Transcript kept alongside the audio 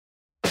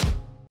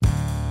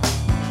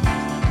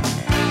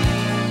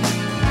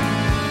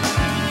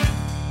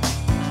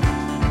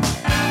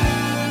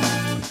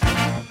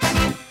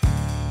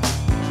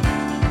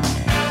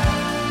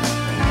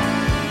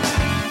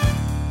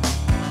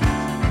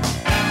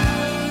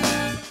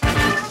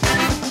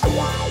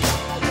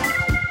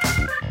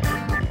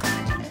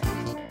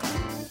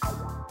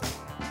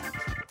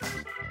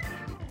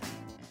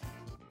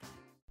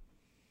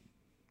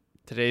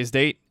Today's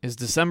date is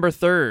December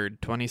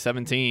 3rd,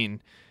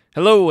 2017.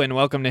 Hello and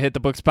welcome to Hit the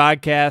Books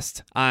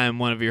Podcast. I'm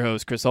one of your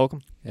hosts, Chris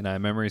Holcomb. And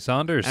I'm Emery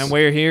Saunders. And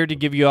we're here to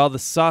give you all the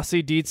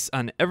saucy deets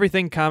on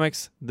everything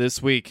comics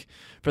this week.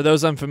 For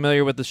those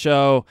unfamiliar with the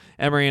show,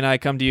 Emery and I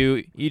come to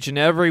you each and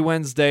every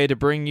Wednesday to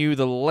bring you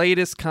the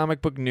latest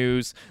comic book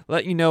news,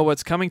 let you know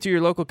what's coming to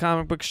your local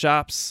comic book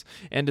shops,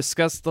 and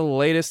discuss the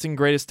latest and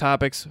greatest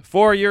topics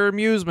for your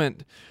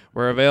amusement.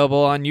 We're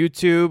available on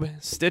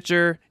YouTube,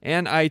 Stitcher,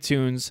 and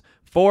iTunes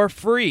for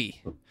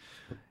free.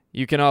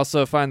 You can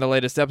also find the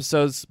latest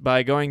episodes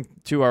by going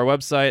to our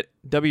website,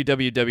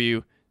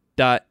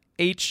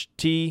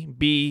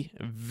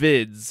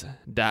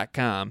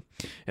 www.htbvids.com.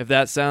 If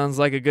that sounds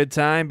like a good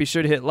time, be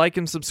sure to hit like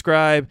and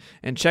subscribe,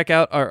 and check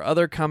out our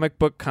other comic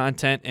book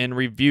content and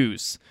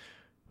reviews.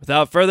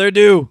 Without further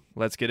ado,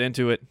 let's get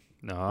into it.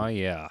 Oh,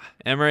 yeah.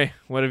 Emery,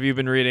 what have you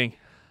been reading?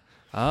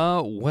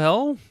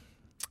 Read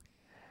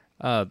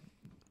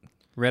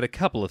a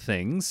couple of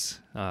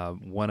things,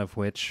 one of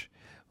which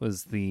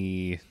was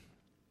the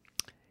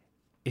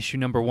issue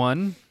number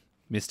 1,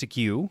 Mystic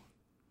U.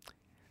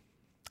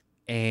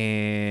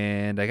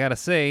 And I gotta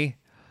say,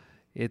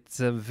 it's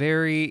a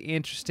very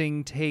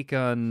interesting take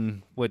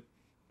on what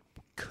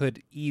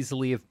could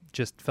easily have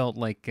just felt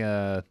like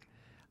Hogwarts.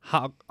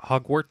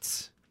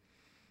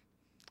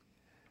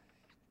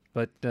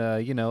 But, a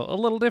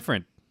little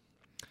different.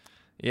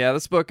 Yeah,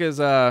 this book is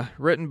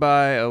written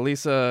by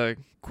Elisa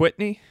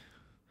Quitney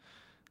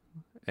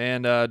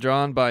and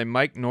drawn by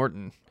Mike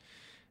Norton.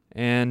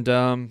 And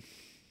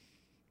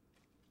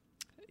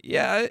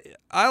yeah,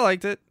 I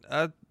liked it.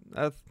 I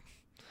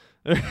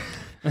don't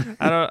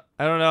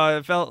know.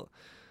 It felt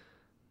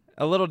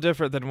a little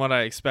different than what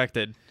I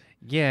expected.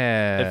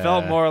 Yeah. It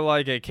felt more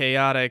like a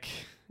chaotic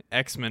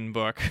X-Men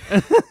book,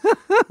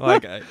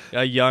 like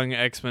a young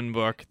X-Men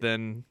book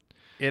than.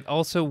 It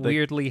also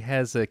weirdly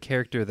has a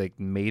character that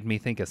made me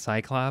think of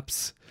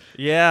Cyclops.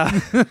 Yeah,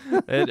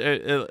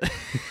 the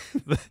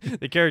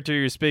character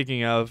you're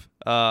speaking of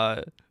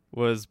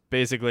was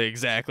basically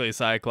exactly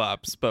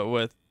Cyclops, but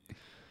with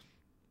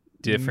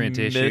different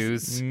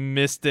issues,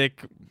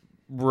 mystic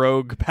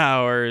rogue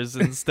powers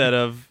instead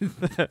of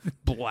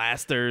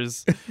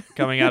blasters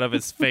coming out of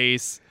his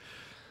face.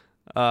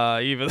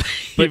 Even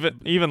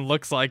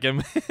looks like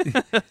him.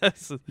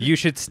 You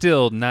should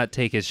still not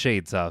take his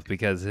shades off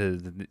because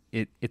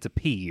it's a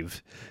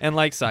peeve. And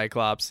like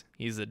Cyclops,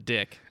 he's a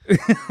dick.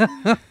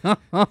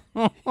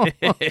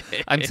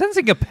 I'm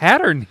sensing a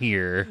pattern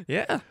here.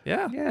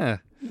 Yeah.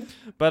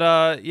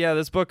 But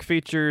this book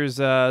features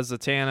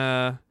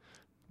Zatanna,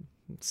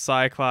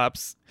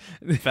 Cyclops,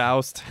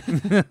 Faust,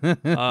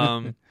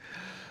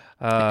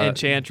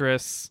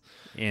 Enchantress,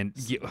 and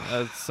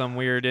some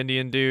weird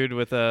Indian dude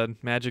with a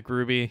magic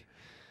ruby.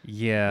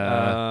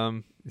 Yeah.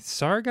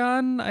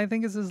 Sargon, I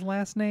think is his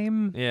last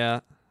name. Yeah.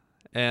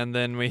 And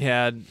then we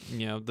had,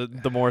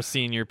 the more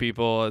senior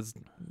people as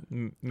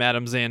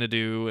Madame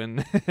Xanadu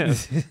and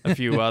a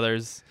few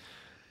others.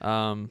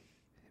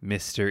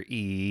 Mr.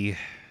 E.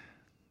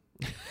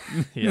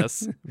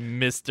 Yes,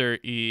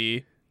 Mr. E.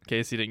 In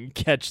case you didn't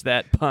catch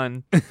that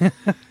pun.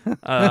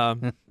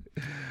 But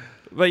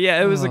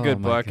yeah, it was a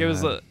good book. God. It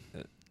was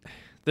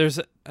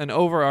there's an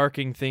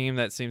overarching theme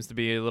that seems to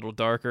be a little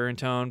darker in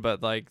tone,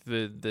 but like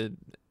the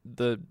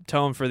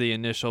tone for the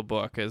initial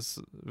book is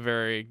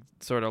very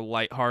sort of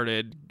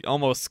lighthearted,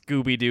 almost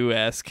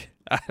Scooby-Doo-esque.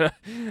 A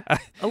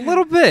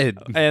little bit.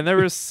 And there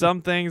were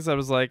some things I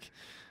was like,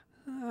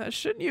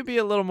 shouldn't you be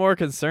a little more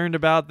concerned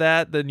about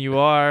that than you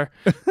are,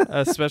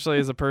 especially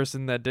as a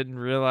person that didn't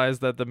realize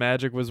that the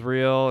magic was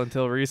real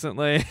until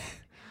recently.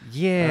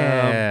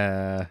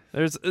 Yeah.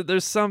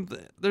 There's some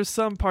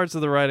parts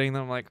of the writing that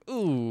I'm like,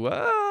 ooh,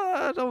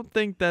 I don't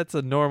think that's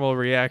a normal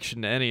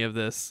reaction to any of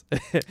this.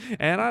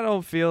 And I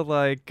don't feel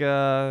like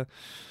should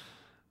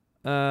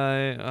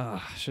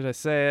I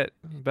say it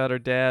about her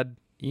dad?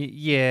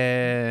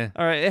 Yeah.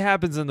 All right, it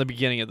happens in the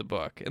beginning of the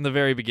book, in the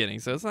very beginning,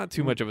 so it's not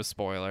too much of a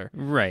spoiler.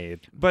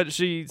 Right. But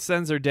she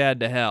sends her dad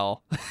to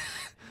hell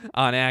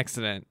on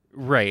accident.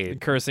 Right.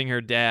 Cursing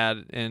her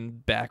dad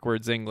in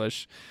backwards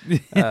English.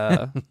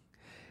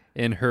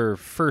 In her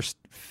first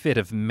fit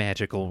of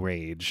magical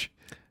rage.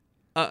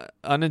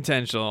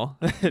 Unintentional.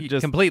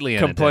 Just completely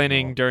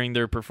complaining during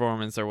their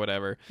performance or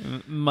whatever.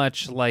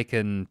 Much like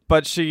an...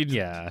 But she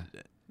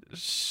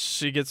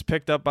gets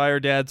picked up by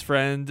her dad's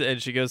friend,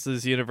 and she goes to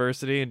this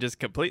university and just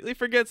completely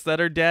forgets that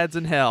her dad's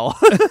in hell.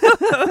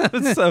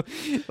 So,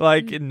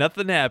 like,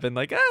 nothing happened.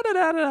 Like,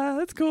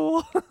 that's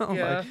cool.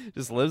 Yeah. Like,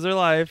 just lives her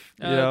life,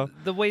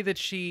 The way that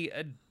she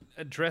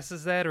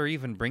addresses that or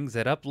even brings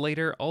it up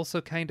later also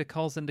kind of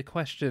calls into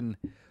question,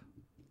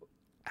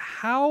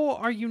 how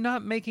are you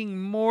not making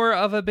more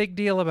of a big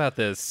deal about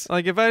this?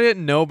 Like, if I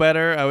didn't know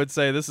better, I would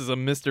say this is a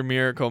Mr.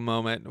 Miracle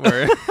moment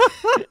where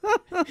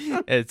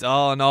it's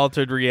all an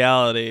altered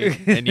reality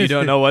and you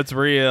don't know what's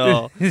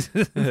real.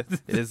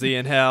 Is he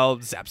in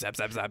hell? Zap, zap,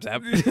 zap, zap,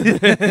 zap.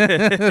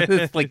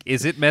 It's like,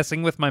 is it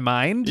messing with my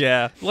mind?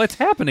 Yeah. What's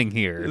happening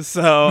here?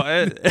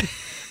 So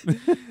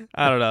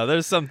I don't know.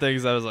 There's some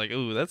things I was like,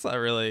 ooh, that's not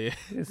really.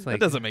 It's That like,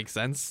 doesn't make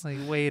sense. like,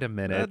 wait a That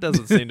minute.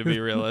 doesn't seem to be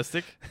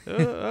realistic.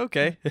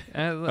 Okay.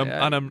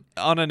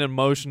 On an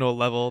emotional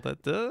level,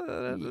 that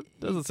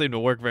doesn't seem to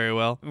work very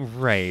well.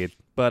 Right.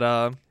 But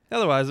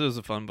otherwise, it was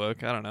a fun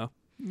book. I don't know.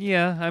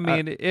 Yeah, I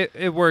mean,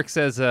 it works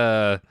as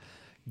a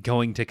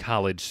going to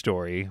college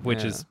story,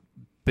 which is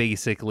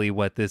basically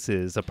what this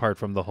is, apart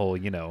from the whole,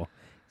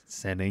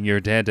 sending your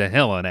dad to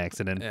hell on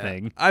accident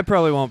thing. I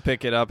probably won't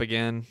pick it up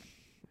again,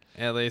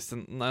 at least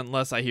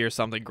unless I hear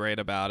something great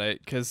about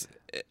it. Because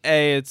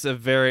it's a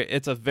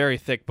very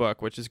thick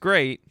book, which is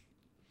great,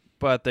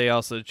 but they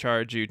also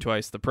charge you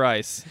twice the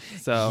price.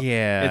 So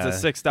Yeah.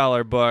 it's a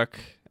 $6 book,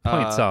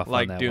 Points off on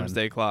like that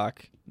Doomsday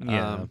Clock.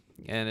 Yeah.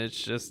 And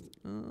it's just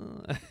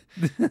I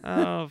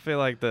don't feel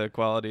like the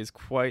quality is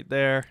quite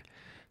there.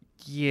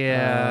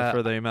 Yeah.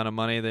 For the amount of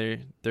money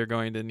they're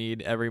going to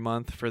need every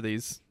month for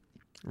these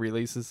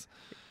releases.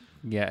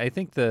 Yeah, I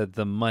think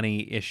the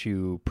money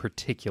issue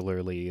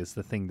particularly is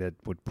the thing that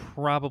would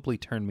probably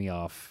turn me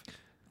off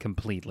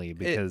completely,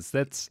 because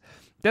that's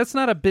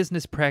not a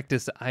business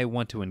practice I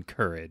want to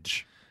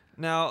encourage.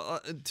 Now,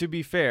 to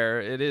be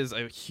fair, it is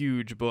a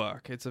huge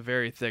book. It's a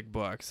very thick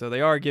book, so they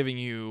are giving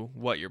you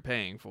what you're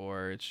paying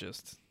for. It's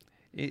just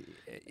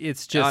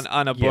It's just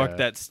on a book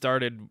that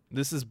started.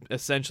 This is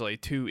essentially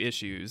 2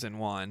 issues in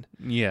one.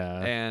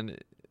 Yeah. And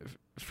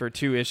for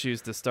 2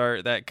 issues to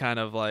start, that kind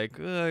of like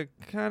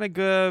kind of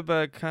good,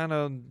 but kind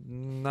of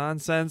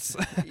nonsense.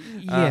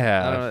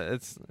 Yeah. I don't know,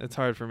 it's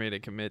hard for me to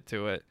commit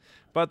to it,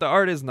 but the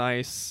art is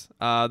nice.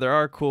 There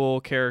are cool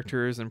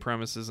characters and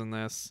premises in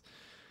this,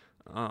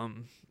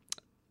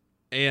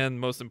 and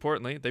most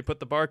importantly, they put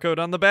the barcode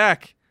on the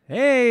back.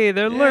 Hey,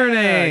 they're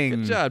learning.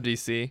 Good job,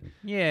 DC.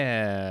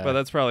 Yeah. But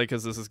that's probably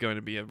because this is going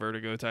to be a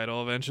Vertigo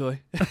title eventually,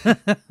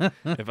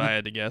 if I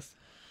had to guess.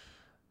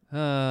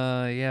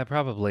 Yeah,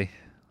 probably.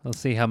 We'll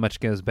see how much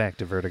goes back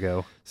to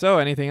Vertigo. So,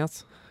 anything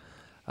else?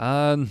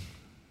 Let's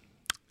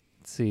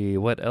see.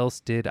 What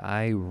else did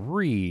I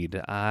read?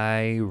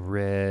 I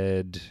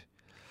read.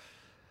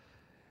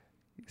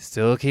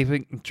 Still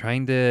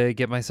trying to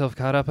get myself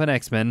caught up on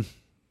X-Men,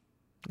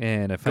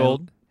 and I found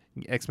Gold?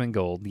 X-Men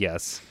Gold.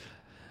 Yes.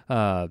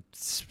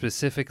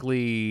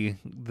 Specifically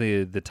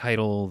the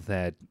title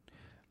that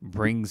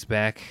brings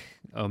back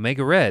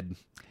Omega Red,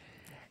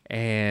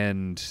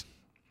 and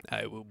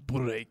I will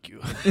break you.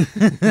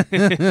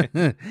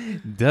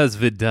 does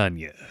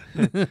Vidanya.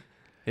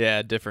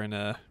 Yeah,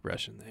 different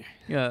Russian there.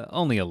 Yeah,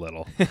 only a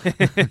little.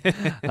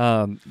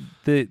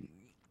 The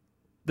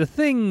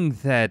thing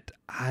that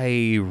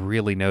I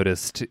really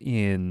noticed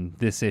in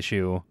this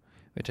issue,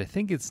 which I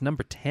think is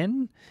number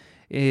 10,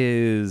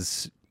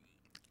 is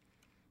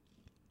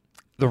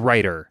the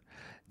writer.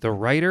 The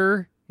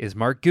writer is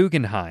Mark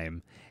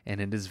Guggenheim, and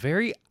it is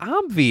very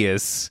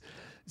obvious,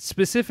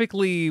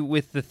 specifically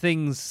with the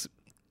things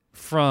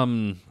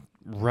from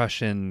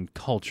Russian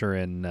culture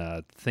and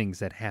things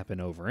that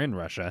happen over in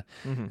Russia,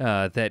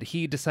 that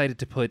he decided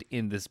to put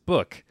in this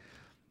book,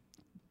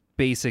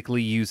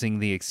 basically using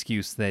the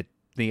excuse that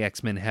the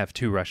X-Men have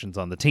 2 Russians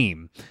on the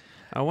team.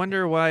 I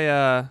wonder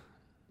why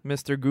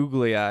Mr.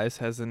 Googly Eyes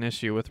has an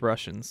issue with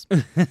Russians.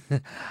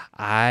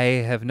 I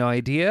have no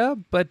idea,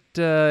 but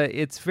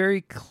it's very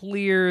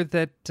clear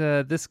that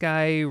this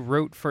guy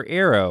wrote for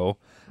Arrow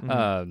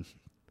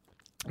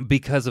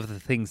because of the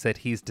things that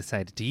he's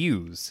decided to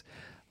use,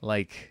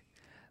 like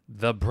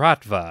the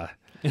Bratva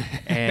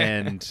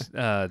and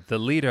the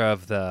leader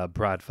of the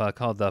Bratva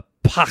called the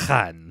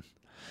Pakhan,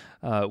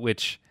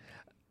 which...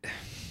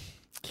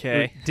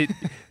 Okay.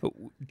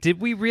 Did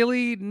we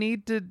really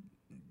need to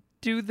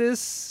do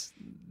this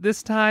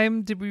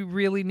time? Did we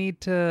really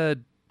need to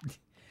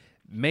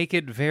make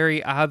it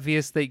very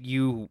obvious that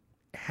you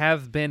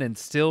have been and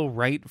still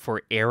write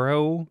for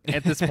Arrow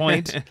at this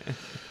point?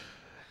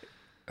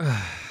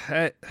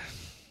 I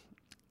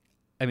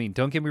mean,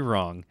 don't get me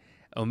wrong.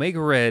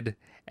 Omega Red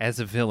as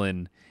a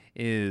villain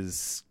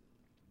is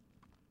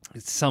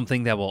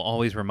something that will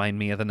always remind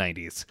me of the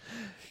 90s.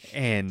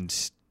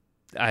 And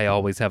I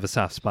always have a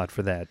soft spot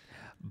for that.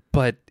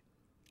 But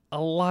a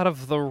lot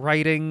of the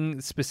writing,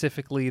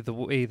 specifically the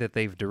way that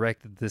they've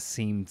directed this,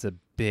 seems a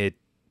bit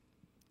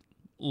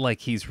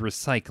like he's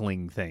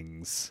recycling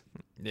things.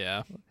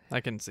 Yeah, I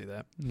can see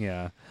that.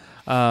 Yeah.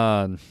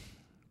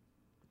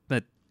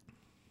 But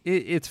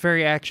it's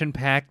very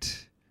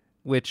action-packed,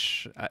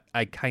 which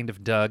I kind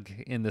of dug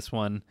in this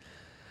one.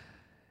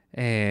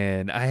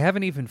 And I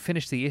haven't even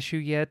finished the issue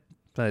yet,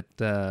 but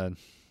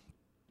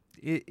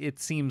it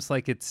seems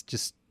like it's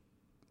just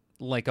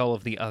like all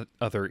of the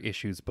other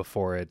issues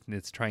before it.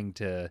 It's trying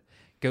to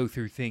go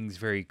through things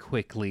very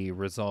quickly,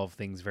 resolve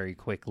things very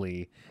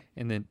quickly,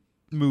 and then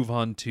move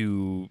on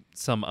to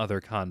some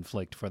other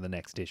conflict for the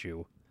next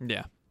issue.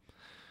 Yeah.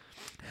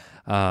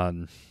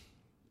 And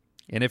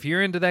if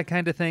you're into that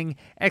kind of thing,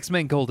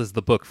 X-Men Gold is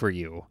the book for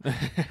you.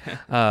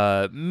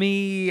 I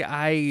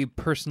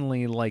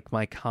personally like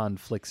my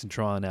conflicts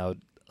drawn out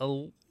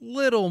a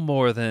little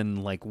more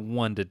than like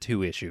 1 to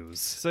 2 issues.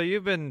 So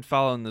you've been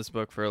following this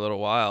book for a little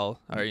while.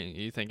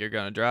 You think you're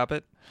going to drop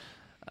it?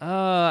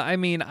 I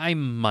mean, I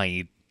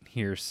might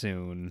here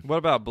soon. What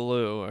about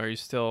Blue? Are you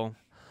still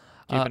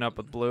keeping up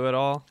with Blue at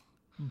all?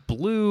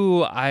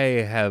 Blue, I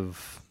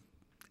have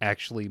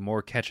actually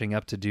more catching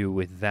up to do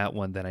with that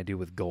one than I do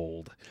with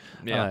Gold.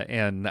 Yeah.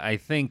 And I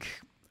think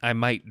I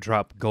might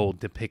drop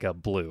Gold to pick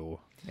up Blue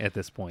at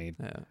this point.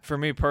 Yeah. For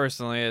me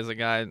personally, as a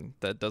guy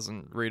that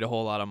doesn't read a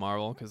whole lot of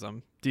Marvel because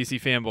I'm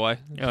DC fanboy,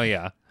 Oh,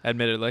 yeah.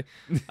 admittedly.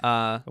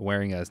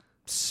 Wearing a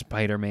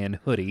Spider-Man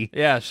hoodie.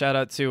 Yeah, shout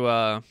out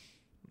to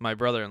my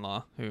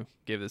brother-in-law who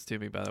gave this to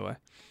me, by the way.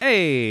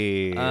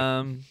 Hey!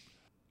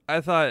 I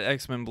thought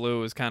X-Men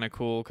Blue was kind of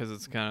cool because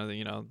it's kind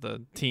of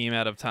the team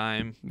out of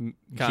time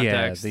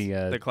context,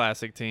 the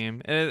classic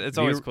team. And it's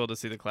always cool to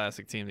see the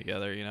classic team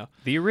together.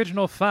 The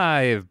original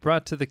 5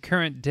 brought to the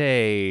current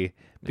day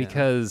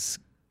because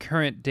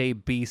current day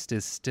Beast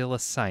is still a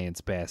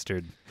science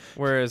bastard.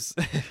 Whereas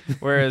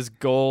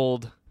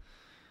Gold,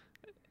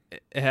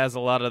 it has a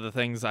lot of the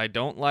things I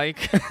don't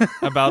like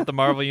about the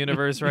Marvel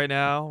universe right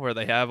now, where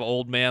they have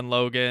Old Man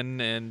Logan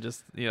and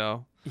just Yeah.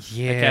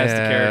 the cast of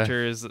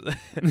characters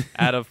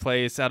out of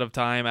place, out of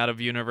time, out of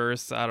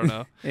universe. I don't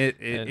know.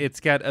 It's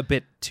got a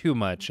bit too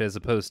much as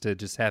opposed to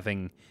just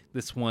having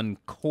this one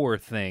core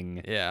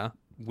thing Yeah.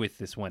 with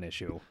this one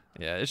issue.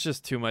 Yeah, it's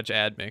just too much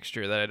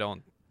admixture that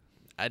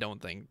I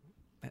don't think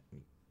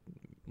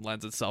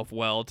lends itself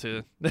well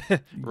to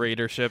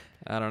readership.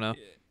 I don't know.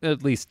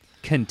 At least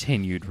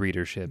continued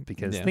readership,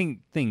 because Yeah.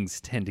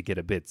 things tend to get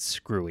a bit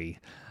screwy.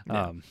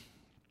 Yeah.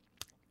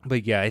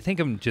 But yeah, I think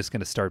I'm just going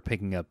to start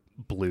picking up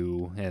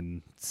Blue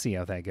and see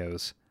how that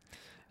goes.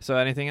 So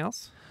anything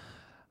else?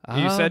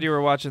 You said you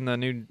were watching the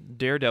new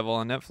Daredevil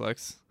on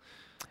Netflix.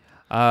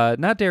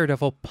 Not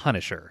Daredevil,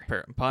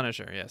 Punisher.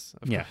 Punisher, yes.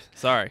 Of Yeah. course.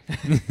 Sorry.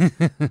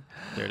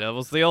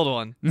 Daredevil's the old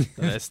one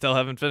that I still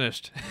haven't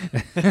finished.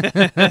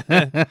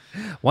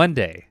 One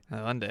day.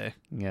 One day.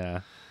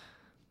 Yeah.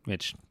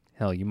 Which,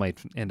 hell, you might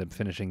end up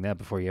finishing that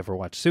before you ever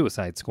watch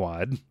Suicide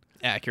Squad.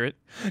 Accurate.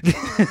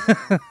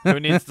 Who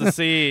needs to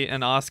see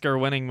an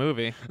Oscar-winning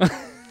movie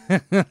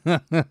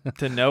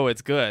to know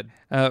it's good?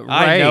 Right.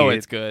 I know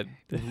it's good.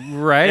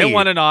 Right. It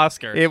won an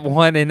Oscar. It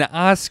won an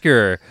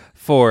Oscar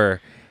for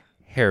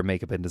hair,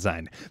 makeup, and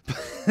design.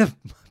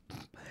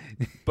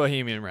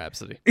 Bohemian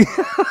Rhapsody.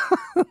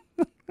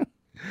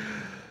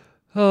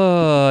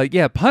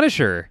 Yeah,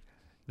 Punisher,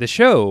 the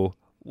show,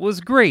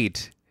 was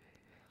great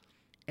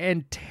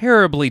and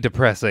terribly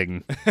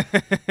depressing.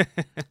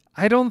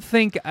 I don't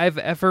think I've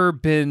ever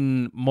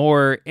been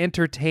more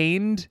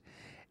entertained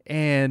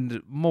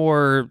and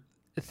more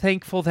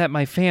thankful that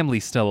my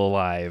family's still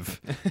alive.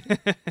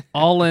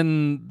 All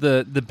in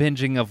the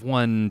binging of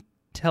one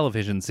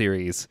television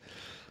series.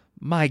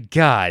 My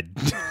God.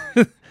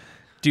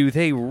 Do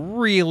they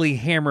really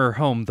hammer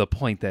home the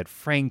point that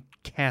Frank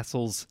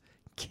Castle's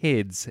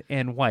kids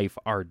and wife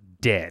are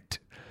dead?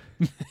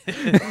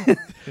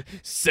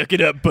 Suck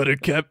it up,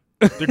 Buttercup.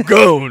 They're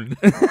gone.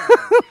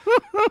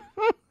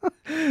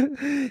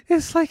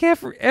 It's like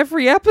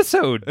every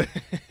episode.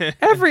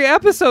 Every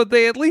episode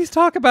they at least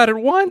talk about it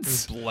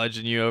once.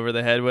 Bludgeon you over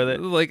the head with it.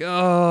 Like,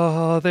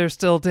 oh, they're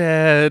still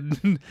dead.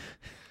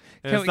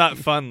 And it's not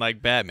fun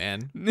like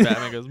Batman.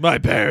 Batman goes, my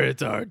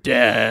parents are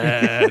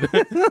dead.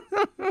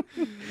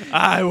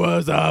 I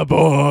was a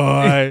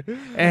boy.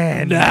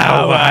 And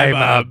now I'm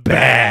a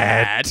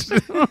bat.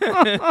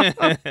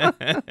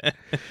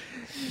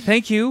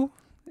 Thank you,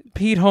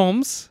 Pete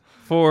Holmes,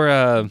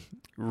 for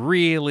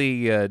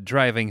really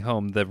driving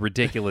home the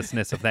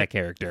ridiculousness of that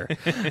character.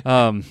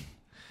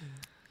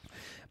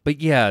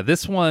 But yeah,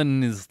 this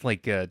one is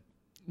like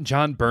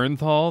John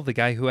Bernthal, the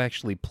guy who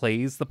actually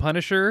plays the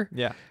Punisher,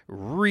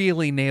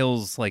 really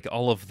nails like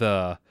all of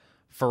the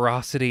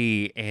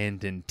ferocity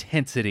and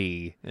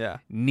intensity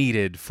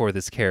needed for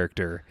this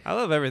character. I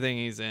love everything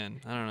he's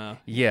in. I don't know.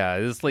 Yeah,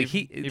 it's like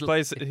he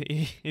plays.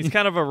 He's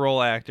kind of a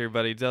role actor,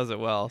 but he does it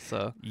well.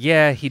 So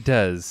yeah, he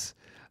does.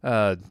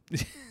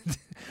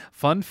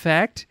 Fun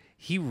fact: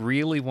 he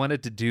really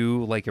wanted to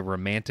do like a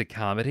romantic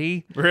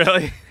comedy.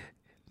 Really.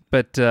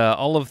 But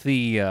all of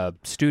the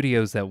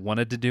studios that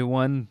wanted to do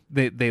one,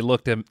 they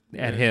looked at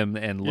him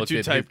and looked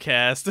You're too at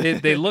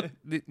typecast. They looked.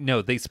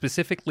 No, they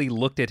specifically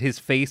looked at his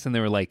face and they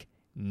were like,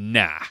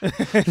 "Nah,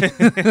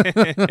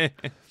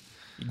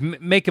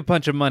 make a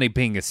bunch of money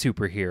being a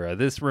superhero.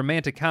 This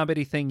romantic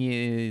comedy thing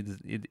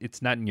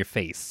it's not in your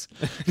face."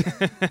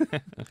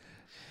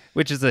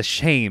 Which is a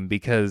shame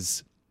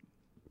because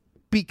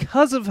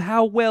of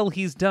how well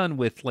he's done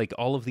with like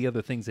all of the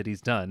other things that he's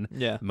done,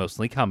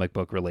 mostly comic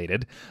book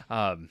related.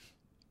 I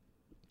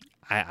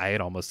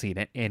had almost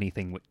seen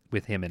anything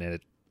with him in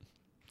it.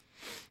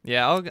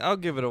 Yeah, I'll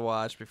give it a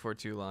watch before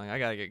too long. I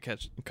gotta get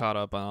caught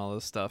up on all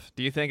this stuff.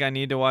 Do you think I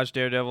need to watch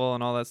Daredevil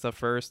and all that stuff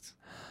first?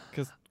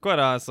 Because quite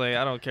honestly,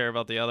 I don't care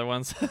about the other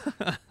ones.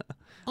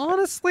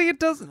 Honestly, it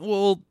doesn't.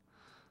 Well,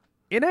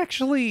 it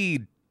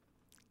actually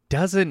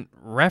doesn't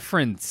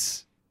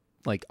reference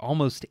like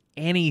almost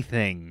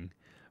anything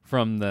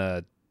from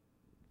the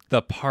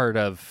part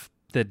of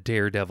the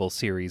Daredevil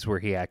series where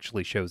he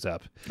actually shows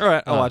up. All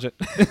right, I'll watch it.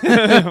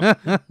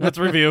 Let's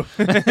review.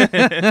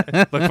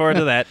 Look forward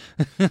to that.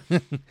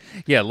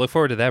 Yeah, look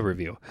forward to that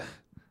review.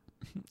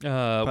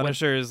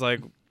 Punisher is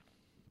like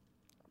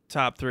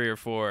top 3 or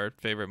 4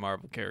 favorite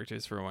Marvel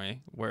characters for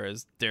me,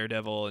 whereas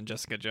Daredevil and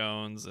Jessica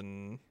Jones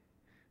and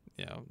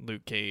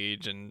Luke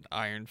Cage and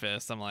Iron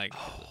Fist, I'm like,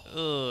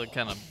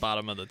 kind of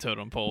bottom of the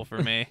totem pole for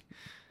me,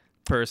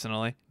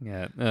 personally.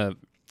 Yeah,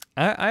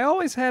 I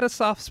always had a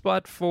soft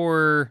spot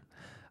for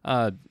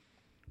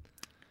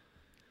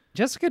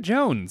Jessica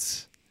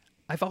Jones.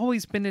 I've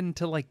always been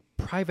into like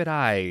Private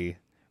Eye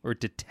or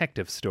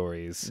detective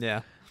stories.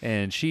 Yeah.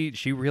 And she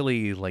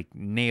really like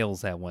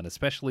nails that one,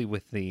 especially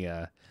with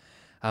the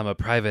I'm a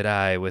private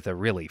eye with a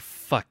really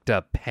fucked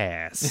up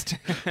past.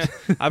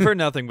 I've heard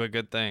nothing but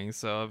good things,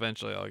 so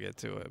eventually I'll get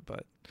to it.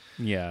 But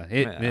yeah,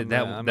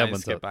 that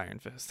one's skip Iron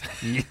Fist.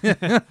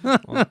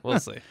 We'll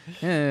see.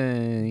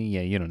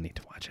 Yeah, you don't need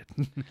to watch it.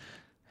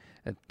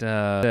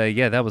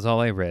 Yeah, that was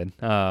all I read.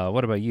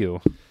 What about you?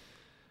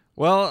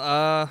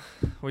 Well,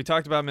 we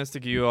talked about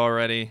Mystic U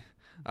already.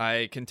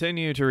 I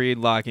continue to read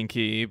Lock and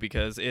Key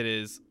because it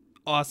is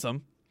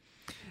awesome,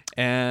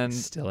 and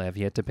still have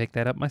yet to pick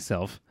that up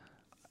myself.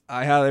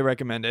 I highly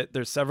recommend it.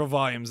 There's several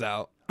volumes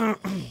out.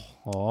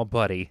 Oh,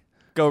 buddy.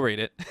 Go read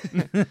it.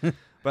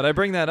 But I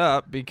bring that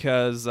up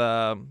because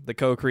the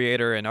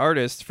co-creator and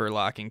artist for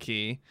Lock and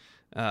Key,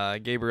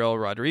 Gabriel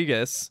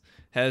Rodriguez,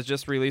 has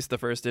just released the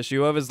first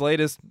issue of his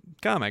latest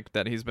comic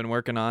that he's been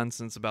working on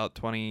since about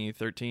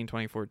 2013,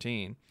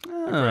 2014,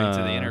 according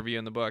to the interview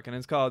in the book. And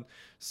it's called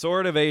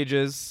Sword of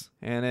Ages,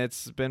 and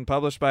it's been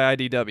published by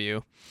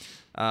IDW.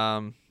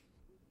 And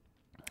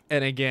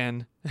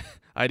again,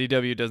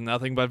 IDW does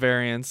nothing but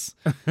variants,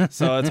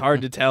 so it's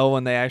hard to tell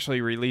when they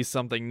actually release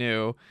something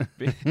new.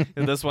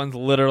 This one's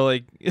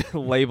literally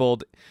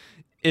labeled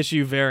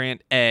issue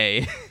variant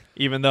A,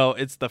 even though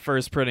it's the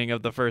first printing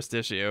of the first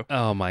issue.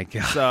 Oh my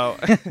god. So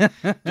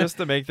just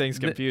to make things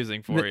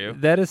confusing for you.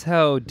 That is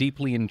how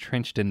deeply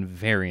entrenched in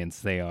variants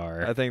they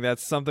are. I think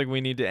that's something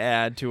we need to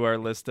add to our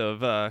list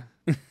of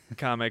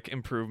comic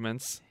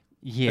improvements.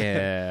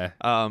 Yeah.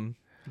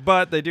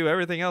 But they do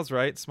everything else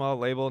right. Small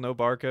label, no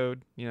barcode,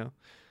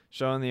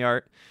 showing the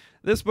art.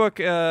 This book,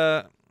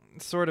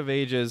 Sword of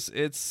Ages,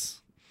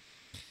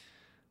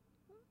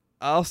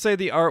 I'll say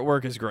the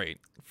artwork is great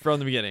from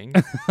the beginning.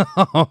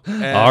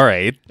 All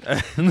right.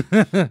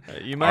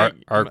 You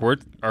might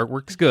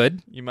artwork's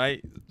good. You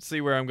might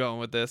see where I'm going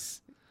with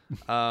this.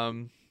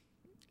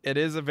 It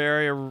is a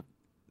very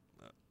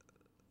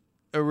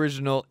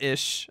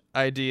original-ish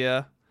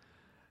idea,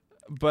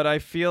 but I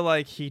feel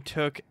like he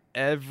took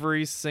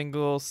every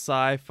single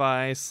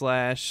sci-fi /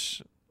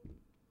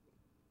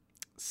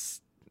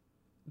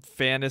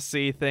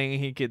 fantasy thing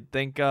he could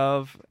think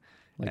of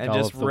and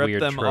just ripped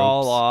them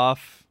all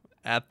off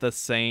at the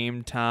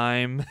same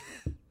time.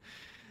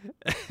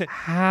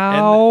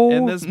 How?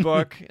 In this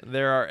book,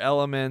 there are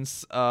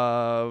elements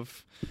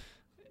of,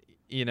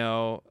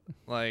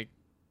 like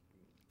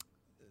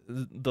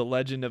The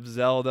Legend of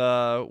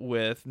Zelda,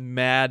 with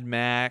Mad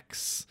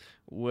Max,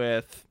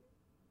 with,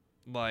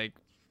 like,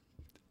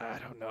 I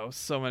don't know,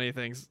 so many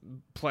things.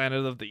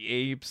 Planet of the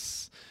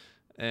Apes,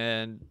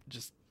 and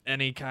just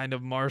any kind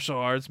of martial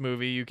arts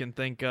movie you can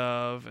think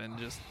of, and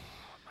just,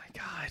 oh my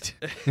god,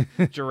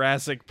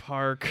 Jurassic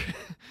Park.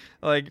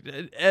 Like,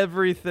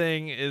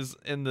 everything is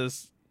in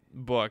this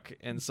book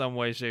in some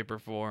way, shape, or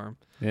form.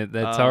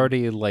 That's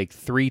already like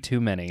 3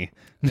 too many.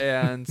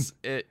 And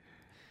it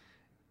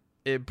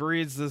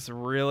breeds this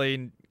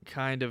really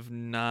kind of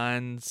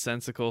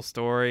nonsensical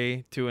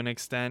story to an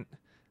extent.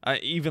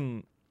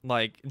 Even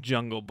like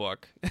Jungle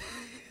Book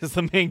is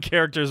the main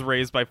character is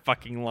raised by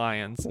fucking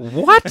lions.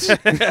 What?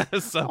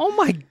 So, oh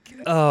my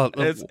god.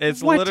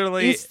 It's what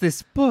literally is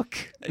this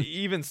book?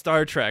 Even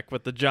Star Trek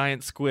with the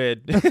giant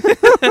squid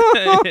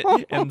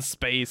in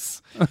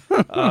space.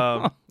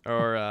 Or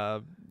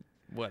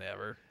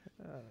whatever.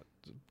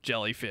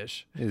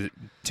 Jellyfish. Is it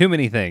too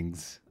many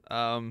things?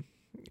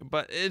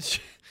 But it's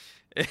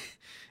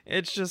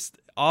just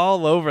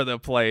all over the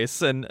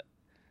place, and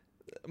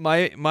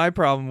my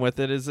problem with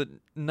it is that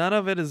none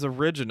of it is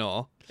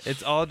original.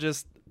 It's all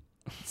just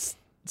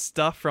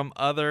stuff from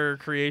other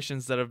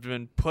creations that have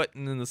been put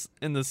in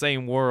the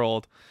same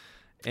world,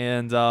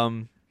 and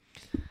the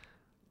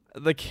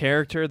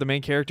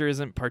main character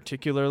isn't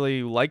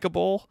particularly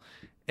likable,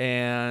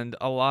 and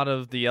a lot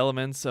of the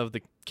elements of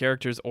the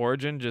character's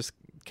origin just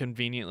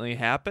conveniently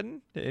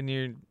happen,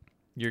 and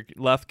you're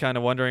left kind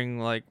of wondering,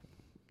 like,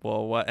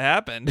 well, what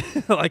happened?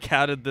 Like,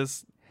 how did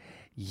this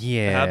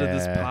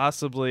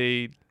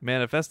possibly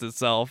manifest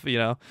itself,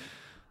 but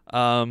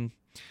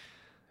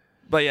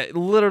yeah,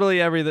 literally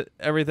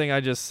everything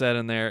I just said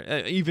in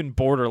there, even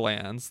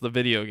Borderlands, the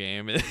video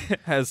game, it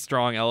has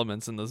strong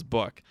elements in this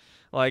book.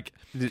 Like,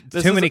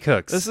 too many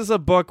cooks. This is a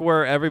book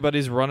where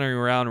everybody's running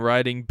around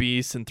riding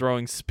beasts and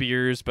throwing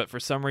spears, but for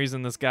some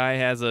reason this guy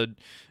has a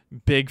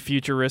big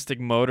futuristic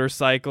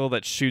motorcycle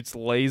that shoots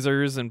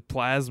lasers and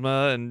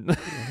plasma and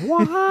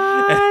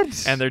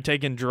What? and they're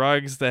taking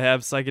drugs to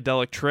have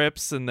psychedelic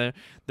trips, and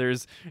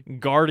there's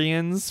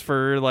guardians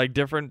for like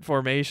different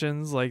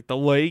formations, like the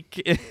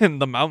lake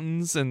and the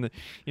mountains, and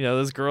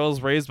this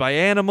girl's raised by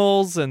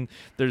animals, and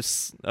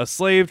there's a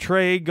slave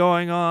trade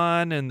going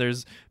on, and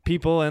there's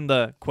people in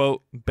the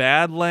quote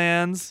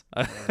Badlands,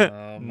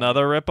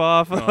 another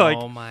ripoff.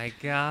 Oh my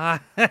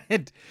god.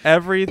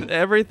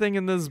 Everything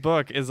in this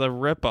book is a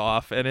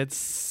ripoff, and it's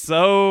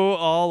so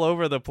all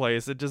over the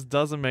place. It just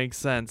doesn't make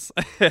sense.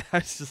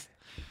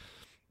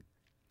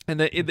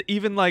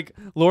 Even like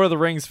Lord of the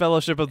Rings,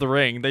 Fellowship of the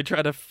Ring, they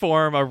try to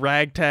form a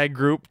ragtag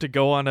group to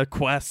go on a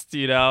quest,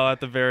 at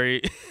the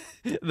very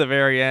the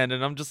very end,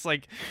 and I'm just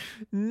like,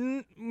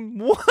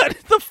 what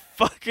the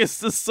fuck is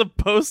this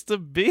supposed to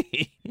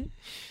be?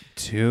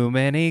 Too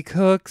many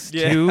cooks.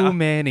 Yeah. Too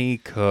many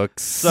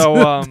cooks.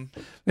 So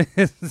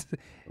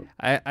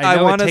I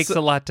know it takes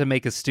a lot to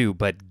make a stew,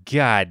 but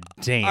god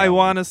damn. I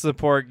want to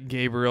support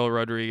Gabriel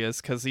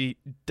Rodriguez because he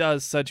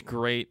does such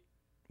great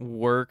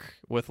work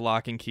with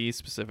Lock and Key,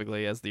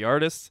 specifically as the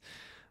artist.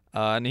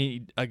 And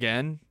he,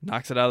 again,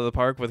 knocks it out of the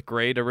park with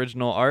great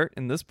original art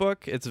in this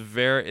book. It's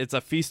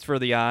a feast for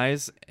the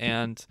eyes,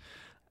 and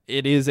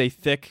it is a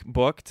thick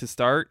book to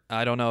start.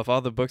 I don't know if all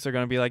the books are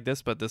going to be like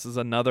this, but this is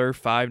another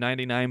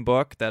 $5.99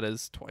 book that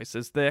is twice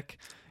as thick,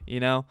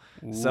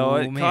 So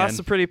it costs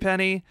a pretty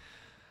penny.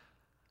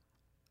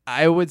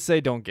 I would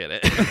say don't get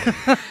it.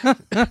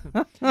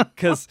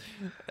 Because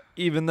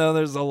even though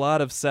there's a lot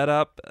of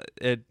setup,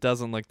 it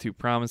doesn't look too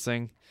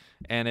promising,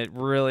 and it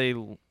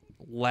really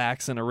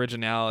lacks in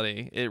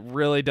originality. It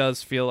really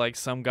does feel like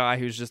some guy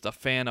who's just a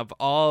fan of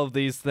all of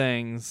these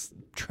things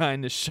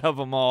trying to shove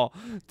them all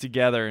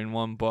together in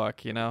one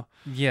book,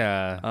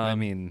 Yeah, I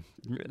mean,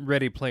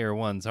 Ready Player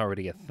One's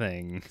already a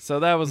thing.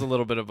 So that was a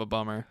little bit of a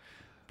bummer.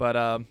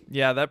 But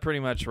yeah, that pretty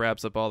much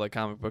wraps up all the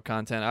comic book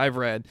content I've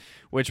read,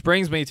 which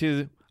brings me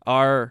to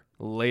our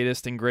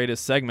latest and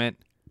greatest segment.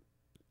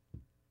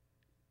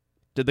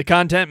 Did the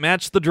content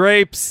match the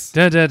drapes?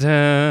 Da da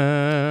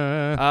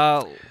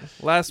da.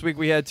 Last week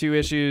we had 2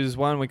 issues.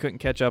 One we couldn't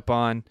catch up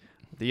on.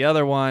 The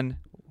other one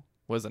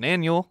was an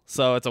annual,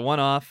 so it's a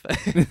one-off,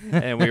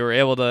 and we were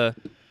able to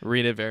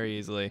read it very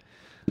easily.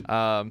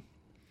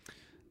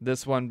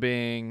 This one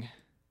being...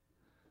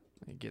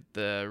 Let me get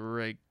the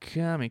right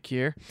comic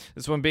here.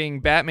 This one being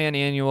Batman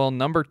Annual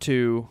number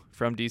 2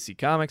 from DC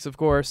Comics, of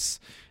course.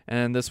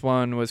 And this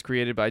one was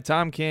created by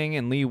Tom King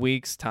and Lee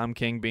Weeks. Tom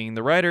King being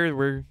the writer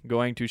we're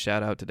going to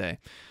shout out today.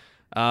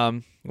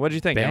 What did you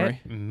think,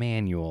 Emery?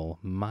 Manual,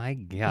 my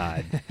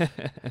God.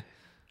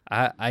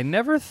 I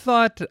never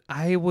thought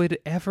I would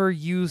ever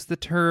use the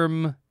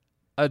term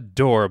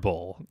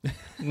adorable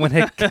when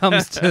it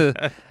comes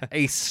to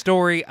a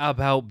story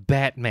about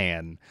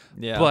Batman.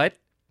 Yeah. But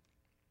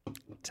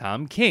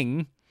Tom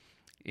King,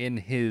 in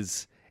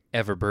his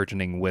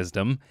ever-burgeoning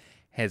wisdom,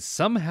 has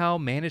somehow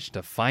managed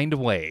to find a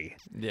way.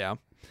 Yeah.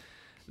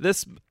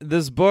 This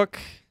book...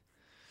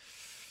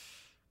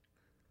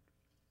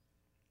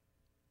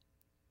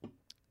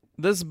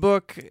 This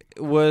book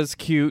was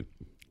cute,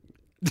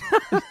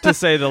 to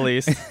say the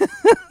least.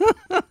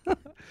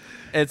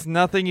 It's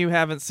nothing you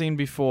haven't seen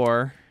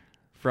before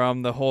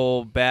from the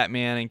whole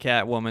Batman and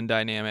Catwoman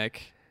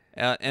dynamic.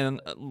 And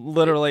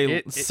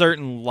literally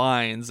certain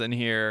lines in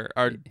here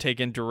are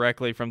taken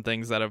directly from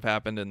things that have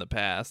happened in the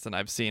past and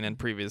I've seen in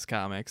previous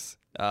comics.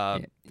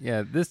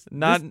 This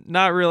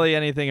not really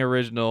anything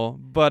original,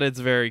 but it's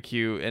very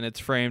cute and it's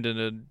framed in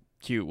a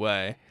cute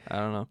way. I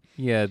don't know.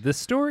 Yeah, this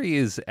story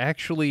is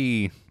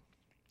actually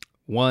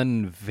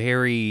one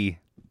very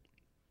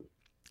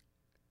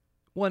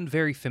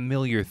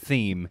familiar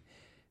theme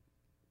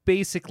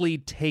basically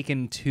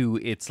taken to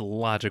its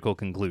logical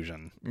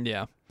conclusion.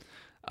 Yeah.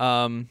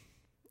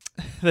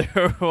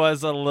 There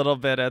was a little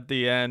bit at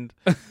the end.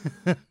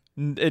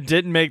 It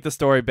didn't make the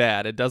story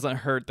bad. It doesn't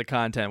hurt the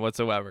content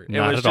whatsoever.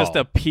 Not it was at just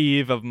all. a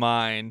peeve of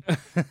mine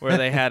where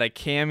they had a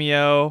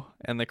cameo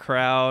in the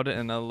crowd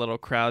and a little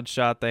crowd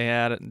shot they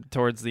had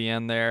towards the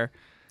end there.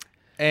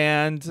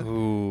 And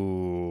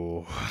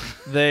Ooh.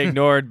 they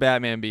ignored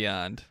Batman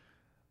Beyond.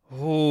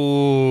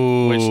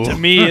 Ooh. Which to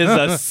me is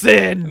a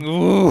sin.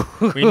 Ooh.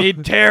 We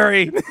need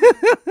Terry.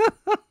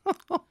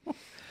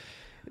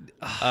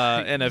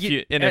 In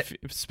a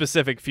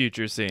specific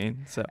future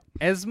scene. So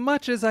as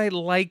much as I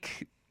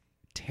like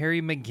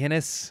Terry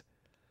McGinnis,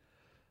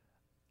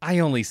 I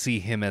only see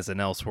him as an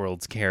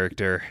Elseworlds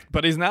character.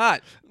 But he's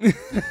not.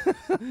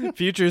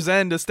 Future's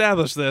End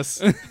established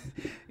this.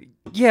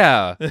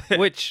 Yeah,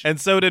 which... And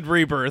so did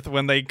Rebirth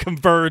when they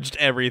converged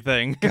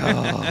everything.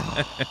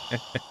 God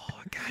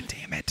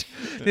damn it.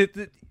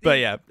 But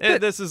yeah,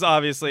 this is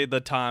obviously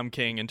the Tom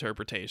King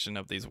interpretation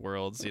of these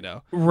worlds,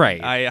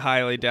 Right. I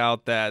highly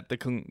doubt that the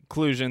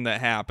conclusion that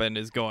happened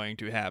is going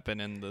to happen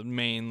in the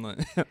main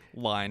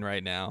line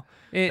right now.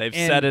 They've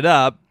set it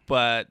up,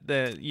 but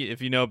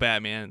if you know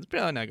Batman, it's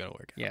probably not going to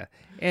work out. Yeah.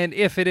 And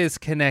if it is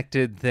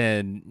connected,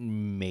 then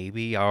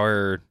maybe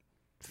our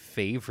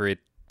favorite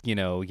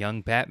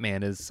young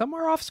Batman is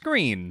somewhere off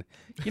screen,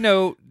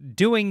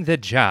 doing the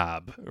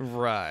job.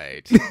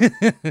 Right.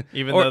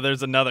 Even though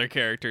there's another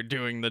character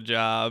doing the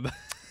job.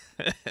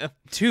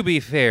 To be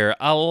fair,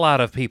 a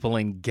lot of people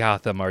in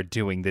Gotham are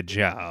doing the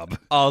job.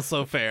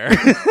 Also fair.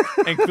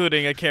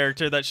 Including a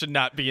character that should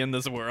not be in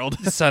this world.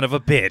 Son of a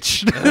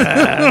bitch.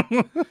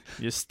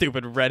 Your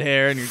stupid red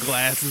hair and your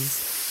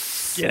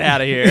glasses. Get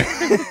out of here.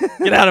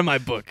 Get out of my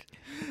book.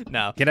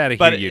 No. Get out of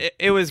but here.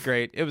 It was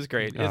great. It was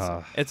great.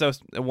 It's a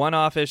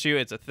one-off issue.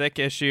 It's a thick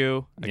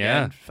issue.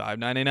 Again,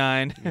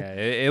 $5.99. Yeah,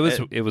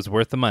 it was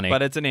worth the money.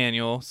 But it's an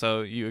annual,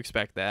 so you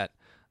expect that.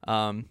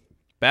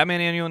 Batman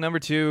Annual number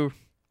 2.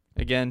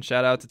 Again,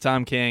 shout out to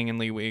Tom King and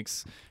Lee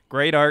Weeks.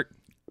 Great art,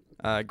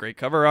 great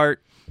cover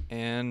art,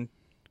 and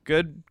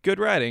good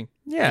writing.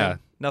 Yeah.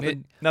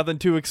 Nothing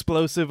too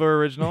explosive or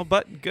original,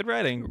 but good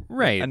writing.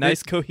 Right. A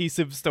nice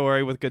cohesive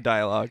story with good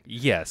dialogue.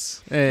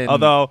 Yes.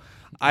 Although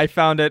I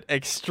found it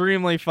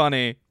extremely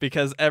funny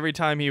because every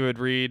time he would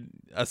read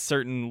a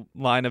certain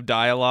line of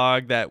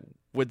dialogue that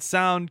would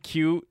sound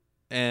cute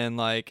and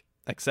like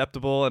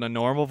acceptable in a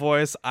normal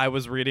voice, I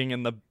was reading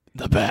in the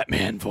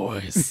Batman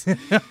voice.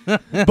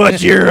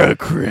 But you're a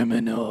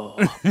criminal.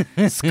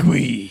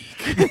 Squeak.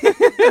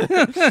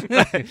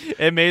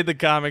 It made the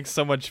comics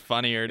so much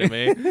funnier to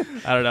me.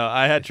 I don't know.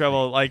 I had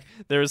trouble. Like,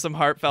 there was some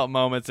heartfelt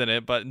moments in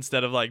it, but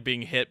instead of like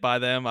being hit by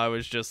them, I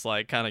was just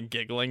like kind of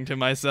giggling to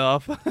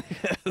myself.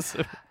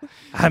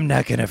 I'm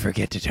not going to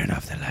forget to turn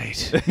off the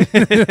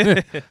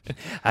light.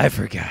 I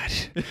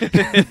forgot.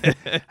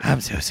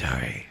 I'm so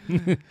sorry.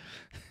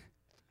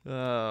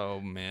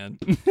 Oh, man.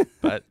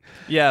 But,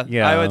 yeah,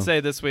 I would say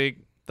this week,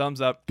 thumbs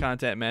up,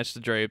 content match the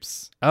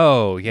drapes.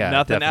 Oh, yeah.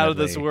 Nothing definitely. out of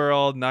this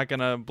world. Not going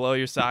to blow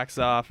your socks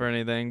off or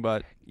anything,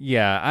 but.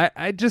 Yeah,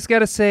 I just got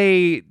to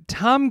say,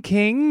 Tom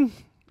King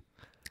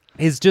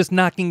is just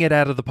knocking it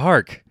out of the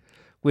park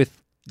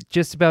with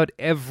just about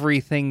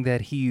everything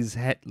that he's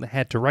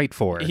had to write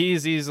for.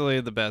 He's easily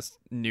the best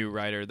new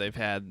writer they've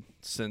had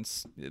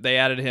since they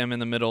added him in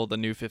the middle of the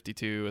New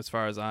 52, as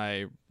far as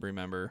I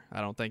remember.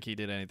 I don't think he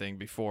did anything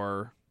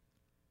before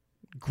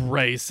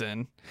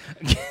Grayson,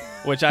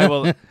 which I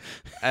will,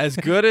 as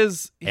good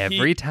as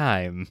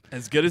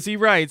he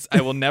writes,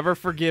 I will never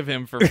forgive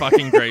him for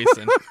fucking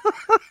Grayson.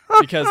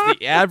 Because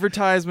the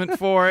advertisement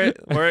for it,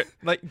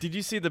 did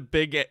you see the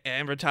big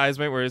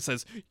advertisement where it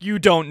says, "You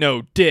don't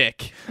know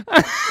Dick,"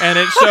 and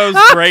it shows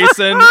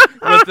Grayson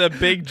with a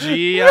big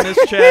G on his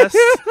chest,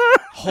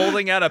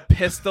 holding out a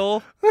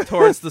pistol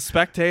towards the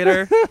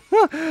spectator?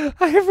 I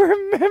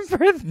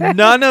remember that.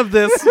 None of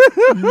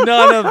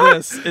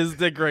this is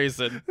Dick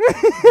Grayson.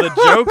 The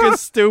joke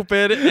is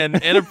stupid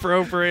and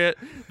inappropriate.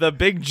 The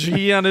big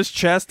G on his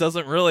chest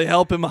doesn't really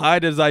help him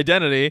hide his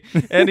identity,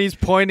 and he's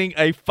pointing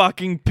a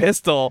fucking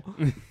pistol.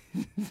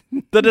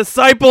 The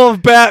disciple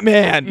of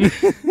Batman.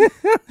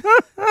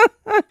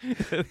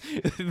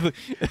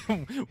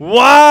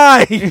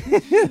 Why?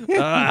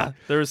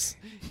 There's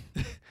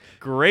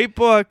great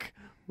book,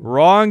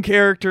 wrong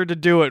character to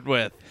do it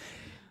with.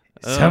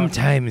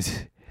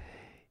 Sometimes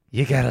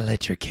you gotta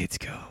let your kids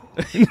go.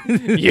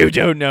 You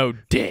don't know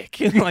Dick.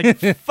 Like,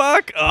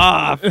 fuck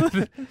off.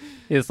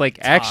 It's like,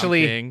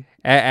 actually,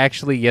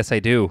 yes, I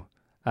do.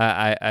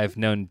 I've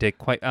known Dick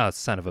quite... Oh,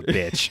 son of a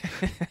bitch.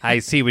 I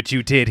see what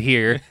you did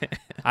here.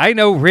 I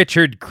know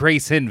Richard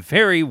Grayson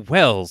very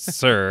well,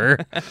 sir.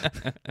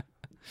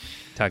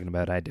 Talking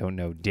about I don't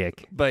know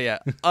Dick. But yeah,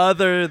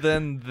 other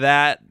than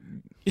that,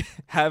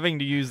 having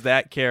to use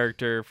that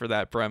character for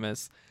that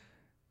premise,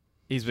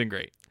 he's been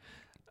great.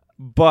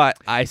 But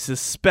I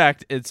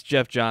suspect it's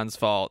Jeff Johns'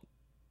 fault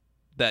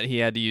that he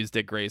had to use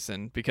Dick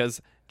Grayson,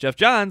 because Jeff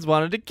Johns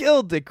wanted to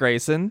kill Dick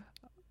Grayson.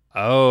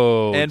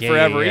 Oh, and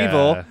Forever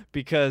Evil,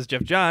 because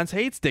Jeff Johns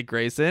hates Dick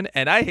Grayson,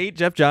 and I hate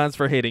Jeff Johns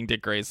for hating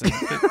Dick Grayson.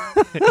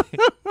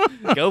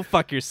 Go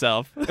fuck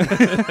yourself.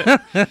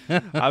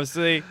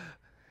 Obviously,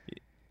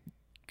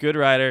 good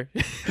writer.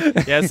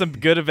 He has some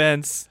good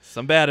events,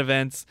 some bad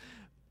events,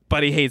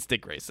 but he hates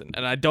Dick Grayson,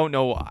 and I don't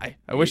know why.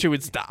 I wish he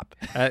would stop.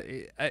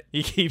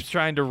 He keeps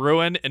trying to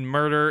ruin and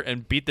murder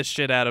and beat the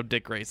shit out of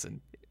Dick Grayson.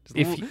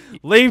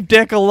 Leave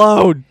Dick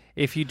alone.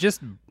 If you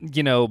just,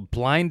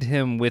 blind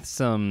him with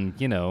some,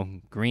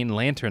 Green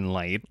Lantern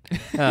light.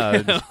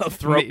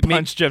 Throat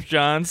punch Jeff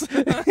Johns.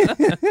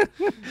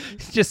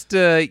 Just,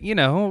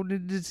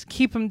 just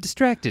keep him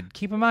distracted.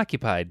 Keep him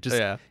occupied.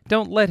 Just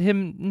don't let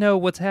him know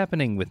what's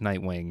happening with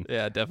Nightwing.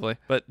 Yeah, definitely.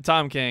 But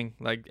Tom King,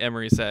 like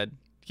Emery said,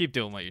 keep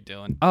doing what you're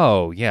doing.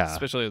 Oh, yeah.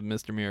 Especially with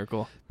Mr.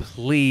 Miracle.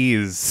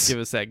 Please. Give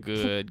us that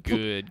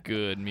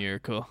good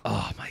Miracle.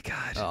 Oh, my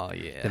God. Oh,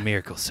 yeah. The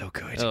Miracle's so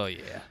good. Oh,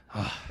 yeah.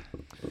 Oh,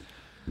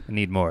 I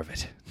need more of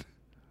it.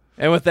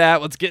 And with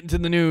that, let's get into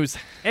the news.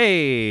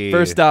 Hey.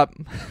 First up,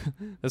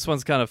 this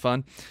one's kind of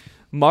fun.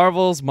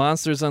 Marvel's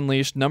Monsters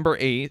Unleashed number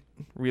 8,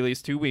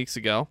 released 2 weeks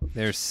ago.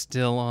 They're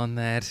still on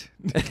that.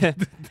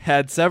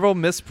 Had several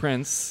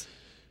misprints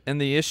in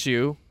the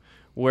issue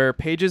where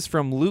pages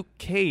from Luke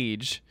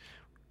Cage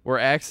were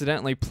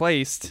accidentally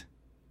placed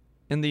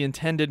in the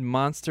intended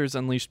Monsters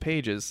Unleashed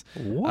pages.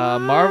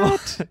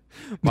 What?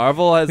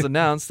 Marvel has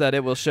announced that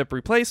it will ship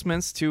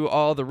replacements to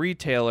all the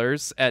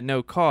retailers at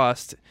no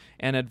cost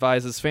and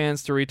advises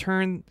fans to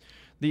return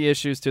the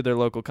issues to their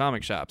local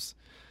comic shops.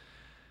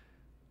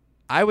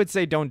 I would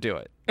say don't do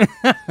it.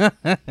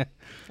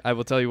 I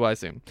will tell you why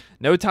soon.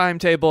 No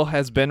timetable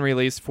has been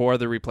released for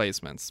the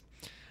replacements.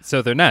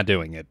 So they're not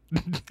doing it.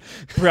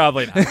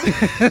 Probably not.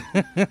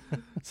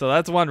 So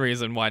that's one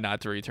reason why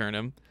not to return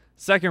them.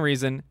 Second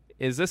reason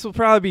is this will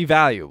probably be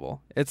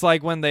valuable. It's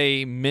like when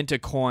they mint a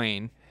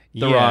coin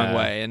the wrong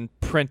way and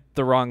print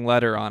the wrong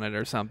letter on it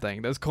or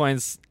something. Those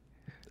coins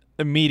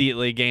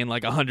immediately gain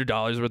like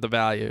 $100 worth of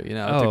value,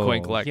 to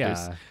coin collectors.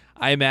 Yeah.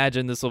 I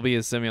imagine this will be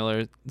a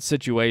similar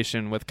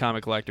situation with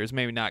comic collectors.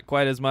 Maybe not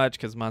quite as much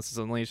because Monsters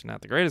Unleashed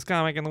not the greatest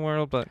comic in the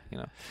world, but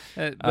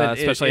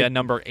especially at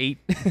number 8.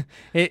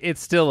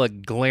 It's still a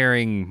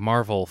glaring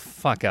Marvel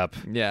fuck up.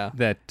 Yeah.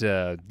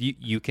 That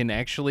you can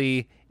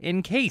actually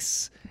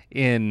encase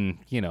in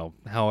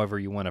however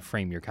you want to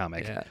frame your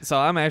comic. Yeah. So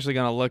I'm actually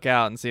gonna look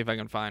out and see if I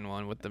can find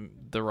one with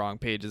the wrong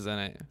pages in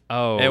it.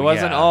 Oh, it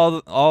wasn't yeah.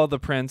 all the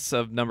prints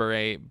of number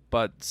 8,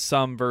 but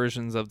some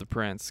versions of the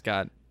prints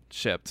got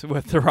shipped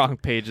with the wrong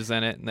pages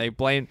in it,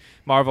 and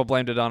Marvel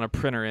blamed it on a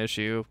printer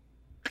issue.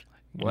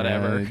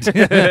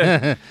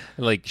 Whatever.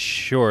 Like,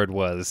 sure it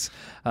was.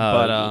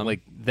 But like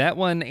that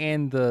one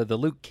and the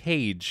Luke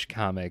Cage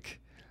comic.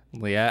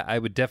 Yeah, I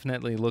would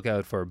definitely look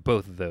out for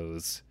both of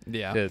those.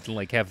 Yeah. To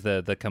like have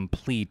the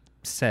complete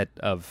set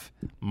of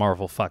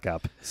Marvel fuck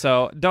up.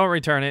 So don't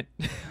return it.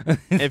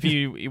 If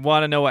you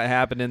want to know what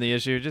happened in the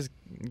issue, just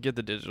get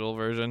the digital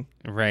version.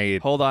 Right.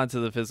 Hold on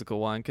to the physical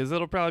one because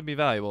it'll probably be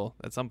valuable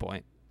at some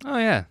point. Oh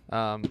yeah.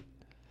 So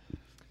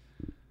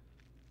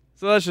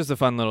that's just a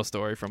fun little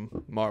story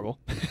from Marvel.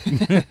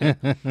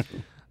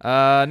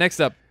 Next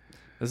up,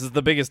 this is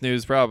the biggest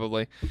news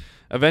probably.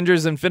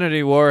 Avengers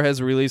Infinity War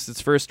has released its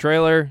first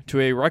trailer to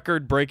a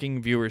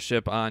record-breaking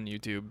viewership on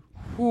YouTube.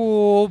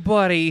 Oh,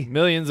 buddy.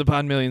 Millions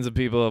upon millions of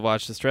people have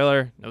watched this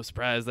trailer. No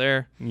surprise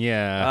there.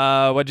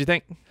 Yeah. What'd you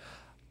think?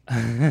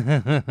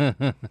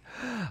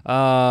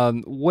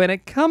 When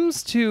it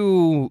comes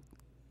to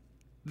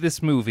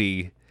this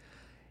movie,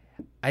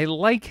 I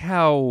like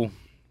how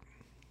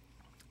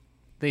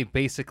they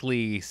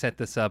basically set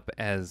this up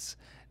as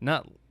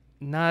not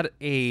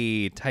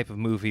a type of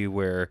movie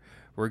where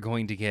we're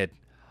going to get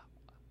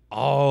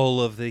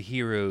all of the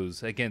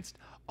heroes against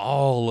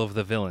all of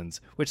the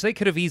villains, which they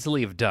could have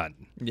easily have done.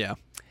 Yeah.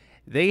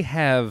 They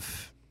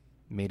have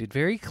made it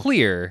very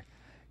clear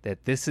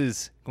that this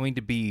is going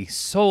to be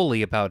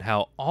solely about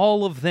how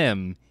all of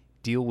them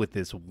deal with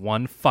this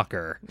one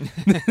fucker.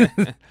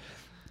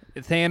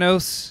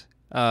 Thanos,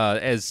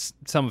 as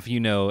some of you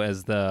know,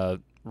 as the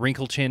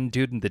wrinkle chin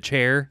dude in the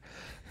chair,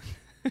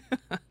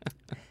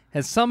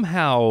 has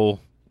somehow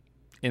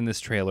in this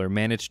trailer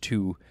managed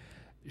to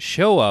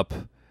show up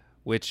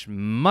with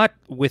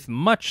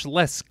much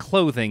less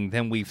clothing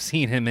than we've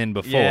seen him in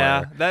before.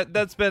 Yeah,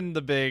 that's been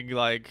the big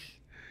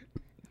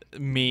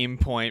meme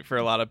point for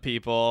a lot of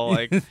people.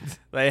 Like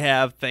they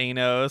have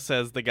Thanos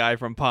as the guy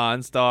from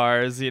Pawn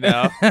Stars,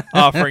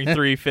 offering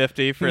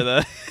 $350 for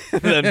the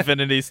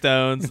Infinity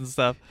Stones and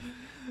stuff.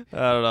 I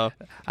don't know.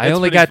 I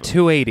only got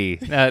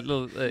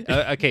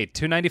 $280. Okay,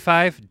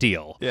 $295.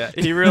 Deal. Yeah,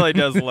 he really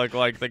does look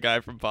like the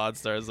guy from Pawn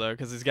Stars though,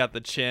 because he's got the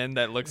chin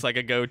that looks like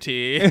a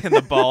goatee and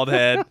the bald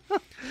head.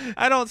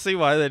 I don't see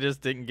why they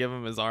just didn't give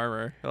him his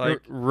armor.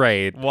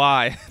 Right?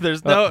 Why?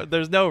 There's no.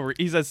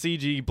 He's a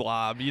CG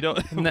blob. You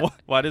don't.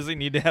 Why does he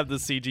need to have the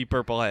CG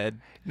purple head?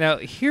 Now,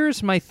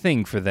 here's my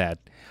thing for that.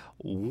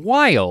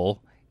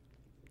 While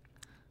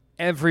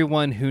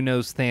everyone who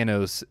knows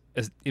Thanos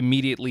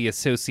immediately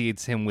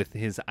associates him with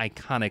his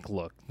iconic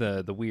look,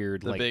 the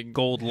weird big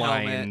gold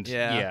lined,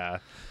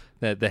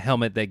 the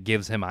helmet that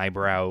gives him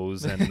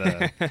eyebrows and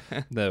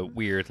the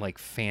weird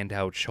fanned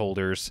out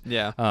shoulders.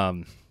 Yeah.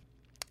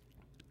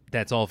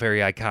 That's all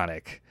very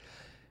iconic.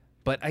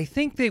 But I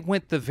think they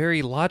went the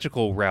very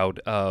logical route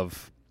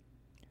of,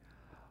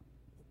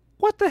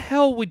 what the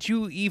hell would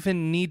you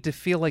even need to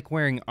feel like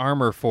wearing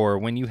armor for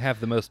when you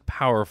have the most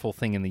powerful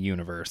thing in the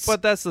universe?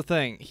 But that's the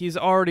thing. He's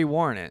already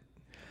worn it.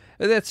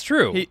 That's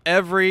true.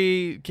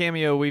 Every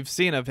cameo we've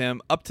seen of him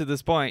up to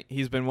this point,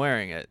 he's been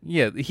wearing it.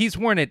 Yeah, he's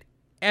worn it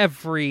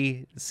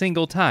every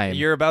single time.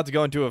 You're about to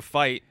go into a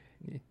fight.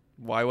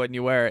 Why wouldn't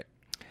you wear it?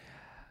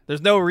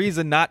 There's no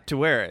reason not to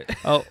wear it.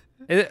 Oh,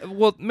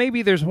 well,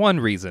 maybe there's one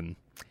reason.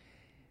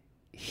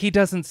 He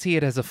doesn't see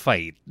it as a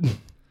fight.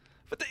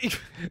 But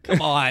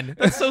come on,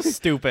 that's so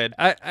stupid.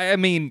 I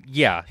mean,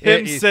 yeah.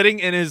 Him sitting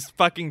in his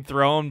fucking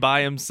throne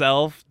by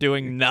himself,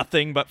 doing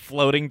nothing but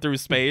floating through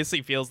space.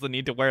 He feels the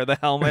need to wear the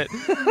helmet,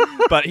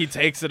 but he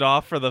takes it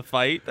off for the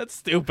fight. That's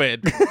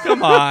stupid.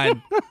 Come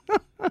on.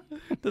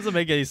 Doesn't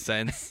make any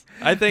sense.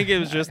 I think it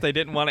was just they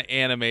didn't want to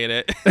animate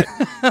it.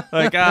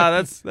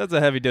 That's a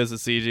heavy dose of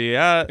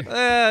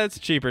CG. It's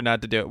cheaper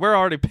not to do it. We're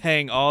already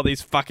paying all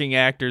these fucking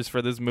actors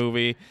for this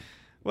movie.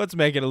 Let's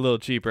make it a little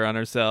cheaper on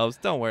ourselves.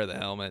 Don't wear the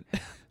helmet.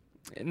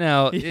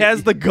 Now He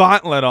has the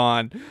gauntlet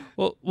on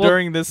well,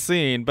 during this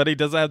scene, but he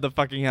doesn't have the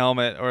fucking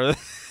helmet or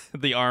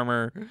the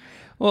armor.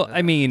 Well,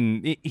 I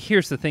mean,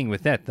 here's the thing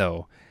with that,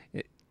 though.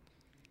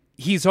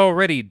 He's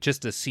already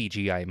just a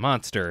CGI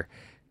monster.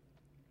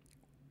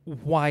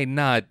 Why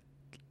not,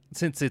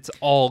 since it's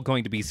all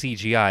going to be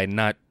CGI,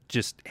 not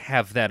just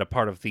have that a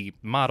part of the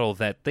model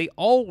that they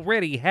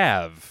already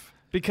have?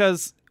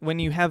 Because when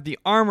you have the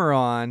armor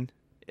on,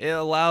 it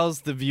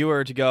allows the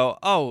viewer to go,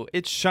 oh,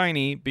 it's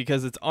shiny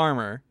because it's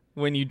armor.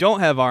 When you don't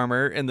have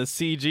armor and the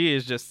CG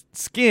is just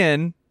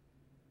skin,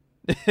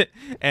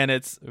 and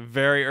it's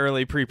very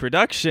early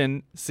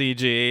pre-production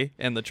CG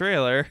in the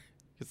trailer,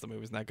 because the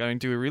movie's not going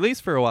to release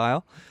for a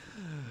while,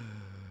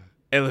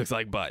 it looks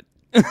like butt.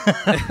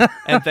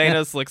 And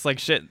Thanos looks like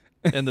shit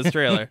in this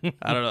trailer.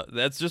 I don't know.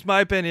 That's just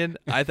my opinion.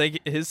 I think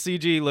his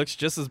CG looks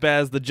just as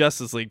bad as the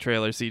Justice League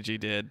trailer CG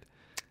did.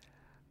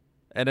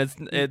 And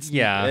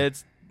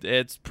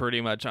it's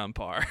pretty much on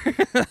par.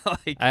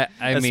 Like, I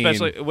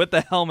especially mean, with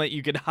the helmet,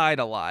 you can hide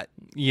a lot.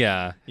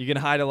 yeah, You can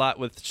hide a lot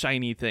with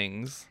shiny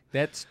things.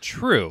 that's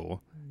true.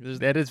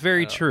 That is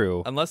very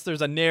true. Unless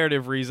there's a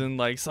narrative reason,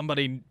 like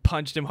somebody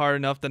punched him hard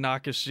enough to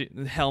knock his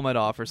helmet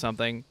off or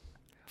something.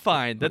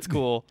 Fine, that's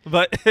cool.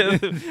 But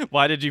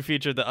why did you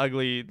feature the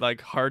ugly,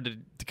 like hard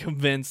to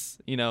convince,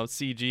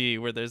 CG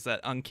where there's that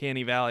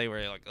uncanny valley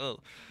where you're like, oh,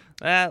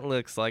 that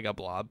looks like a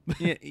blob.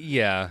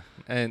 Yeah,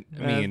 and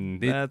I mean,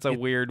 that's a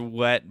weird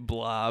wet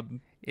blob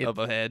of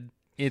a head.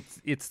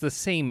 It's the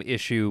same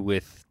issue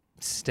with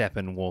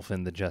Steppenwolf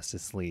in the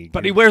Justice League.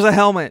 But he wears a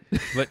helmet,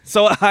 But-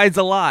 so it hides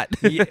a lot.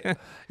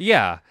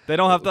 yeah, They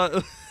don't have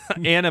to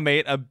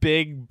animate a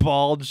big,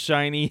 bald,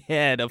 shiny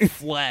head of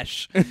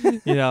flesh.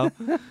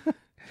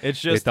 It's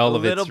just With all a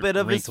of its little bit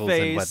of his wrinkles and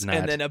face, whatnot.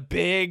 and then a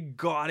big,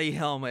 gaudy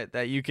helmet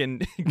that you can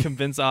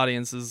convince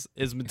audiences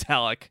is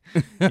metallic.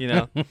 I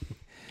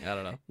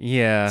don't know.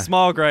 yeah,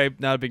 Small gripe,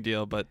 not a big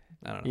deal, but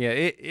I don't know.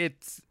 yeah.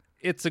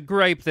 It's a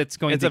gripe that's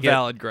going It's to a get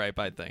valid gripe,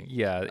 I think.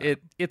 Yeah,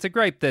 it's a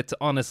gripe that's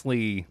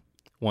honestly,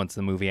 once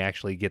the movie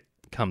actually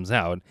comes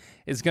out,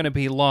 is going to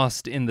be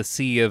lost in the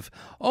sea of,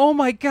 oh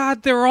my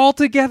god, they're all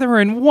together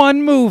in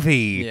one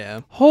movie.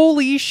 Yeah.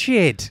 Holy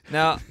shit.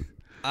 Now,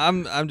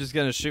 I'm just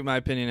gonna shoot my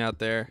opinion out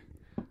there.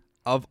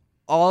 Of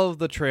all of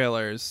the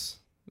trailers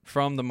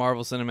from the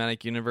Marvel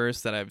Cinematic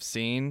Universe that I've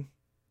seen,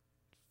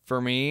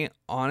 for me,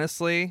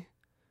 honestly,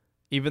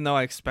 even though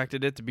I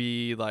expected it to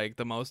be like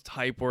the most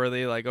hype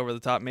worthy, like over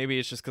the top, maybe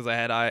it's just because I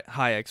had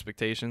high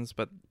expectations,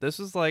 but this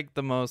was like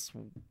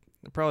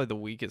probably the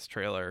weakest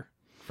trailer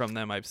from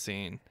them I've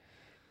seen.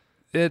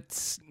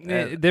 There's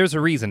a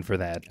reason for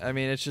that. I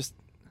mean, it's just,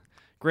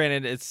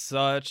 granted, it's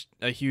such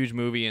a huge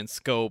movie in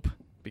scope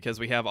because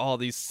we have all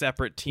these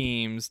separate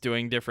teams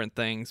doing different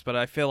things, but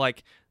I feel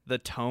like the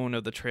tone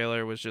of the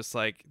trailer was just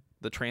like,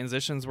 the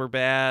transitions were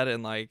bad,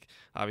 and like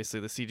obviously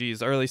the CG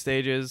is early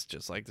stages,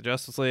 just like the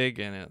Justice League,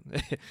 and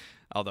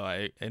although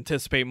I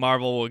anticipate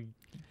Marvel will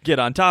get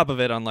on top of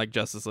it, unlike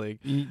Justice League.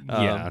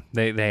 Yeah,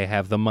 they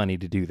have the money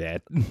to do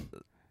that.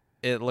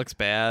 It looks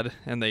bad,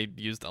 and they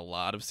used a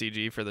lot of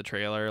CG for the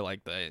trailer,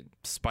 like the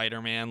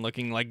Spider-Man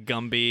looking like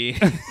Gumby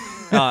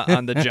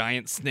on the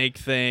giant snake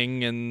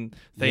thing, and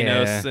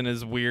Thanos and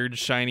his weird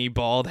shiny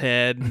bald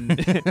head,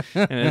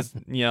 and his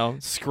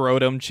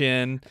scrotum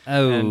chin,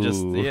 and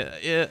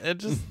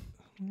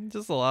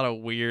just a lot of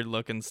weird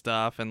looking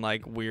stuff, and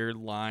like weird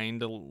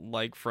lined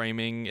like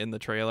framing in the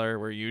trailer,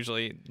 where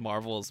usually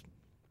Marvel's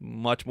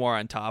much more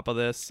on top of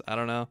this. I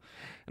don't know,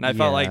 and I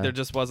felt like there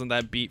just wasn't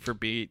that beat for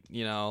beat,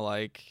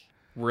 like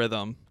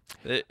rhythm.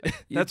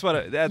 That's what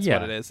it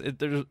is.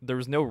 There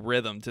was no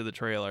rhythm to the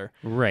trailer,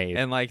 Right.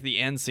 and like the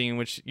end scene,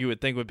 which you would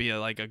think would be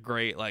like a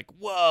great like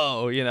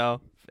whoa,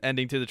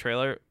 ending to the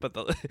trailer, but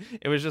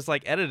it was just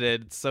like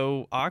edited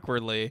so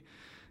awkwardly.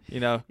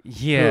 Yeah.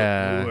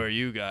 Who are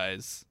you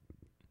guys?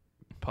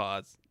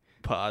 Pause,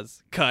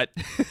 cut.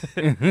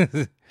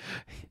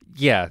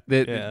 Yeah,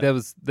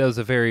 that was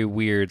a very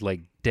weird,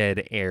 like,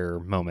 dead air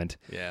moment.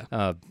 Yeah.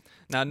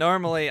 Now,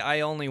 normally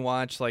I only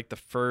watch like the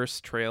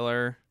first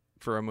trailer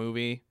for a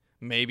movie,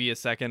 maybe a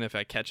second if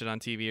I catch it on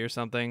TV or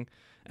something,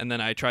 and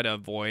then I try to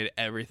avoid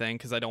everything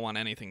because I don't want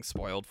anything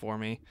spoiled for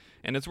me.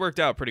 And it's worked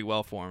out pretty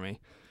well for me.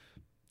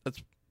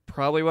 That's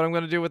probably what I'm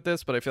going to do with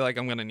this, but I feel like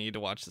I'm going to need to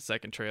watch the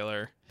second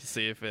trailer to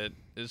see if it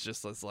is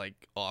just as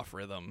like off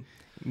rhythm.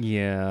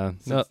 Yeah.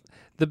 No,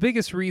 the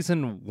biggest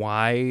reason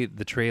why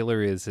the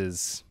trailer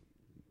is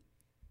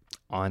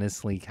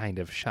honestly kind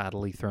of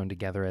shoddily thrown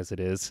together as it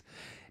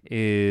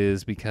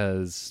is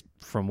because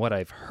from what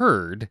I've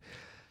heard,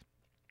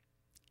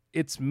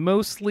 it's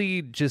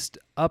mostly just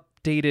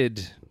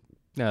updated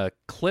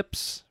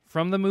clips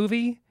from the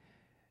movie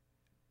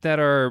that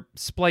are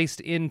spliced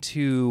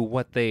into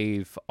what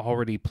they've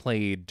already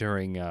played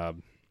during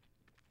I'm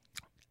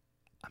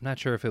not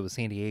sure if it was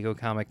San Diego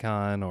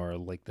Comic-Con or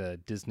like the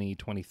Disney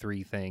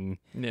 23 thing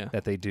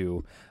that they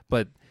do,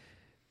 but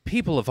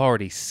people have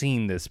already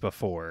seen this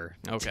before.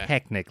 Okay.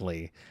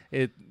 Technically,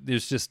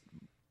 there's just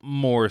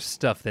more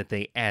stuff that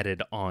they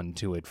added on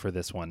to it for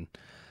this one.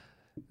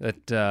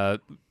 That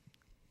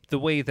the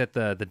way that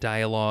the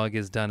dialogue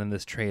is done in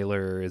this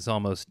trailer is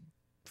almost,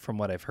 from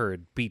what I've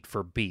heard, beat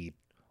for beat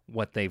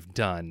what they've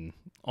done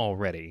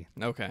already.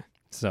 Okay.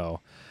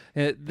 So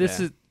this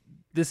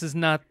is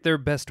not their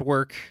best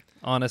work,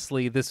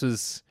 honestly. This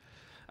was...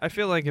 I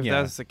feel like if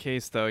Yeah. that's the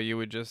case, though, you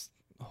would just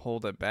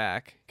hold it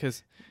back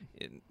because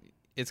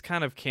it's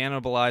kind of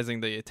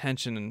cannibalizing the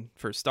attention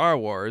for Star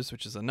Wars,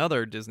 which is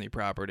another Disney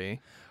property.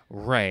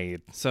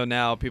 Right. So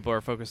now people are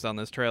focused on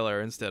this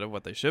trailer instead of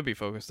what they should be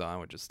focused on,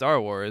 which is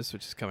Star Wars,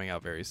 which is coming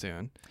out very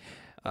soon.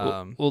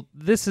 Well,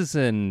 this is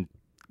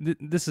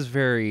this is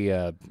very...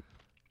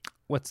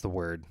 what's the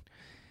word?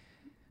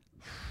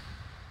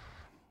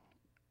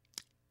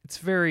 It's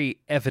very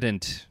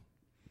evident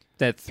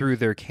that through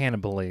their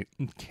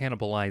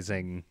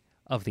cannibalizing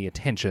of the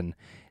attention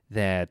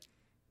that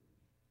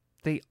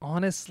they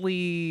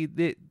honestly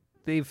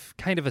they've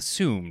kind of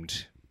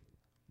assumed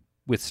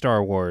with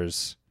Star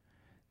Wars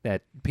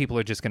that people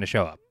are just going to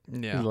show up.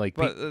 Yeah, Like,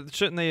 but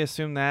shouldn't they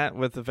assume that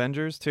with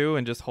Avengers too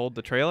and just hold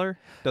the trailer?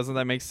 Doesn't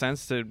that make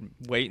sense to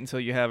wait until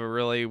you have a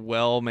really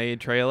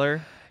well-made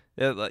trailer?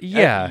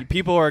 Yeah.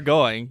 People are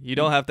going. You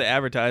don't have to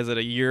advertise it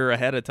a year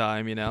ahead of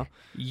time, you know?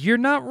 You're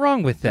not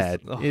wrong with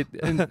that.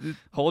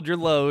 Hold your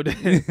load.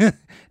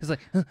 It's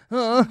like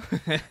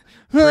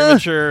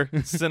Premature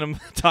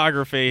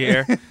cinematography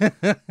here.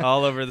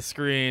 All over the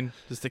screen.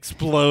 Just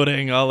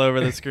exploding all over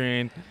the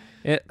screen.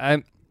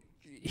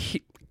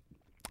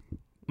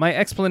 My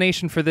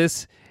explanation for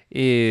this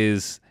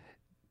is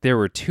there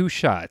were two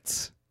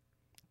shots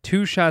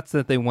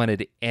that they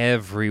wanted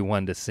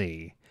everyone to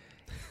see.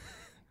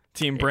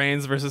 Team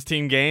Brains versus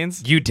Team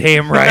Gains? You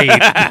damn right.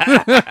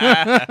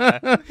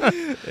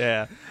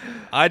 Yeah.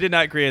 I did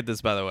not create this,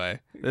 by the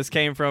way. This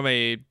came from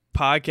a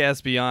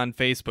Podcast Beyond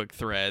Facebook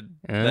thread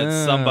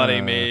that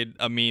somebody made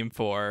a meme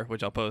for,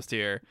 which I'll post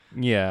here.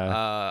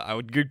 Yeah. I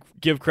would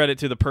give credit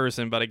to the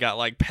person, but it got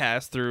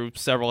passed through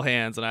several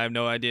hands, and I have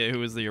no idea who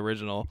was the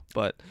original.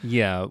 But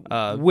Yeah.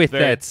 With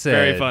that said,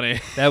 very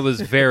funny. That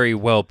was very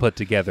well put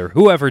together.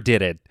 Whoever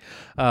did it.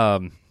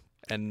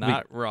 And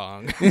not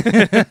wrong.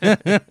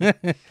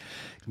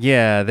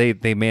 Yeah,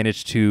 they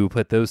managed to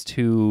put those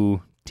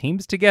two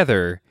teams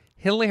together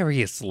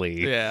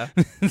hilariously. Yeah.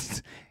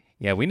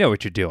 Yeah, we know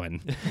what you're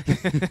doing.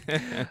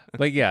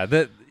 But yeah,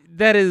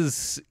 that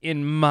is,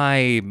 in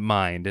my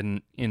mind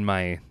and in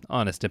my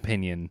honest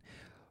opinion,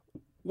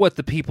 what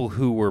the people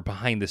who were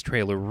behind this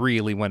trailer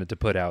really wanted to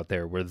put out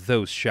there were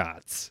those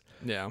shots.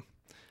 Yeah.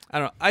 I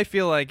don't know. I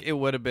feel like it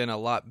would have been a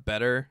lot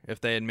better if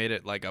they had made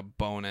it like a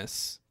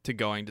bonus to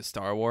going to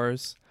Star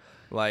Wars.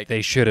 Like,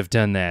 They should have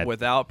done that.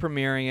 without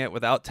premiering it,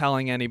 without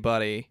telling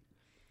anybody,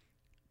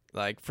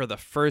 like for the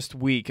first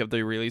week of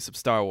the release of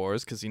Star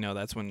Wars, because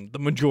that's when the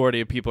majority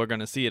of people are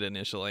going to see it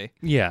initially.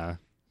 Yeah.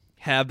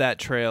 Have that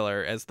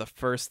trailer as the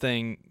first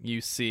thing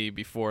you see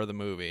before the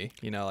movie.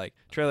 Like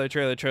trailer.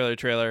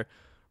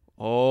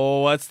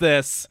 Oh, what's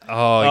this?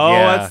 Oh,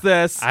 yeah. What's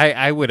this?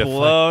 I would have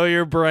Blow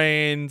your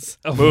brains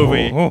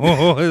movie.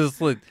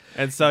 It's like,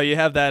 And so you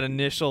have that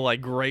initial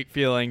great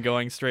feeling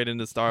going straight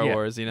into Star Yeah.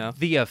 Wars,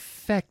 the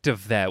effect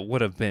of that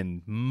would have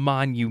been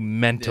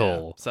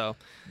monumental. Yeah. So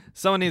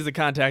someone needs to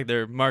contact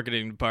their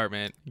marketing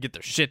department, get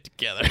their shit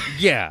together.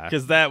 Yeah.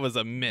 Because that was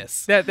a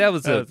miss. That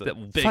was a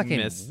big fucking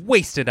miss.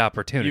 wasted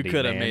opportunity. You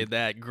could have man. made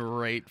that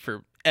great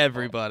for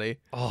everybody.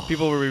 Oh.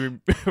 People will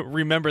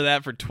remember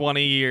that for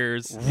 20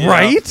 years.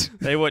 Right?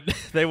 They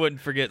wouldn't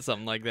forget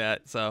something like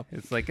that. So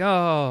It's like,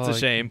 oh, it's a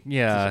shame.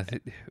 Yeah.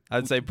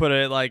 I'd say put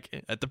it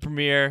at the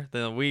premiere,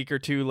 then a week or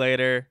two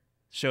later,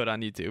 show it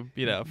on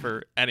YouTube,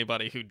 for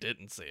anybody who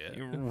didn't see it.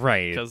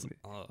 Right. Because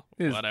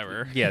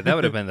whatever. Yeah, that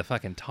would have been the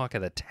fucking talk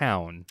of the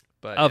town.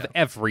 But Of yeah.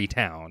 every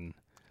town.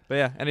 But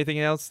yeah, anything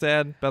else to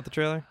add about the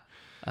trailer?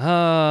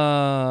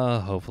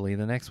 Hopefully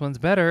the next one's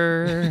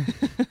better.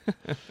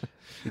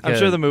 I'm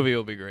sure the movie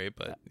will be great,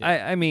 but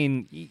yeah. I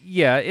mean,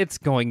 yeah, it's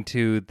going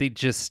to. They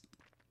just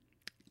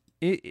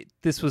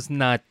this was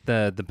not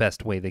the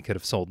best way they could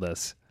have sold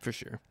this. For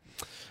sure.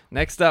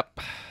 Next up,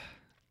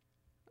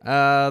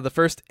 the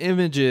first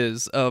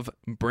images of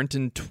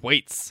Brenton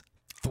Thwaites.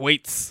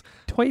 Twits.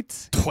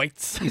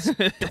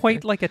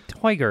 Twite like a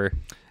tiger.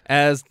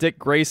 As Dick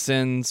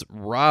Grayson's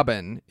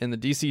Robin in the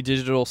DC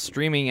Digital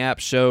streaming app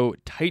show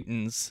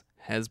Titans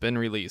has been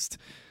released.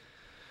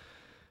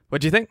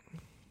 What do you think?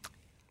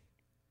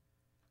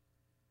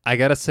 I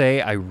gotta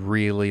say, I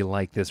really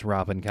like this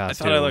Robin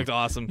costume. I thought it looked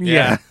awesome.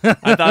 Yeah.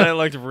 I thought it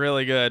looked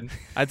really good.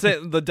 I'd say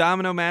the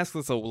domino mask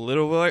looks a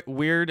little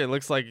weird. It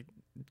looks like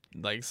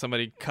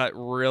somebody cut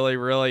really,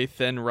 really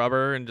thin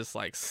rubber and just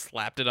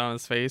slapped it on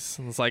his face.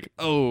 And it's like,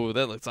 oh,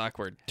 that looks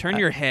awkward. Turn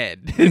your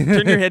head.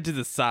 Turn your head to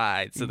the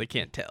side so they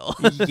can't tell.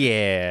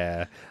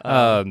 Yeah.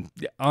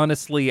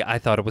 Honestly, I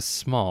thought it was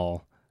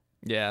small.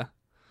 Yeah.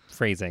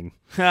 Phrasing.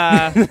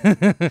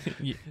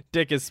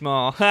 Dick is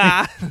small.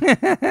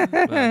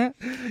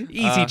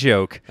 Easy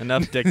joke.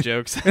 Enough dick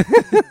jokes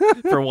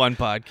for one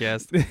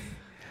podcast.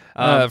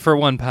 For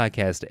one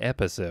podcast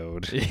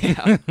episode.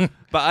 Yeah.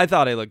 But I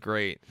thought it looked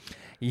great.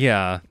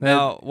 Yeah.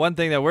 Now, one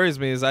thing that worries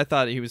me is I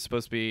thought he was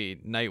supposed to be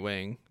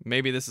Nightwing.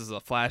 Maybe this is a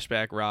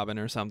flashback Robin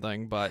or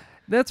something, but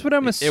That's what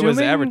I'm it assuming. was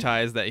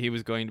advertised that he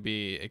was going to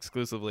be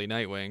exclusively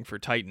Nightwing for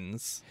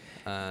Titans,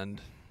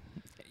 and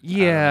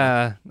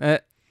Yeah.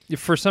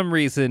 For some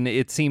reason,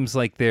 it seems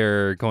like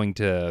they're going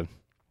to,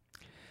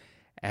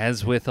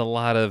 as with a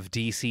lot of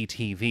DC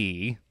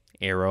TV,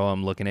 Arrow,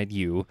 I'm looking at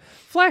you,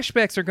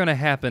 flashbacks are going to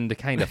happen to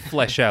kind of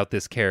flesh out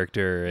this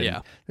character. And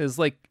Yeah. it's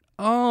like,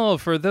 oh,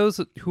 for those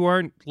who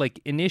aren't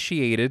like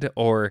initiated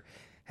or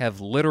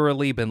have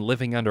literally been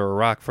living under a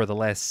rock for the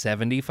last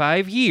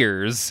 75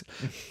 years,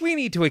 we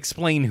need to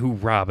explain who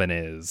Robin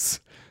is.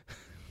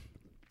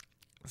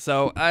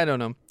 so I don't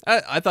know.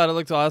 I thought it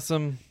looked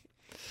awesome.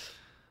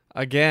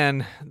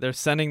 Again, they're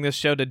sending this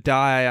show to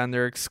die on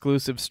their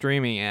exclusive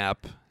streaming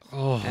app,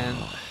 Oh. and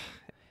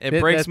it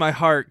breaks my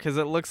heart because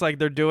it looks like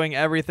they're doing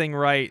everything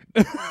right.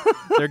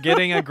 They're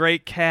getting a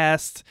great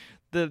cast.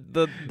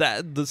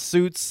 The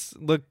suits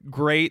look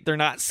great. They're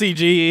not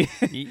CG.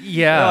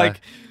 Yeah.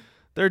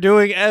 They're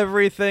doing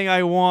everything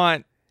I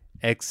want.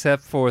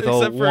 Except for the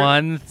Except for-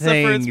 one except for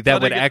thing it's that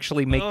would putting it-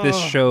 actually make this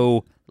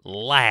show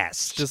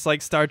last. Just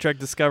like Star Trek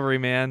Discovery,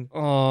 man.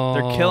 Oh.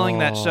 They're killing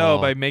that show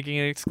by making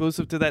it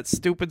exclusive to that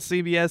stupid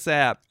CBS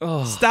app.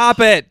 Oh. Stop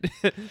it.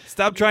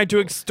 Stop trying to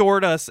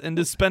extort us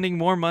into spending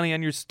more money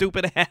on your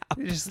stupid app.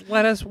 Just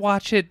let us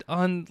watch it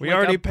on We like,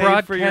 already a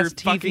paid for your broadcast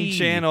TV. fucking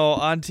channel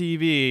on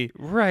TV.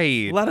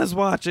 Right. Let us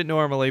watch it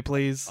normally,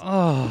 please.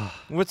 Oh.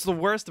 What's the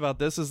worst about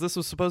this is this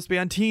was supposed to be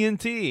on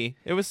TNT.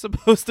 It was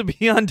supposed to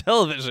be on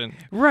television.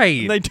 Right.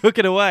 And they took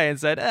it away and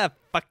said,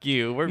 fuck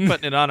you. We're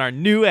putting it on our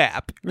new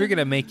app. We're going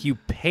to make you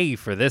pay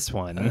for this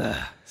one.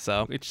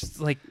 So Which is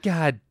like,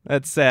 God.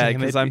 that's sad Damn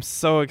because it. I'm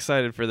so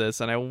excited for this,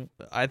 and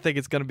I think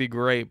it's gonna be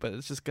great, but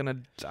it's just gonna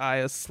die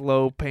a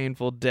slow,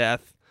 painful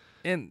death.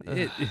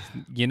 And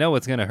you know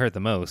what's going to hurt the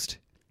most?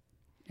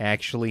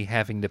 Actually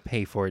having to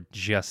pay for it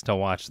just to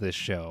watch this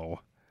show.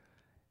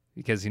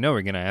 Because you know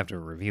we're going to have to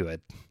review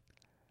it.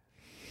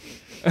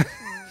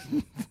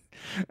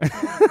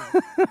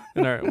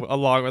 And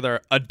along with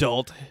our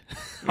adult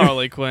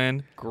Harley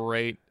Quinn.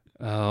 Great.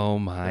 Oh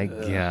my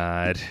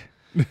God.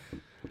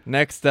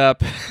 Next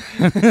up,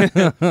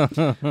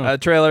 a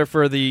trailer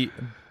for the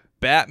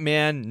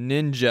Batman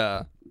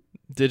Ninja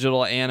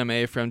digital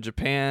anime from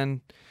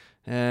Japan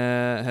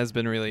has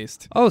been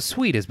released. Oh,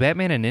 sweet. Is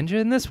Batman a ninja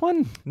in this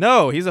one?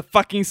 No, he's a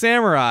fucking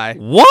samurai.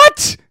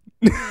 What?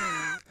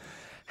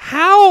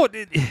 How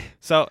did...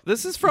 So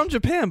this is from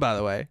Japan, by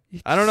the way.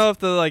 I don't know if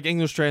the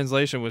English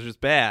translation was just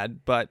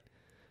bad, but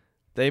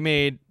they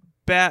made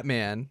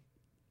Batman,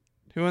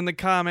 who in the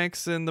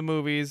comics and the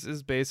movies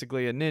is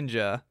basically a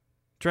ninja,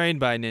 trained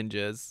by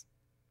ninjas,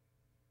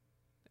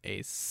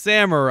 a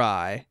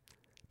samurai.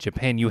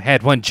 Japan, you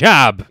had one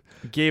job.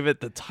 Gave it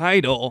the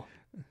title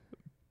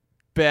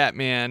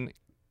Batman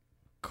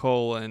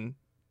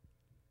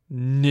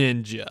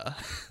Ninja.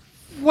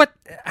 What?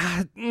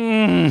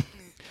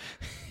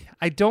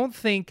 I don't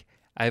think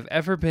I've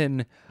ever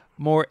been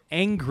more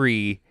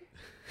angry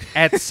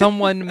at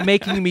someone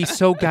making me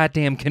so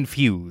goddamn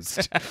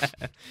confused.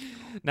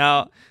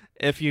 Now,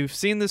 if you've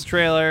seen this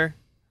trailer,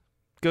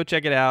 go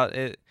check it out.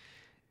 It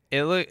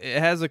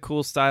has a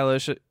cool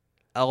stylish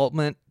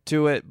element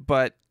to it,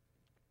 but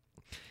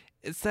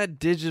it's that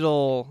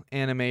digital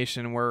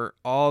animation where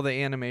all the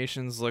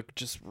animations look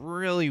just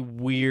really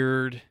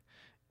weird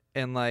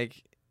and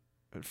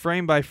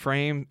frame by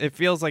frame. It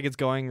feels like it's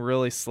going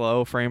really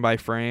slow frame by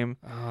frame.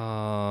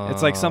 Oh.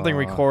 It's like something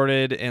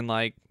recorded in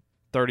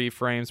 30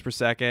 frames per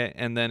second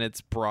and then it's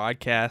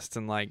broadcast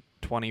in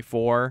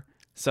 24.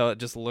 So it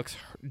just looks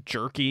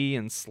jerky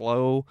and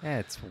slow.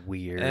 That's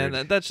weird. And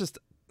that's just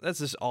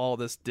all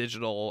this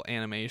digital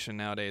animation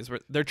nowadays.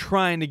 They're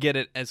trying to get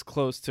it as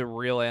close to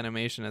real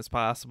animation as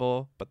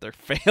possible, but they're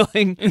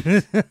failing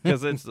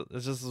because it's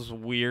just this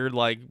weird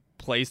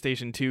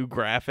PlayStation 2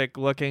 graphic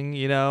looking,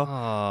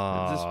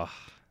 Oh,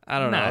 I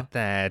don't know. Not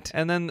that.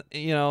 And then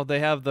they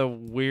have the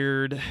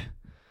weird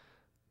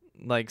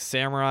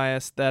samurai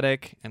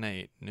aesthetic in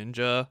a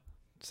ninja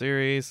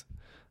series,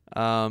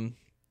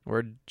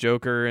 where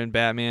Joker and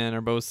Batman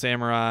are both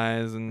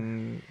samurais,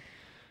 and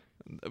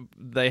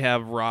they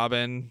have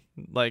Robin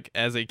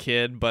as a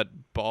kid but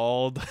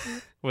bald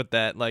with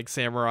that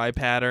samurai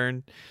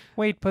pattern.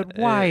 Wait, but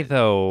why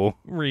though?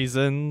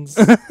 Reasons.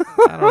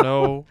 I don't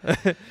know.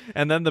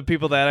 And then the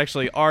people that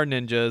actually are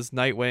ninjas,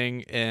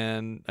 Nightwing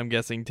and I'm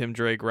guessing Tim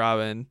Drake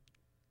Robin,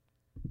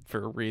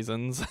 for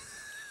reasons.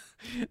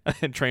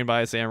 And trained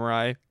by a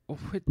samurai.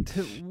 What?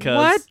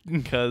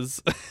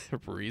 Because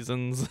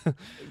reasons.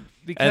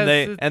 Because and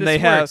this they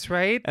have works,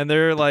 right? and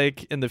they're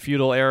in the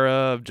feudal era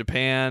of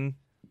Japan.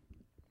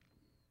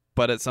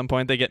 But at some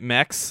point they get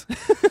mechs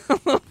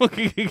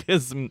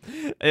because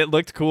it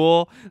looked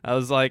cool. I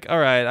was like, all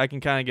right, I can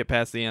kind of get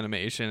past the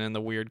animation and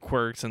the weird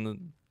quirks and the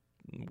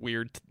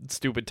weird,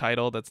 stupid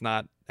title that's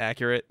not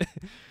accurate.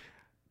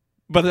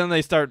 But then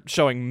they start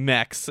showing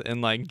mechs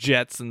and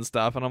jets and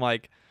stuff. And I'm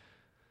like,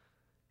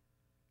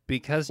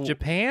 Because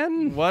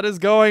Japan? what is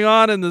going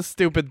on in this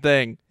stupid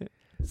thing?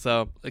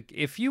 So Like,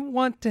 if you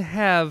want to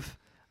have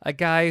a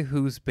guy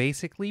who's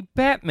basically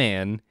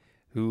Batman,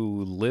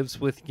 who lives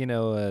with, you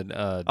know,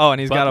 and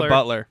he's got a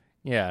butler.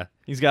 Yeah,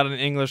 He's got an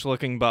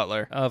English-looking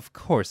butler of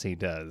course he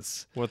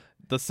does. with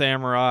the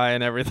samurai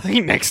and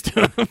everything next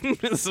to him.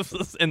 This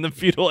is in the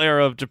feudal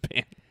era of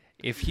Japan.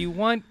 If you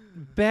want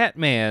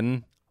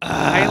Batman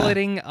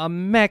piloting a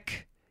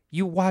mech,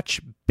 you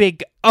watch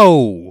Big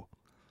O.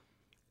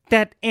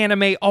 That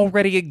anime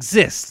already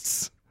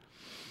exists.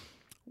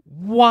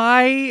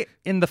 Why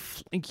in the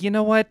you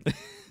know what?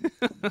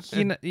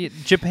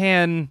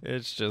 Japan,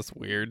 It's just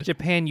weird.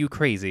 you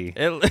crazy.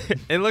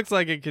 It looks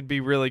like it could be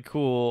really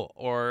cool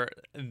or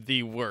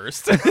the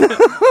worst.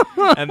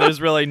 And there's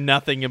really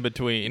nothing in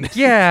between.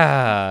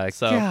 Yeah.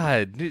 So,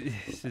 God.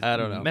 I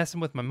don't know. Messing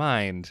with my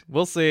mind.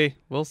 We'll see.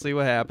 We'll see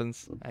what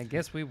happens. I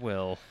guess we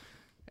will.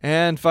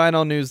 And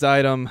final news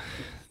item.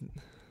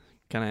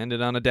 Kind of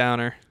ended on a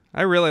downer.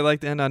 I really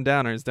like to end on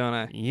downers, don't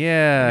I?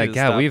 Yeah, I need to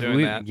God, stop we've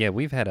doing that.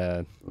 we've had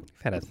a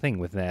thing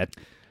with that.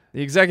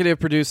 The executive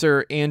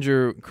producer,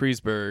 Andrew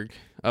Kreisberg,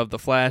 of the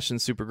Flash and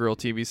Supergirl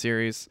TV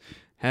series,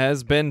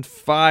 has been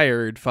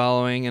fired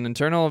following an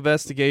internal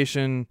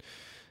investigation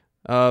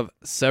of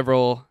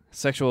several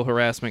sexual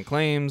harassment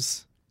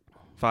claims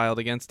filed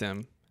against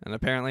him. And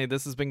apparently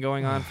this has been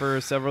going on for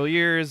several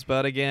years,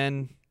 but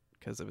again,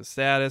 because of his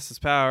status, his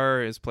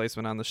power, his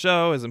placement on the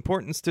show, his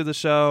importance to the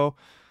show,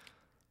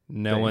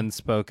 No one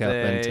spoke up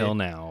until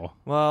now.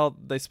 well,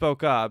 they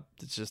spoke up.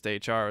 It's just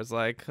HR was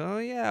like, oh,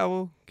 yeah,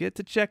 we'll get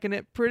to checking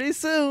it pretty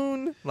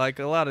soon, like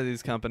a lot of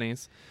these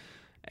companies.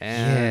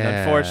 And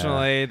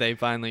unfortunately, they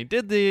finally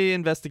did the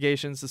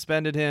investigation,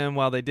 suspended him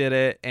while they did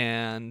it,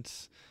 and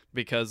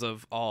because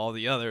of all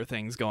the other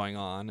things going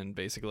on, and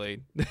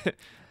basically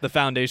the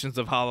foundations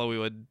of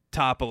Hollywood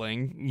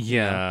toppling.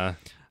 Yeah.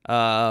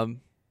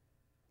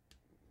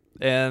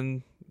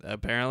 And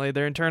apparently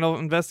their internal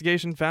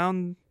investigation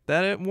found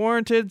that it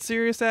warranted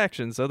serious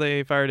action, so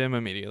they fired him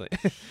immediately.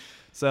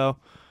 So,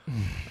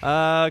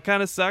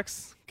 kind of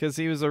sucks, because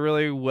he was a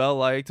really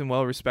well-liked and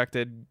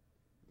well-respected,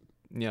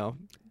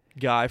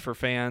 guy for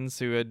fans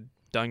who had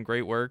done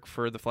great work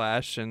for The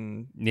Flash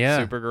and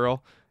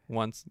Supergirl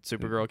once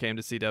Supergirl came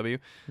to CW.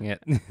 Yeah.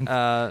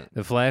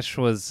 The Flash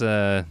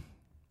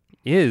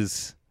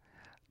is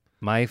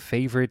my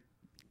favorite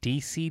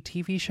DC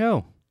TV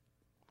show.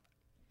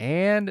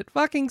 And it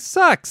fucking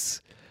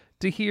sucks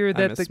to hear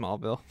that I miss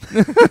Smallville.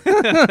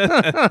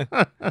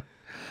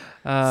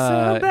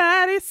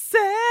 Somebody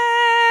save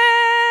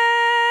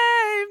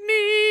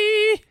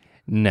me.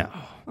 No.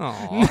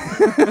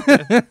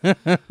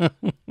 Aww.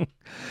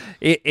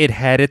 It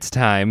had its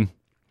time.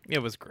 It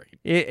was great.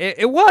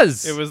 It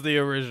was. It was the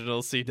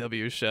original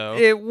CW show.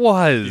 It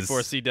was. Before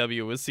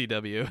CW was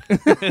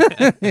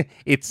CW.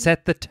 It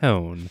set the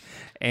tone.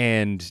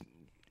 And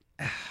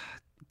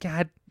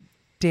God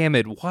damn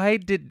it. Why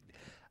did,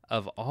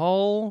 of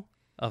all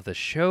of the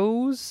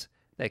shows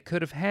that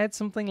could have had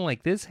something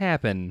like this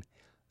happen,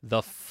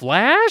 The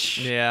Flash?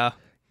 Yeah.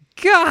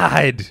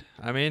 God.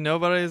 I mean,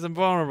 nobody's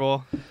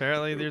invulnerable.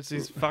 Apparently, there's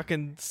these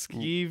fucking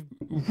skeeve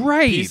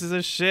Right. pieces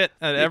of shit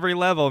at every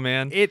level,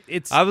 man.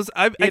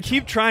 I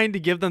keep trying to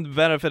give them the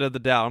benefit of the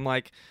doubt. I'm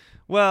like,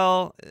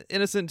 well,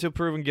 innocent until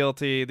proven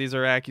guilty. These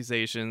are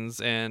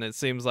accusations, and it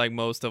seems like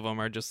most of them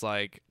are just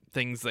like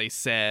things they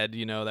said,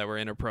 that were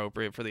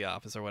inappropriate for the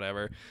office or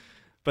whatever.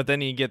 But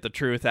then you get the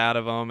truth out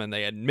of them, and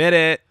they admit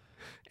it.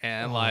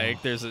 And,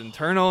 there's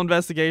internal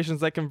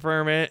investigations that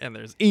confirm it, and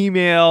there's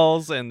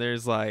emails, and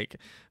there's,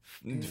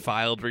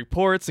 filed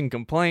reports and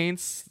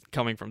complaints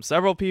coming from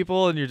several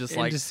people, and you're just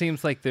it just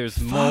seems like there's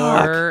fuck,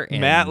 more.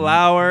 And Matt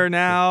Lauer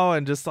now,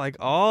 and just,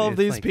 all of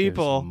these like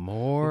people. there's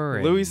more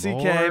and Louis C.K.,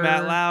 more.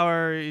 Matt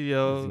Lauer,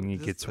 And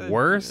it gets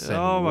worse and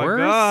oh, my worse.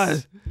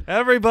 God.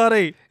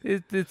 Everybody.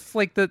 It's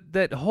like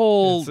that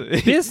whole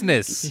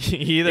business. You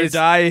either It's-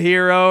 die a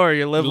hero or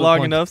you live Live long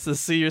long- enough to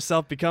see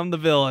yourself become the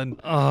villain.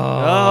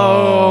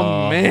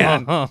 Oh,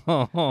 man.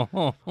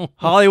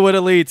 Hollywood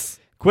elites,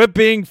 quit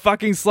being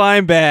fucking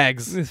slime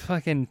bags. It's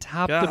fucking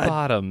top God, to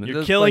bottom. You're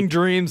It's killing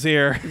dreams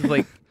here.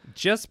 like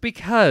just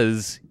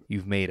because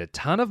you've made a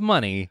ton of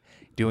money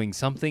doing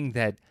something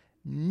that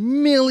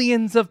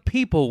millions of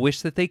people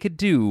wish that they could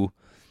do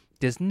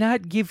does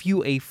not give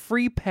you a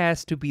free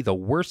pass to be the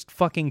worst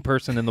fucking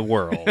person in the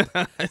world.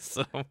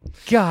 So,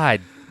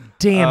 God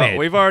damn it.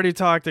 we've already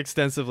talked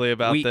extensively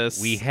about We- this.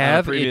 we on a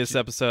have. previous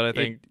episode, I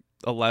think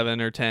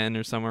 11 or 10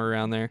 or somewhere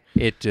around there.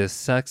 It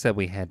just sucks that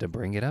we had to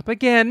bring it up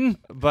again.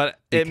 But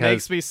it Because-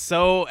 makes me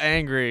so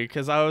angry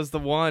because I was the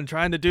one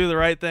trying to do the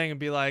right thing and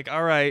be like,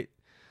 all right,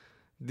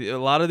 a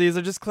lot of these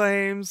are just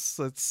claims.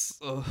 Let's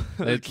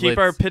keep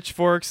our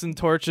pitchforks and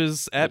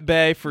torches at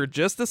bay for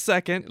just a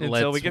second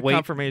until we Let's get wait.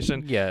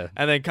 confirmation. Yeah.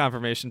 And then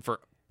confirmation for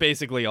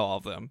basically all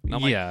of them. And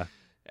I'm like, Yeah.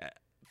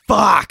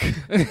 fuck.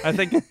 I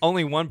think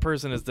only one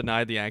person has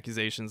denied the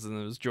accusations,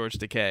 and it was George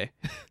Takei.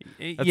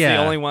 That's the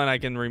only one I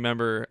can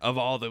remember of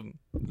all of them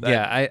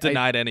that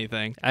denied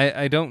anything.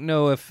 I don't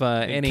know if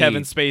any...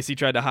 Kevin Spacey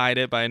tried to hide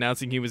it by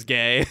announcing he was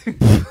gay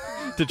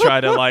to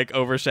try to like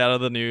overshadow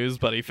the news,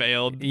 but he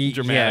failed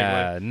dramatically.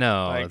 Yeah,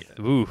 no. Like,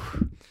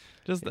 oof.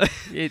 Just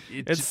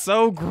it's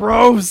so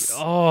gross.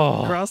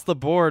 Oh, across the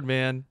board,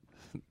 man.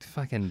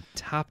 Fucking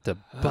top to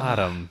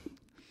bottom.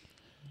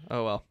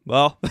 Oh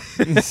well.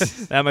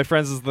 That, my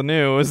friends, is the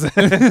news.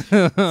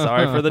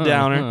 Sorry for the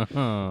downer.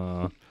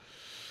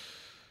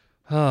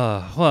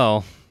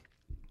 Well,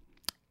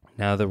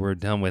 now that we're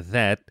done with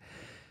that,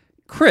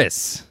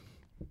 Chris,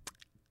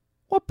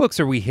 what books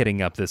are we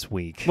hitting up this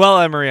week? Well,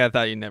 Emery, I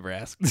thought you'd never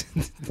ask.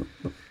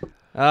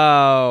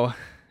 Oh,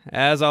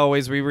 as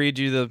always, we read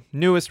you the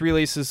newest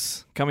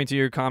releases coming to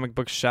your comic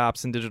book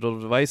shops and digital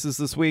devices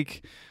this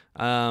week.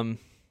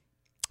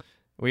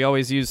 We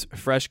always use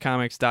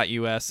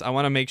freshcomics.us. I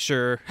want to make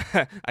sure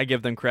I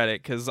give them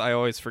credit because I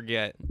always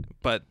forget,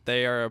 but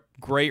they are a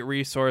great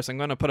resource. I'm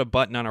going to put a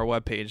button on our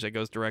webpage that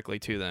goes directly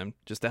to them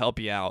just to help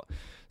you out.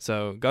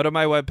 So go to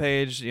my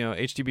webpage,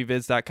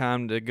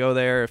 htbvids.com, to go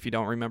there if you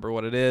don't remember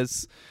what it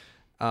is.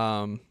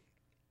 Otherwise,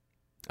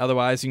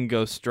 you can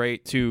go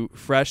straight to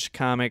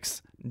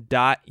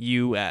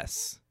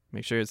freshcomics.us.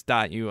 Make sure it's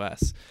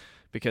 .us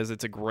because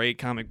it's a great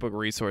comic book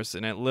resource,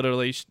 and it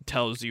literally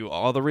tells you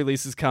all the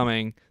releases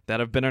coming that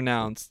have been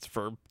announced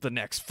for the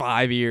next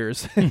 5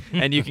 years,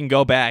 and you can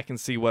go back and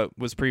see what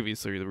was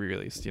previously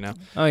released,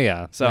 Oh,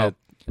 yeah. So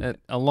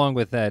along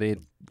with that, it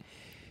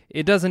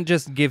doesn't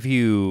just give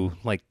you,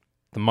 like,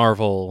 the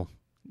Marvel,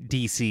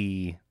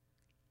 DC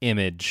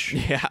image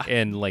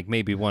and, like,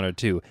 maybe one or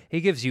two.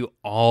 It gives you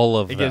all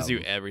of them. It gives you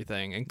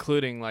everything,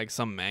 including, like,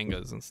 some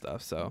mangas and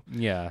stuff. So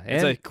yeah.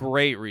 It's a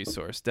great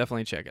resource.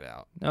 Definitely check it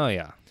out. Oh,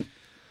 yeah.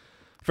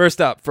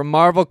 First up, from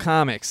Marvel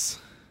Comics.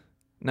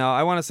 Now,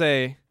 I want to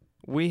say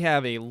we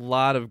have a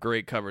lot of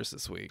great covers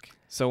this week.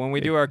 So when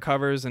we do our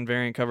covers and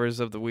variant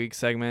covers of the week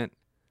segment,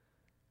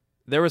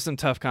 there was some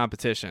tough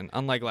competition,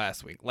 unlike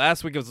last week.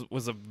 Last week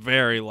was a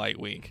very light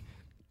week,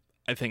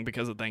 I think,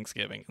 because of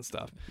Thanksgiving and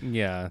stuff.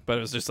 Yeah. But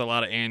it was just a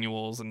lot of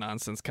annuals and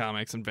nonsense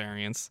comics and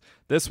variants.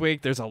 This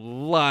week, there's a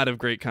lot of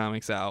great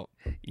comics out.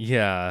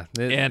 Yeah.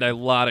 And a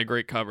lot of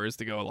great covers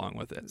to go along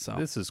with it. So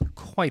this is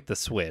quite the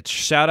switch.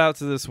 Shout out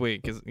to this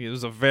week, because it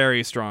was a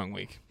very strong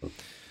week.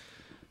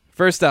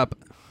 First up,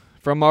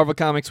 from Marvel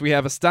Comics, we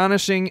have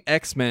Astonishing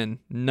X-Men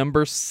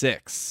number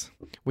 6.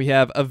 We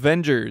have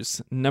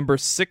Avengers number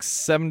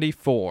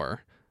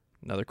 674.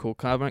 Another cool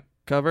comic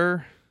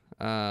cover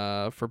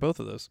for both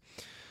of those.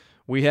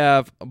 We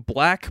have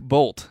Black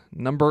Bolt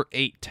number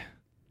 8.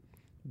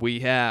 We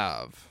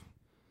have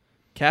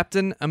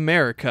Captain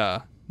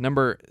America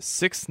number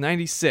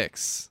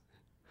 696.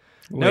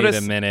 Wait a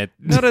minute.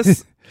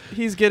 Notice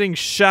he's getting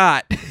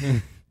shot.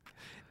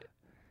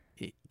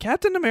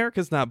 Captain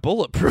America's not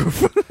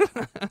bulletproof.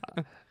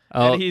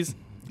 And he's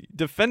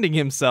defending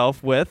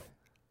himself with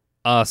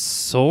a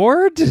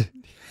sword?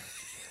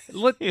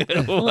 What?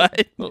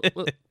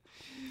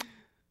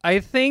 I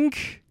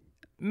think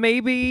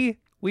maybe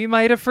we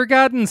might have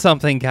forgotten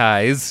something,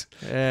 guys.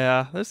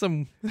 Yeah, there's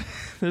some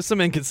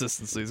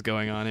inconsistencies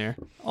going on here.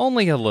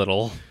 Only a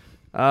little.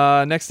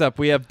 Next up,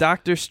 we have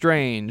Doctor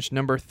Strange,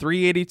 number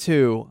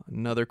 382.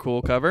 Another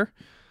cool cover.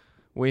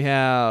 We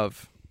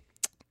have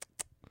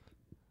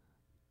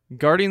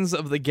Guardians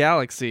of the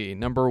Galaxy,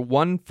 number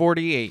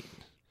 148.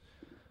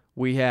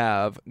 We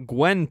have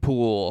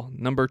Gwenpool,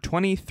 number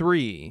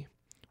 23.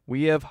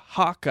 We have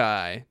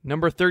Hawkeye,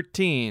 number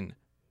 13.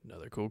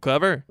 Another cool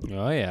cover.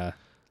 Oh, yeah.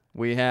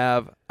 We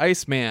have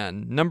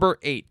Iceman, number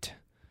 8.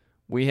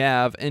 We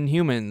have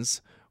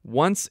Inhumans,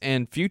 Once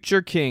and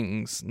Future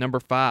Kings, number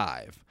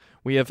 5.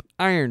 We have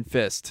Iron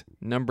Fist,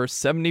 number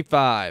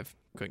 75.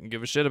 Couldn't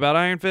give a shit about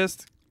Iron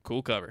Fist.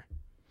 Cool cover.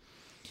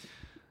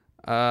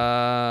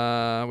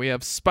 We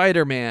have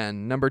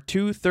Spider-Man, number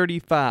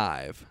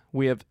 235.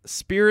 We have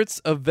Spirits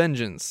of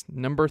Vengeance,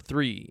 number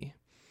 3.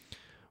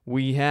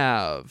 We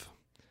have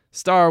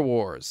Star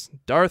Wars,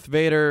 Darth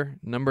Vader,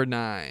 number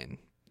 9.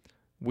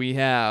 We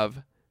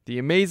have The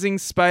Amazing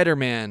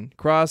Spider-Man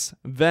Cross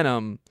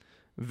Venom,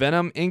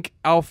 Venom Inc.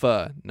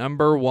 Alpha,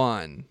 number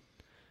 1.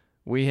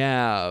 We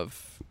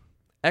have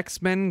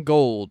X-Men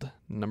Gold,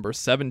 number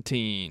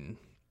 17.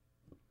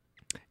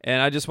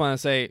 And I just want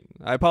to say,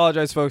 I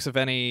apologize, folks, if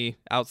any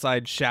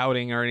outside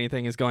shouting or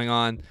anything is going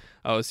on.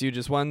 OSU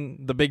just won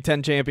the Big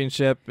Ten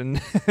championship,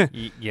 and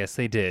yes,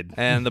 they did.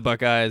 And the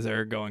Buckeyes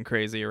are going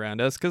crazy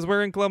around us because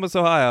we're in Columbus,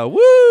 Ohio.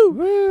 Woo!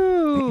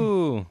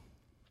 Woo!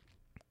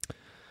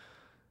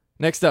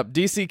 Next up,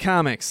 DC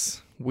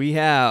Comics. We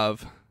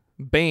have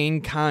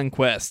Bane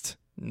Conquest,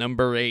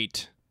 number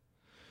 8.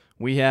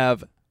 We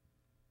have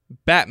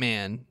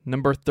Batman,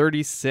 number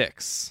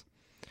 36.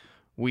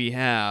 We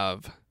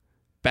have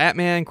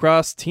Batman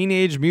Cross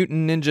Teenage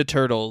Mutant Ninja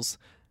Turtles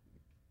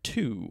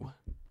 2,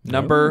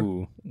 number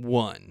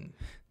 1.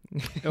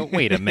 Oh,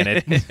 wait a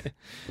minute.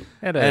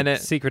 Had a And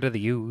it- secret of the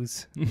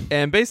use.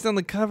 And based on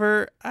the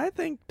cover, I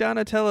think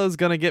Donatello's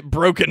going to get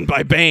broken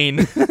by Bane.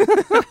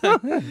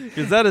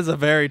 Because that is a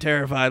very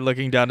terrified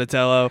looking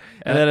Donatello,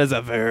 and that is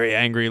a very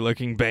angry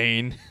looking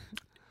Bane.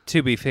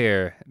 To be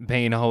fair,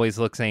 Bane always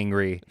looks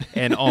angry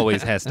and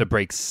always has to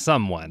break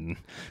someone.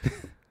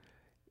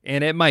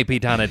 And it might be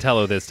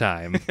Donatello this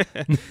time.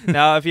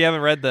 Now, if you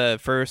haven't read the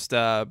first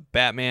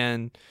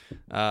Batman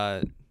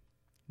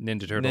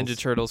Ninja Turtles. Ninja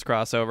Turtles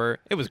crossover,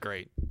 it was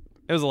great.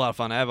 It was a lot of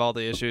fun. I have all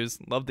the issues.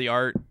 Love the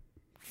art.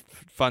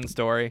 Fun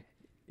story.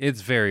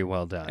 It's very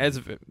well done. It's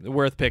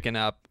worth picking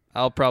up.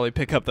 I'll probably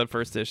pick up that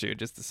first issue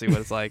just to see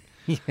what it's like.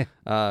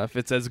 If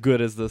it's as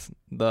good as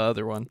the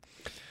other one.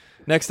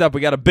 Next up, we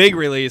got a big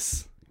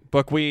release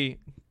book we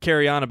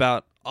carry on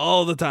about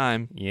all the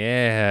time.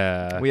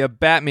 Yeah. We have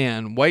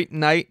Batman White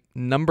Knight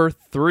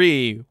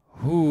 #3.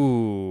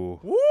 Ooh.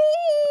 Woo!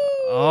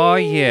 Oh,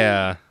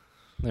 yeah.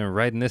 They're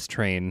riding this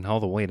train all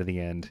the way to the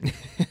end.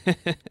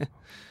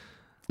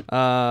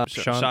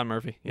 Sean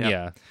Murphy.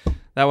 Yeah.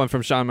 That one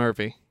from Sean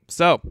Murphy.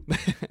 So,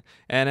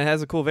 and it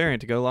has a cool variant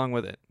to go along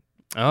with it.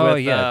 Oh,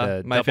 With, yeah.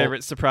 The my double-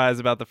 favorite surprise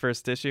about the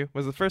first issue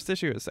was the first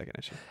issue or the second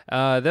issue?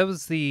 That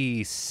was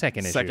the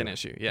second issue. Second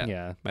issue, yeah.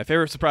 Yeah. My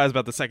favorite surprise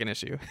about the second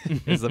issue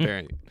is the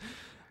variant.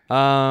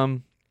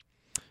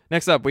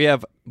 Next up, we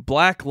have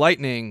Black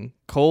Lightning,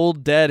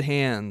 Cold Dead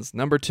Hands,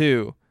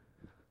 #2.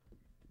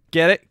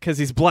 Get it? Because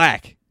he's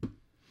black.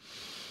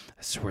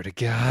 I swear to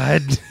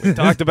God. We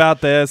talked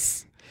about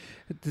this.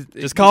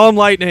 Just call him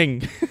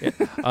Lightning.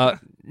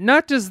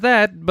 Not just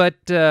that, but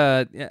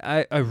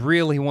I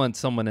really want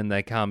someone in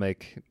that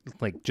comic,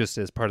 like just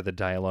as part of the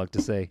dialogue,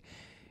 to say,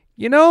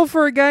 you know,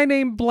 for a guy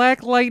named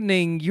Black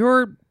Lightning,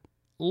 your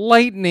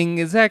lightning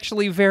is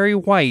actually very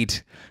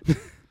white.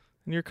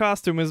 Your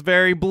costume is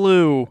very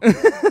blue.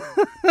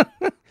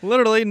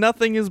 Literally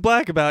nothing is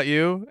black about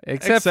you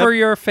Except for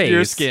your face.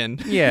 your skin.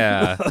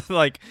 Yeah.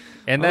 Like,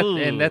 and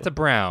that's a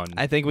brown.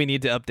 I think we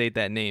need to update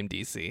that name,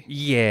 DC.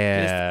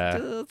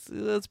 Yeah.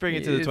 Let's bring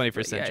it to the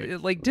 21st century. Yeah,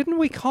 like, didn't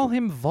we call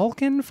him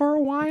Vulcan for a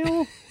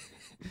while?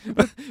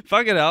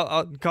 Fuck it,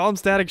 I'll call him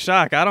Static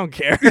Shock. I don't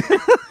care.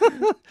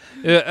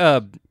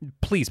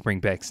 Please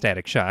bring back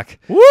Static Shock.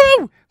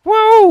 Woo!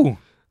 Whoa!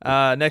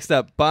 Next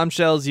up,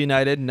 Bombshells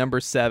United,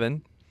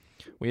 #7.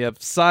 We have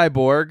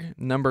Cyborg,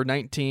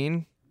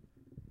 #19.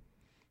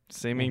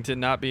 Seeming to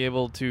not be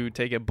able to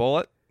take a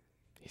bullet.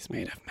 He's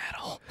made of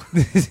metal.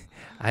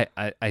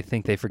 I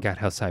think they forgot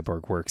how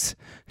Cyborg works.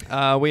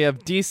 We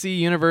have DC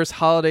Universe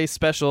Holiday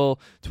Special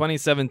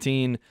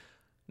 2017,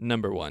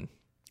 #1.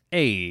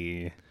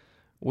 Hey.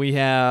 We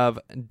have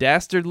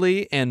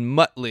Dastardly and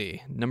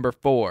Muttley,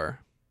 #4.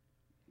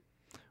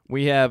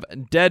 We have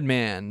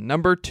Deadman,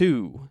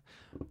 #2.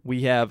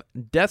 We have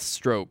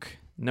Deathstroke,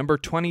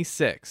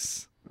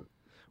 #26.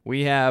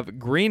 We have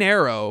Green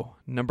Arrow,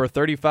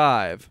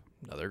 #35.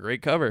 Another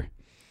great cover.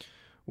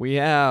 We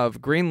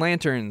have Green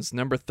Lanterns,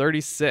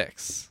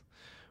 #36.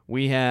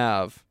 We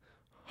have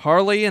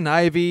Harley and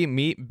Ivy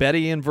Meet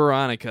Betty and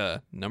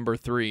Veronica,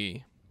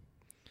 #3.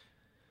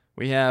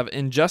 We have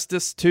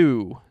Injustice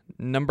 2,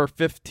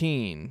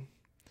 #15.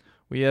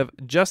 We have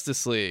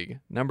Justice League,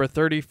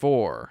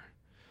 #34.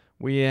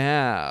 We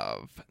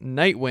have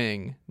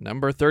Nightwing,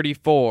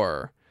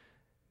 #34.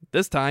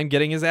 This time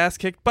getting his ass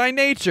kicked by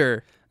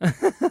nature.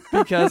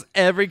 Because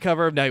every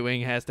cover of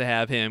Nightwing has to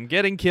have him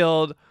getting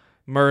killed,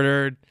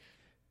 murdered,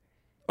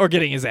 or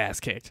getting his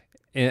ass kicked.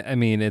 I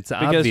mean, it's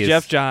Because obvious.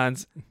 Jeff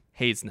Johns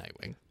hates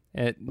Nightwing.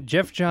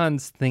 Jeff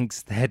Johns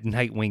thinks that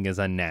Nightwing is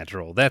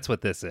unnatural. That's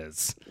what this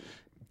is.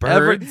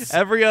 Birds.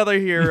 Every other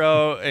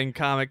hero in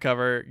comic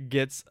cover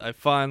gets a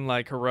fun,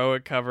 like,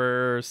 heroic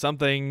cover or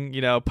something,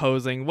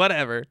 posing,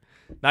 whatever.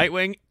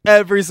 Nightwing,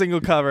 every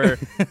single cover,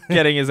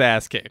 getting his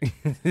ass kicked.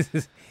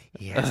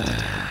 He has to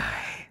die.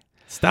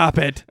 Stop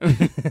it.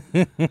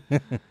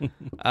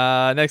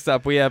 Next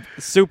up, we have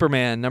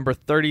Superman,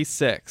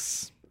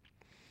 #36.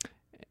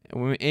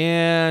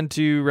 And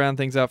to round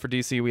things out for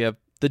DC, we have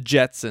The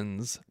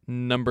Jetsons,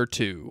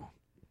 #2.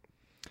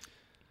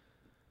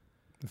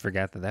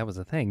 Forgot that was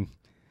a thing.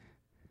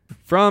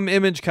 From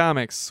Image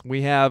Comics,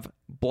 we have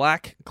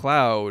Black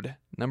Cloud,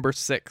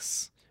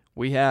 #6.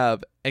 We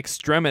have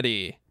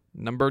Extremity,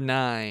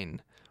 #9.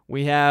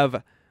 We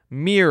have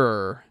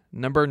Mirror,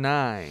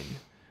 #9.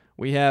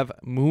 We have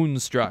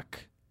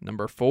Moonstruck,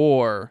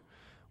 #4.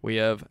 We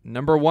have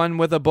 #1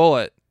 with a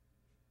Bullet,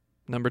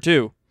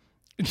 #2.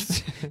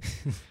 It's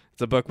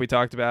a book we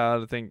talked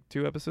about, I think,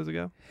 2 episodes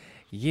ago.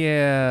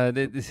 Yeah.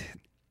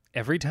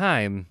 Every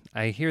time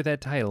I hear that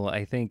title,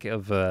 I think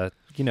of,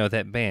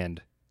 that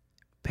band.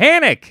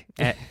 Panic!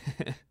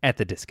 At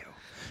the disco.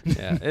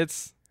 Yeah,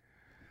 it's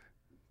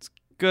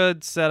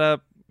good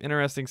setup,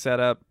 interesting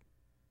setup.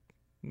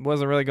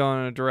 Wasn't really going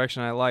in a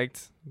direction I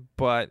liked,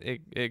 but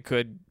it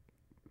could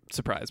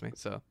surprise me.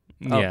 So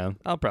Yeah.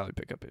 I'll probably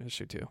pick up an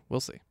issue 2. We'll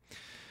see.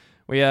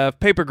 We have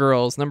Paper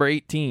Girls,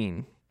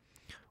 #18.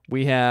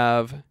 We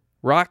have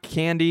Rock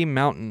Candy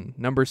Mountain,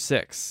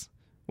 #6.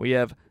 We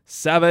have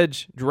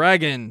Savage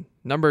Dragon,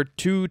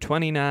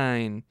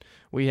 #229.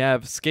 We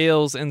have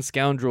Scales and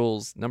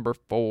Scoundrels, number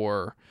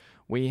 4.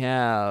 We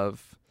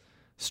have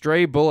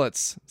Stray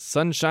Bullets,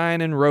 Sunshine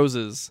and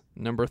Roses,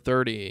 number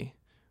 30.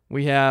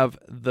 We have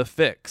The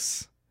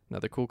Fix,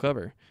 another cool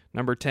cover,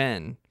 number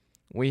 10.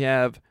 We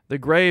have The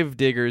Grave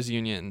Diggers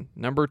Union,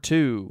 number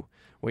 2.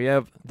 We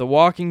have The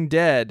Walking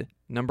Dead,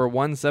 number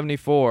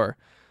 174.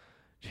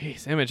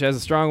 Jeez, Image has a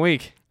strong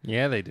week.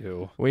 Yeah, they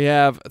do. We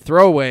have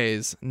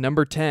Throwaways,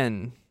 number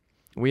 10.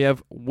 We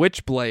have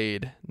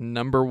Witchblade,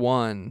 number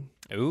 1.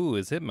 Ooh,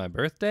 is it my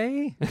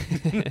birthday?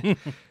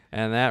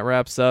 And that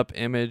wraps up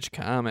Image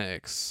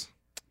Comics.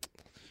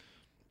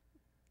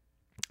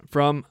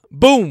 From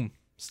Boom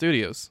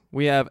Studios,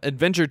 we have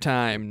Adventure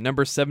Time,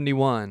 number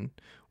 71.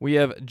 We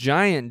have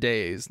Giant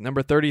Days,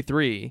 number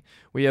 33.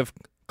 We have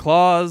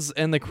Claus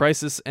and the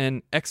Crisis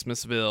in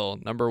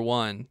Xmasville, number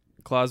 1.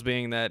 Claus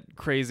being that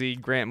crazy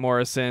Grant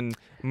Morrison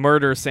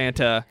murder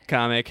Santa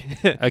comic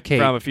Okay,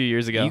 from a few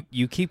years ago.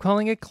 You keep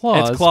calling it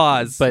Claus. It's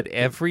Claus. But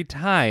every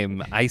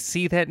time I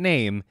see that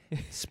name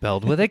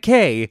spelled with a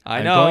K,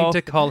 I'm know. going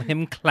to call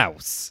him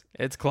Klaus.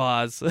 It's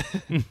Claus.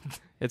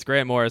 It's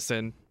Grant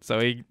Morrison, so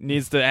he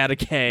needs to add a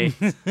K.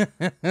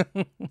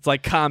 It's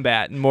like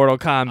Combat in Mortal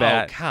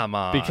Kombat. Oh, come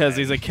on. Because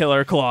he's a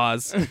killer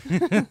Claus.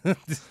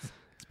 It's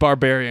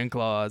Barbarian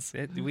Claus.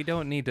 We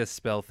don't need to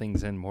spell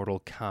things in Mortal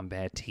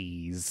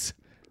Kombat-ese.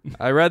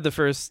 I read the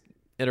first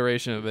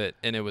iteration of it,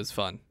 and it was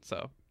fun,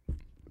 so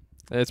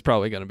it's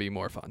probably going to be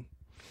more fun.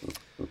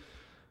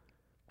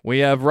 We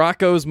have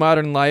Rocco's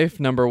Modern Life,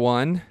 number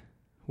 1.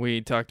 We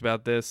talked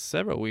about this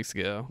several weeks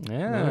ago.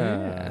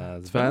 Yeah,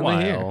 it's been a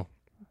finally here. while.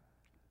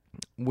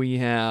 We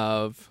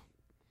have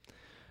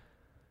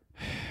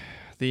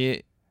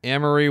the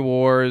Amory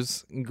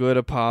Wars, Good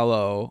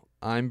Apollo,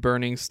 I'm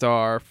Burning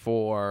Star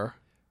for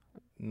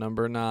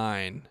number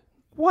 9.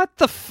 What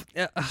the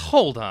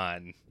hold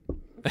on.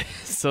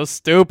 So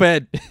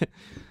stupid.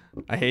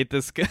 I hate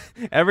this.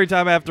 Every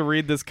time I have to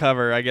read this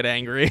cover, I get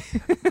angry.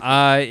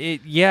 Like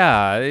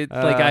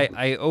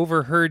I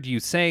overheard you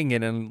saying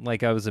it, and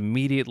like I was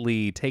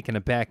immediately taken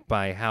aback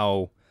by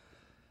how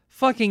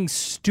fucking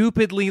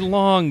stupidly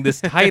long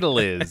this title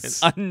is.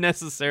 It's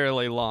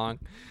unnecessarily long.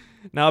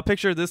 Now,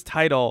 picture this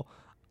title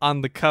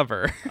on the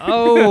cover.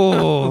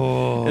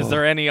 Oh. Is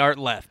there any art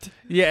left?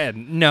 Yeah,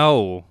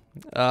 no.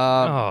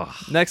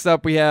 Next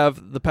up, we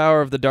have The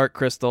Power of the Dark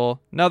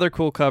Crystal, another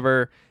cool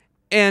cover,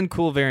 and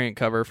cool variant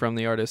cover from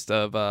the artist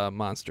of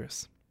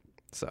Monstrous.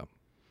 So,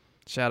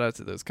 shout out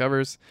to those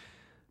covers.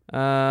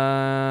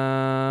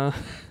 From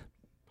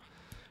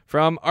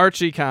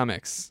Archie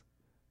Comics,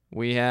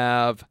 we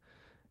have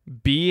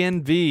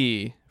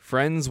B&V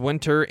Friends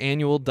Winter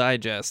Annual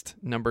Digest,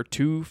 number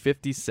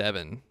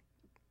 257.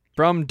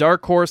 From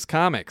Dark Horse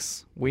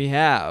Comics, we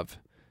have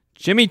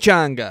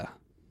Chimichanga,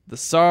 The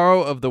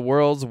Sorrow of the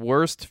World's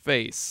Worst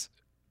Face,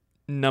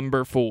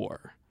 number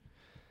 4.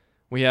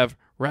 We have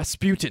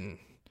Rasputin,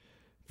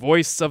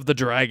 Voice of the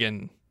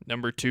Dragon,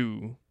 number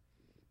 2.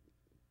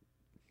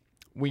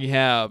 We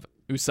have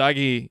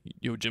Usagi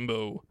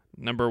Yojimbo,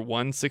 number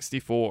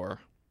 164.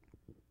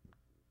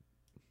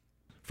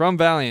 From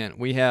Valiant,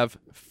 we have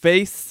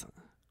Faith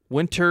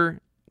Winter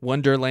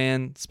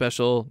Wonderland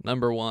Special,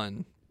 number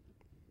 1.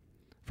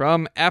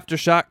 From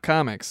Aftershock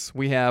Comics,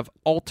 we have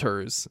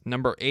Alters,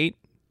 number 8.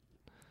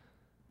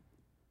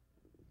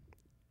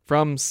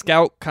 From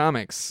Scout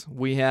Comics,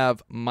 we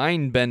have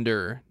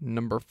Mindbender,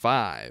 number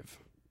 5.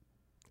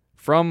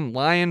 From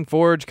Lion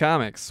Forge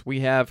Comics, we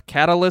have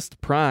Catalyst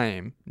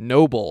Prime,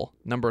 Noble,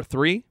 number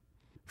 3.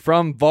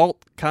 From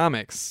Vault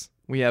Comics,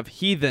 we have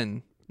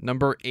Heathen,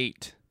 number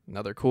 8.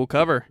 Another cool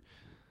cover.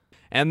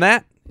 And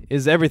that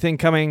is everything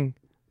coming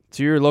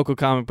to your local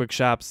comic book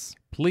shops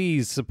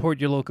Please support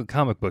your local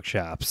comic book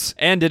shops.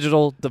 and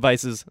digital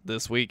devices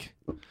this week.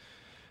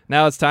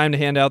 Now it's time to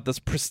hand out this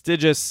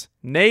prestigious,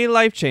 nay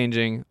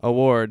life-changing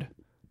award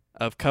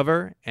of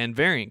cover and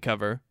variant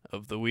cover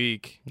of the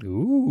week.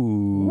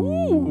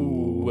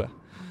 Ooh.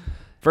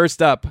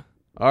 First up,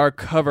 our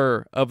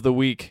cover of the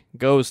week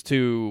goes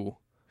to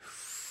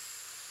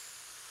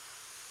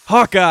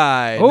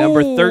Hawkeye,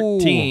 number Oh.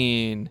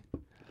 13,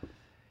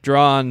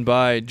 drawn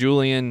by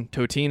Julian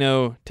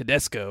Totino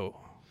Tedesco.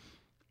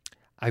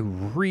 I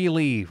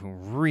really,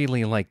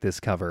 really like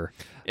this cover.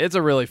 It's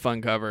a really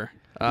fun cover.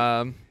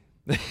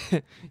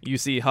 You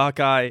see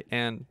Hawkeye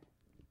and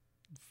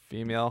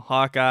female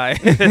Hawkeye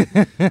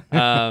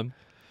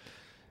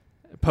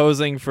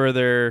posing for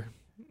their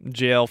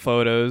jail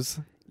photos,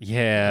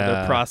 Yeah.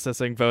 their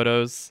processing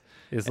photos.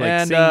 It's like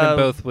And, seeing them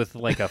both with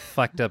like a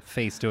fucked up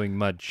face doing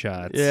mud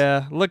shots.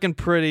 Yeah, looking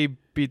pretty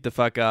beat the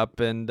fuck up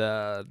and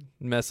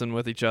messing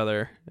with each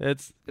other.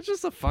 It's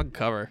just a fun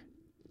cover.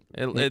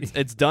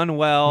 It's done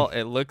well.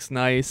 It looks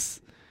nice,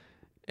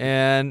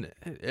 and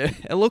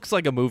it looks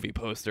like a movie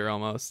poster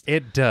almost.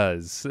 It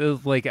does.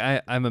 It's like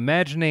I'm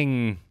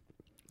imagining.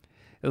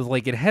 It's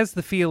like it has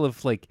the feel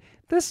of like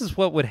this is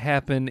what would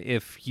happen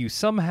if you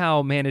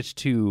somehow managed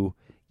to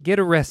get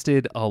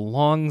arrested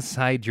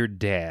alongside your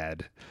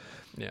dad.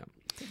 Yeah.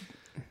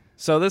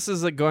 So this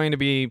is going to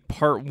be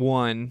part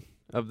 1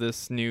 of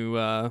this new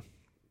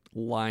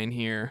line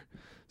here.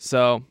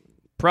 So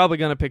probably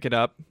going to pick it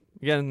up.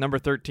 Again, number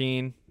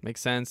 13.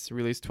 Makes sense.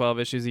 Release 12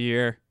 issues a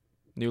year.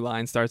 New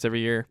line starts every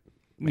year.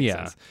 Makes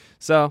sense.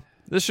 So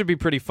this should be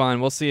pretty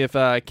fun. We'll see if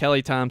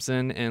Kelly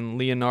Thompson and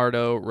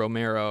Leonardo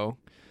Romero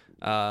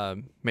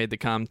made the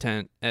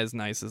content as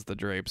nice as the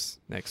drapes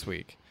next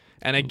week.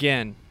 And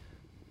again,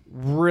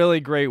 really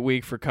great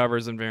week for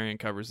covers and variant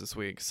covers this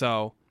week.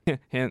 So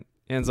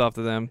hands off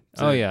to them.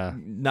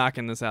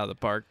 Knocking this out of the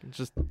park. It's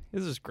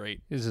just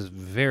great. This is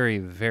very,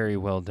 very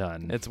well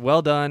done. It's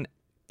well done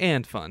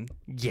and fun.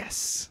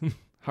 Yes.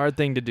 Hard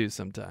thing to do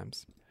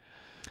sometimes.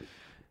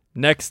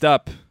 Next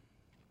up,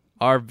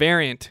 our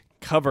variant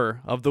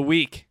cover of the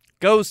week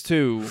goes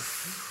to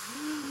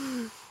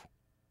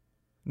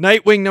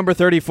Nightwing number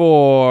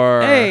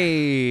 34.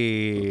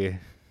 Hey!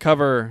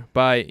 Cover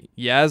by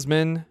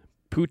Yasmin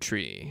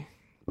Putri.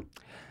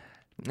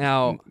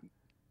 Now,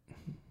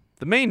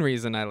 the main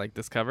reason I like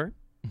this cover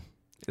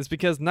is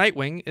because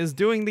Nightwing is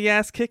doing the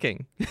ass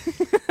kicking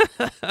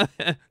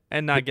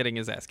and not getting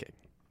his ass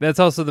kicked. That's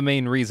also the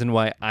main reason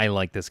why I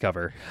like this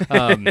cover.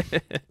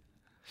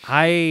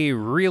 I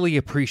really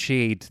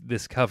appreciate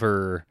this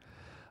cover.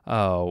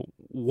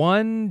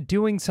 One,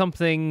 doing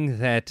something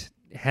that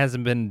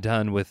hasn't been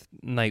done with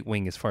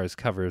Nightwing as far as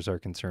covers are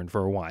concerned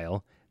for a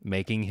while,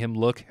 making him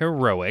look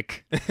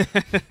heroic.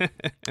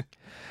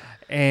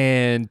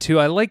 And two,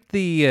 I like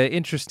the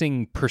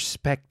interesting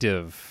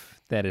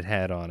perspective that it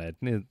had on it.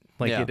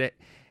 It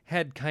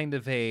had kind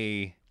of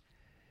a,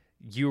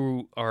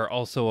 you are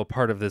also a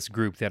part of this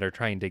group that are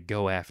trying to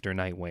go after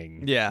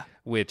Nightwing. Yeah.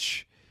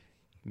 Which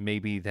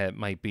maybe that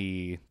might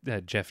be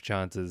Jeff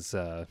Johns'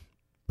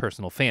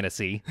 personal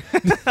fantasy.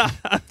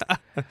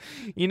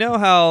 You know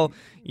how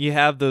you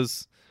have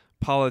those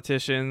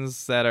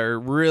politicians that are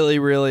really,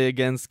 really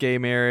against gay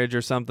marriage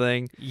or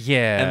something?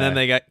 Yeah. And then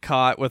they got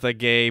caught with a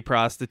gay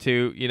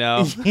prostitute,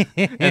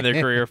 and their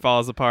career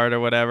falls apart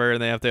or whatever,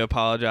 and they have to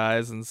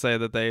apologize and say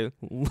that they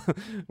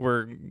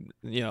were,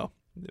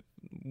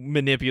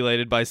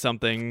 manipulated by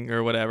something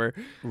or whatever.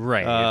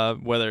 Right.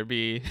 Whether it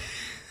be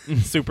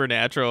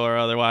supernatural or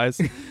otherwise.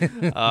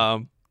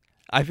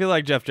 I feel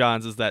like Jeff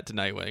Johns is that to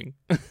Nightwing.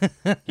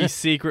 He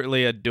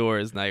secretly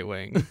adores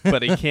Nightwing,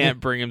 but he can't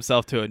bring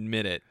himself to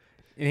admit it.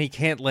 And he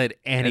can't let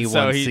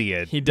anyone see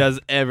it. He does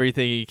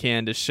everything he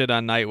can to shit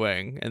on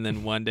Nightwing, and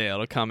then one day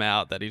it'll come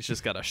out that he's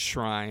just got a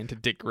shrine to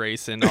Dick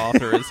Grayson all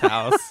through his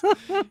house.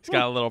 He's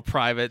got a little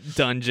private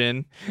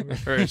dungeon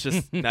where it's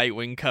just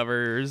Nightwing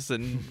covers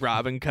and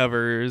Robin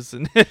covers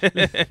and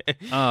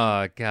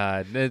oh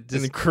God,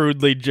 and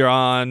crudely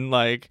drawn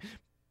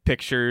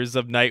pictures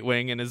of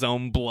Nightwing and his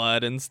own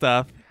blood and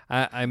stuff.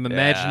 I'm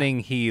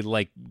imagining he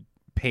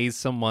pays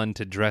someone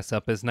to dress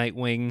up as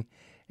Nightwing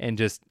and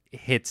just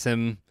hits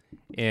him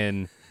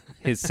in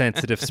his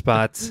sensitive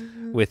spots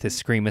with his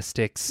screamer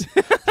sticks.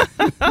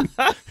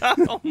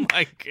 Oh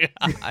my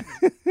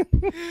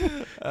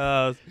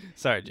God.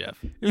 Sorry,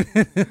 Jeff.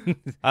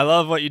 I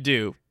love what you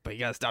do, but you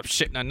gotta stop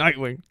shitting on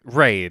Nightwing.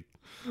 Right.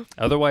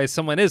 Otherwise,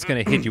 someone is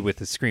going to hit you with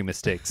the screamer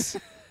sticks.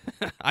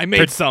 I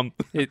made some.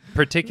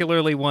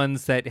 Particularly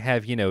ones that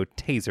have,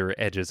 taser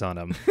edges on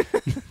them.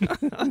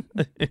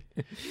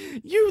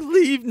 You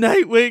leave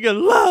Nightwing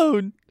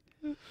alone.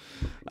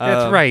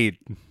 That's right.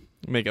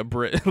 Make a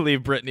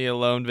leave Britney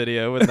alone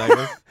video with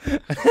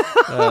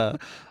Nightwing.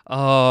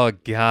 Oh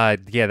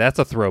God, yeah, that's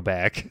a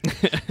throwback.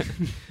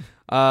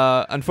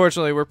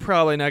 Unfortunately, we're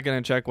probably not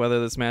going to check whether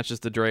this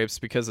matches the drapes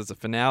because it's a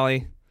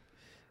finale,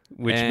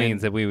 which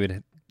means that we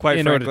would,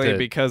 quite frankly,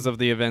 because of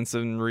the events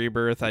in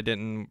Rebirth, I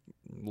didn't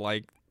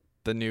like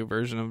the new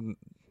version of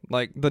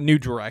the new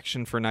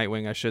direction for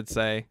Nightwing, I should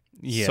say.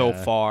 Yeah. So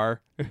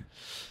far,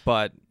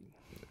 but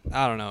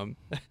I don't know.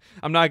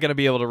 I'm not going to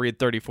be able to read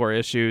 34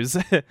 issues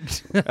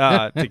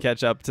to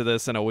catch up to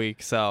this in a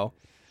week. So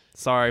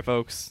sorry,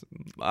 folks.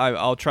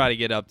 I'll try to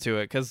get up to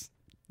it because,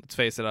 let's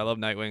face it, I love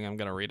Nightwing. I'm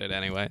going to read it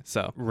anyway.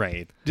 So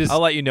right. I'll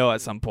let you know at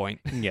some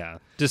point. Yeah.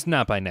 Just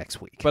not by next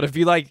week. But if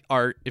you like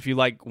art, if you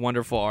like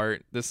wonderful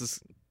art,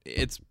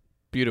 it's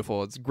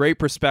beautiful. It's great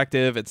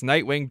perspective. It's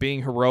Nightwing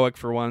being heroic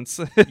for once.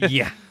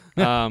 Yeah.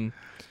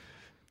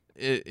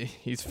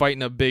 He's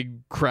fighting a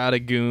big crowd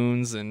of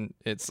goons, and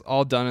it's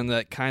all done in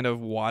that kind of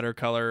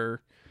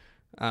watercolor,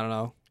 I don't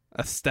know,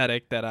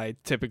 aesthetic that I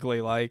typically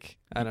like.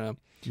 I don't know.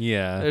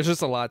 Yeah. There's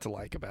just a lot to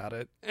like about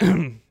it.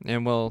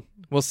 And we'll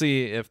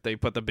see if they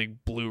put the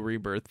big blue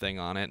Rebirth thing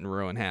on it and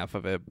ruin half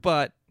of it.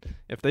 But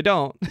if they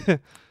don't,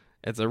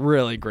 it's a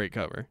really great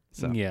cover.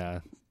 So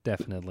yeah,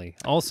 definitely.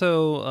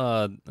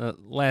 Also,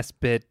 last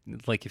bit,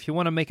 if you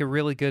want to make a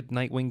really good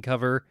Nightwing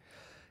cover,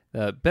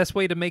 best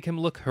way to make him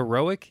look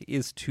heroic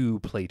is to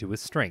play to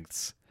his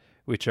strengths,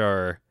 which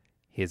are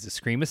his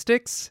Eskrima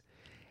sticks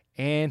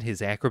and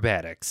his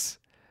acrobatics.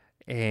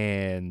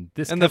 And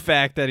the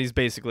fact that he's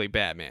basically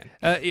Batman.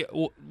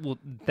 Well,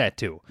 that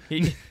too.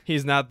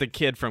 He's not the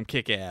kid from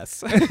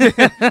Kick-Ass.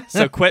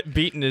 So quit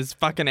beating his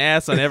fucking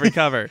ass on every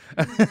cover.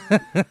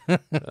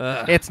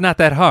 It's not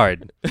that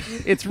hard.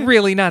 It's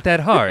really not that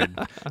hard.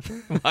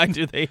 Why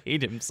do they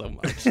hate him so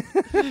much?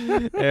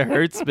 It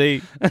hurts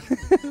me.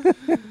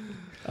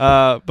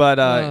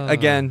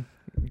 Again,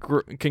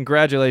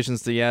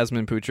 congratulations to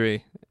Yasmin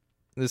Putri.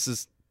 This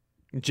is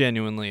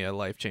genuinely a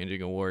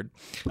life-changing award.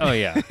 Oh,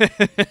 yeah.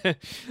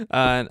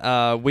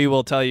 And we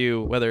will tell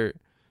you whether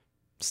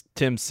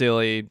Tim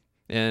Seeley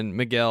and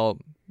Miguel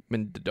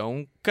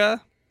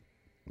Mendonca,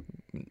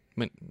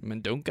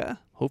 Mendonca,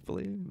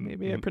 hopefully,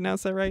 maybe I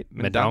pronounced that right.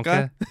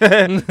 Mendonca?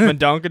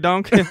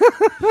 Mendonca.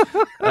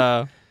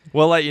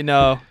 We'll let you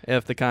know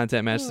if the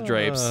content matches the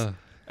drapes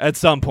at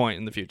some point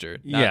in the future.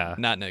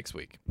 Not next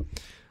week.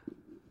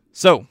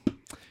 So,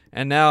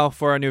 and now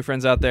for our new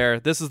friends out there,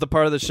 this is the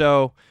part of the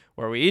show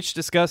where we each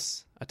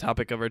discuss a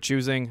topic of our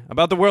choosing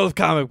about the world of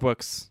comic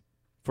books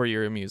for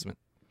your amusement.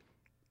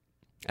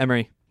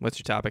 Emery, what's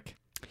your topic?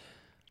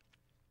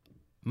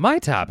 My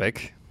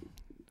topic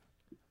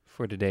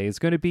for today is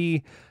going to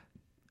be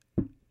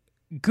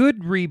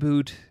good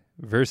reboot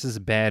versus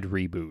bad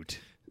reboot.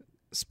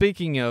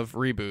 Speaking of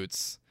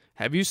reboots,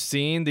 have you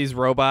seen these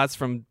robots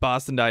from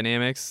Boston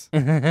Dynamics?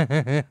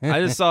 I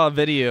just saw a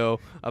video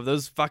of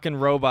those fucking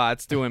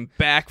robots doing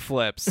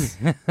backflips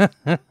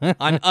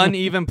on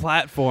uneven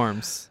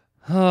platforms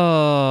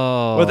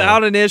Oh.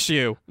 without an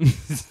issue.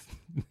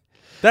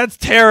 That's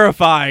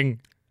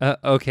terrifying.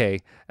 Okay.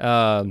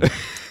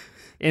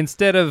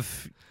 Instead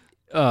of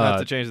Not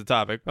to change the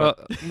topic,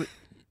 but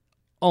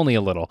only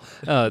a little.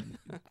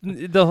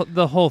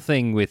 The whole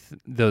thing with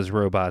those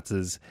robots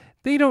is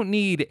they don't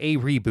need a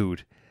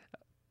reboot.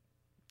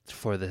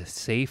 For the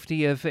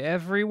safety of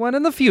everyone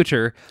in the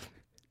future,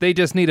 they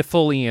just need a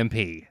full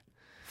EMP.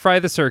 Fry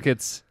the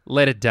circuits,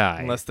 let it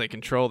die. unless they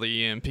control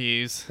the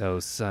EMPs.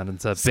 Those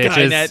sons of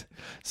Skynet. bitches.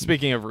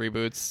 Speaking of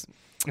reboots,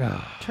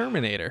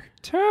 Terminator.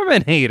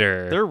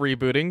 Terminator. They're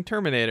rebooting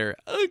Terminator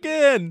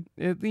again.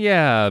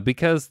 Yeah,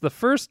 because the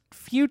first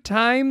few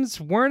times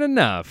weren't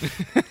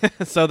enough.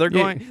 So they're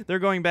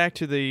going back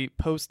to the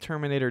post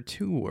Terminator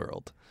 2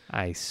 world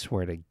I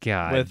swear to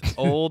God. with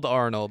old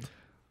Arnold.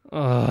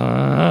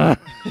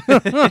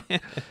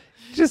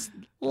 Just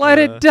let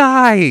it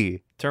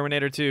die.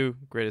 Terminator 2,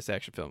 greatest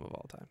action film of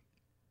all time.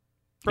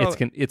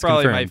 It's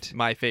probably confirmed.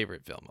 my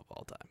favorite film of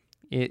all time.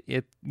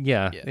 It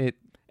And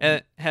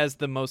it has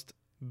the most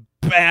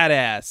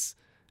badass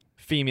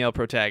female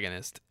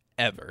protagonist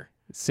ever.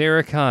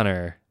 Sarah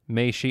Connor,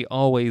 may she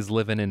always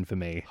live in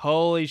infamy.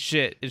 Holy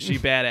shit, is she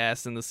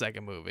badass in the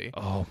second movie?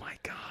 Oh my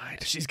God.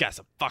 She's got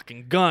some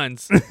fucking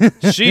guns.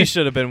 She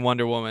should have been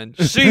Wonder Woman.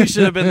 She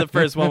should have been the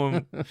first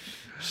woman.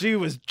 She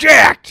was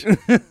jacked.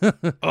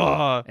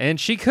 And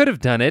she could have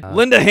done it.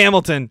 Linda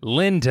Hamilton.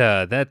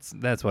 Linda, that's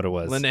what it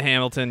was. Linda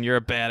Hamilton, you're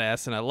a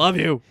badass and I love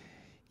you.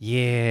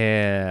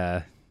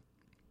 Yeah.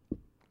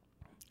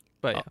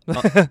 But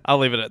yeah, I'll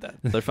leave it at that.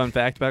 Another fun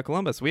fact about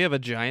Columbus. We have a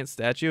giant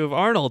statue of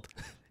Arnold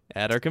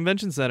at our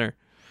convention center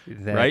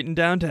right in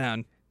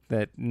downtown.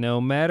 That no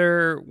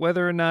matter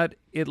whether or not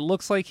it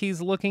looks like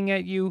he's looking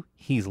at you,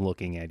 he's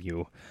looking at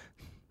you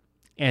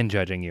and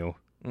judging you.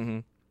 Mm-hmm.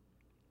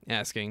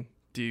 Asking,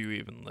 do you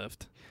even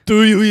lift?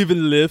 Do you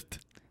even lift?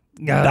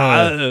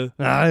 Come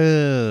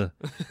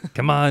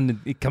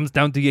on, it comes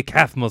down to your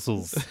calf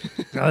muscles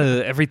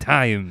every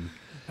time.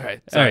 All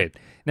right. All right.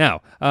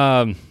 Now,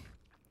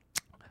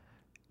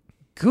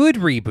 good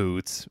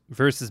reboots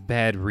versus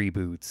bad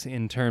reboots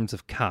in terms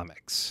of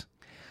comics.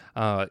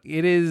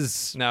 It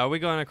is... Now, are we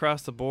going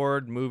across the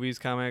board? Movies,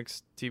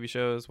 comics, TV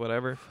shows,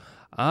 whatever?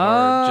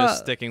 Or just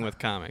sticking with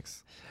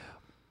comics?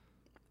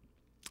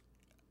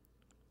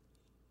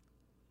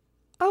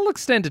 I'll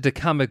extend it to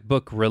comic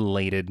book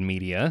related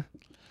media.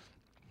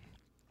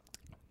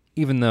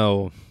 Even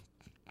though,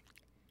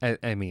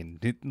 I mean,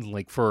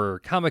 like for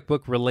comic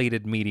book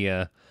related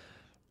media,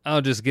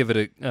 I'll just give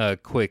it a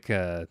quick,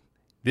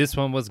 this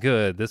one was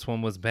good, this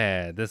one was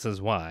bad, this is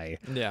why.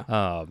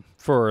 Yeah.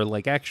 For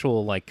like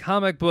actual like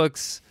comic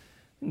books,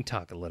 we can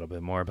talk a little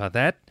bit more about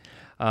that.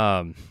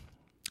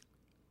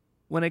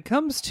 When it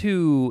comes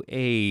to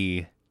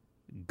a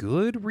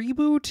good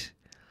reboot,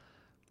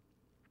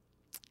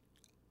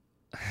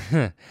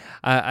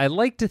 I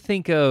like to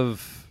think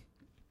of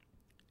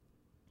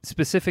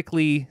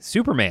specifically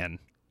Superman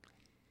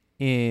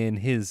in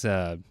his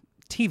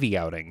TV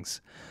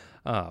outings.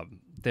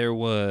 There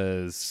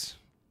was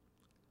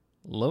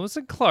Lois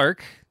and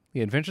Clark,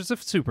 The Adventures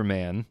of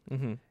Superman,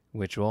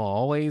 which will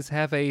always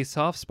have a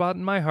soft spot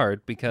in my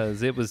heart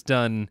because it was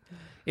done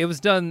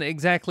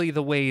exactly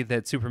the way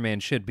that Superman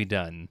should be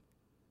done.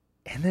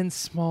 And then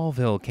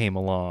Smallville came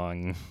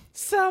along.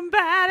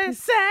 Somebody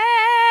save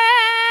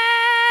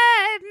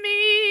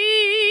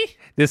me.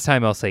 This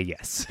time I'll say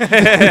yes.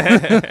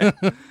 I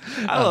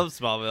love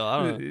Smallville.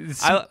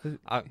 I don't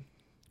know.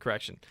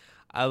 Correction.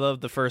 I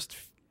love the first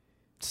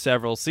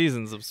several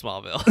seasons of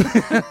Smallville.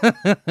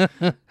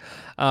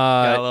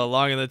 Got a little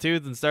long in the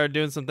tooth and started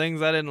doing some things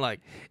I didn't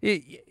like.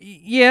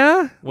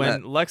 Yeah.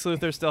 When Lex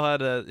Luthor still had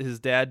his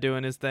dad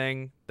doing his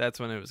thing, that's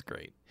when it was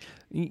great.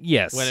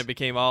 Yes. When it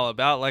became all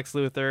about Lex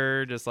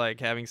Luthor, just like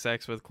having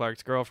sex with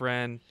Clark's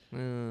girlfriend,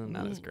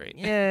 not as great.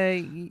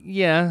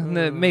 Yeah.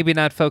 Maybe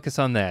not focus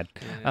on that.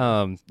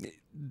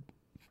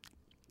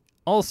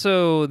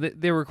 Also,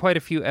 there were quite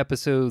a few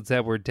episodes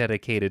that were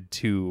dedicated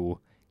to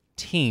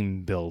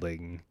team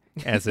building,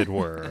 as it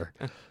were.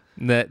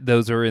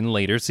 Those are in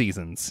later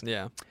seasons.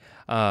 Yeah.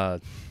 Yeah,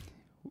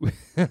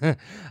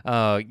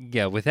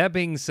 with that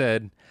being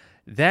said,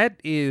 that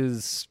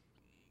is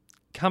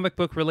comic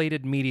book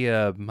related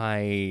media,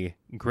 my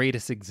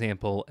greatest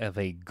example of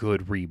a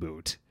good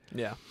reboot.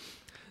 Yeah.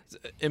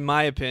 In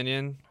my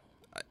opinion,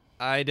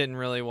 I didn't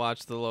really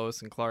watch the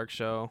Lois and Clark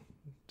show.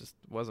 Just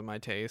wasn't my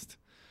taste.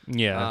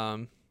 Yeah.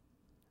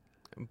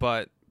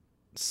 But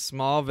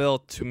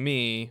Smallville, to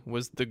me,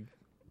 was the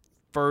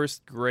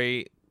first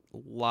great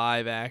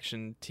live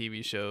action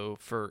TV show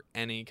for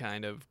any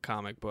kind of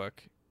comic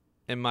book,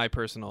 in my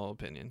personal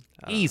opinion.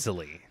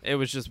 Easily. It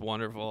was just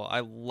wonderful. I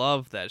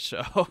love that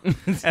show.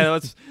 And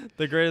what's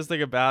the greatest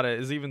thing about it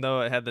is, even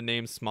though it had the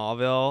name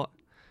Smallville,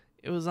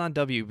 it was on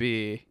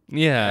WB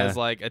Yeah. as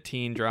like a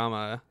teen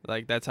drama.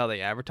 Like, that's how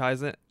they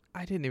advertise it.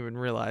 I didn't even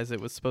realize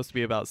it was supposed to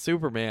be about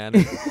Superman.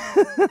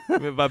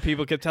 But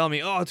people kept telling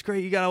me, "Oh, it's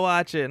great, you gotta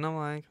watch it," and I'm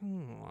like,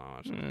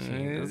 watch it.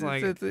 It's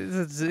like,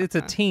 it's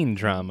a teen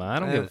drama. I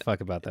don't give a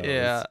fuck about that.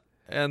 yeah.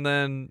 And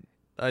then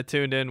I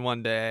tuned in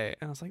one day,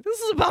 and I was like, "This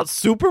is about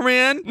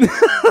Superman."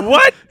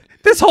 What?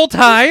 This whole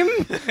time?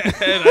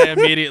 And I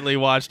immediately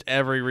watched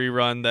every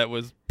rerun that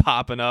was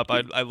popping up.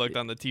 I looked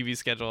on the TV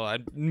schedule.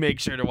 I'd make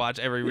sure to watch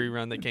every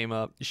rerun that came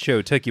up.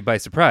 Show took you by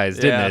surprise,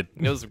 didn't it?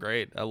 It was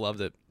great. I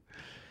loved it.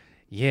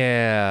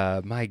 Yeah,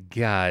 my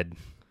God.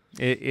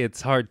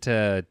 It's hard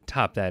to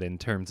top that in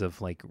terms of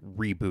like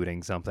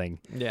rebooting something.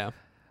 Yeah.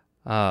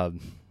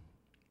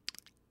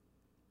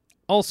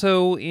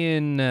 Also,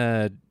 in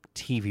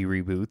TV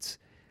reboots,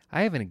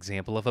 I have an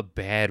example of a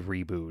bad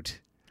reboot.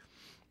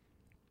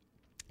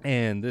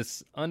 And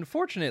this,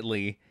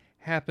 unfortunately,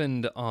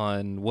 happened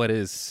on what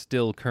is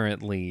still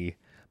currently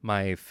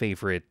my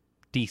favorite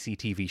DC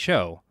TV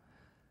show,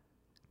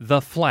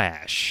 The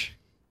Flash.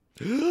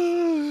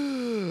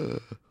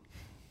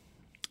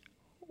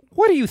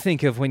 What do you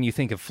think of when you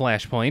think of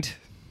Flashpoint?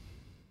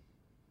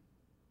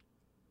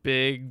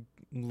 Big,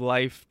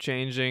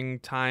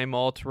 life-changing,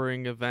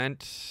 time-altering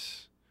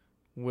event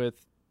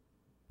with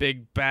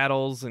big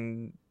battles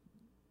and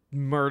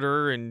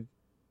murder and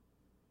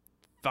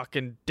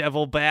fucking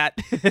devil bat.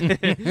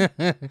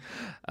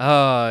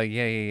 Oh,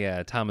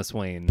 yeah. Thomas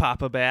Wayne.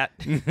 Papa Bat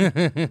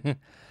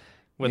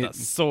with a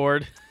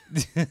sword.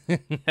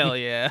 Hell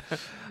yeah.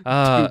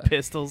 2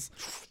 pistols.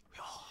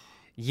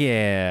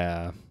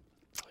 Yeah.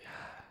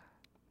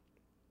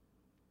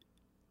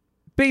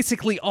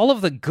 Basically, all of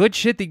the good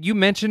shit that you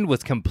mentioned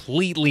was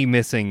completely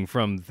missing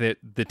from the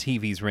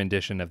TV's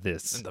rendition of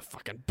this. And the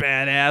fucking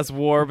badass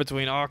war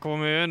between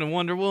Aquaman and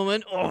Wonder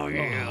Woman. Oh,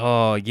 yeah.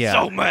 Oh, yeah.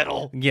 So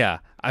metal. Yeah,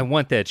 I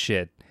want that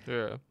shit.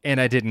 Yeah. And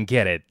I didn't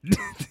get it.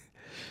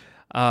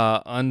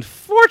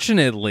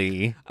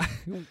 Unfortunately,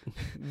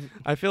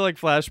 I feel like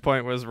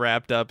Flashpoint was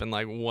wrapped up in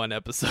like one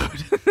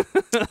episode.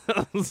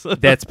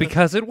 that's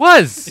because it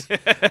was.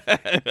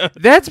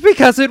 That's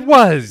because it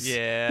was.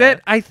 Yeah.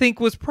 That, I think,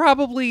 was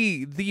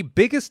probably the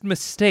biggest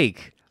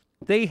mistake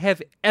they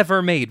have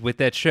ever made with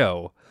that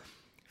show.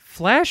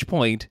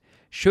 Flashpoint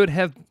should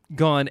have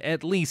gone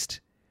at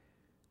least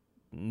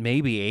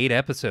maybe 8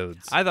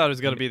 episodes. I thought it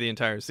was going to be the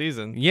entire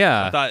season.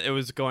 Yeah. I thought it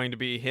was going to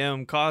be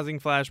him causing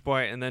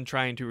Flashpoint and then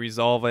trying to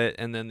resolve it,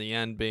 and then the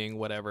end being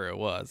whatever it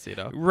was, you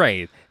know?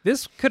 Right.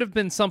 This could have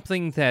been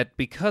something that,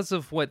 because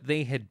of what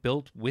they had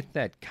built with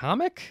that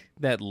comic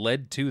that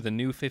led to the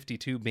New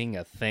 52 being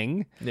a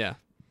thing, Yeah.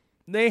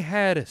 they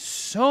had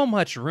so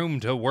much room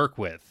to work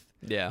with.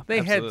 Yeah, They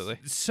absolutely.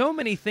 had so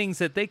many things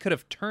that they could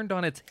have turned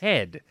on its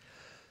head.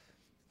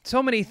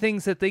 So many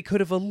things that they could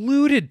have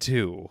alluded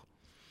to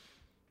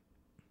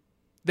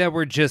that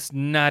were just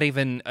not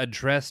even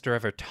addressed or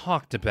ever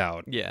talked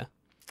about. Yeah.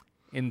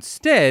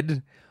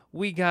 Instead,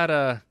 we got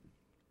a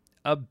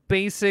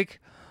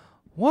basic,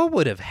 what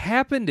would have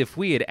happened if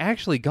we had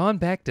actually gone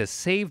back to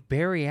save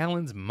Barry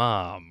Allen's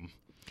mom?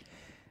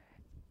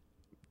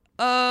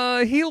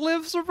 He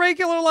lives a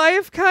regular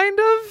life, kind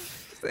of.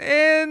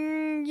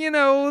 And, you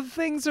know,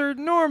 things are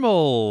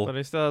normal. But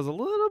he still has a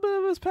little bit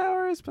of his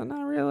powers, but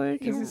not really,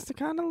 because he's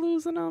kind of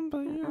losing them,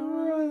 but, you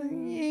know.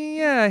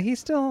 Yeah, he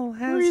still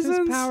has his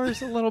Reasons.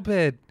 powers a little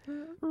bit.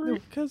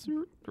 Because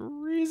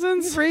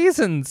reasons.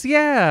 Reasons,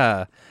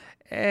 yeah.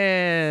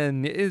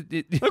 And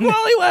Look,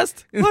 Wally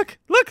West! Look!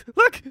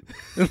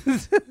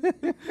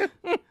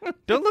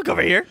 Don't look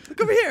over here.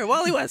 Look over here,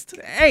 Wally West.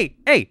 Hey!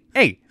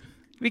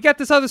 We got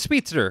this other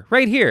speedster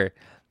right here.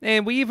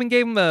 And we even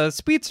gave him a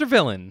speedster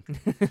villain.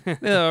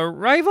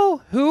 Rival?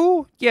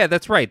 Who? Yeah,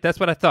 that's right. That's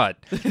what I thought.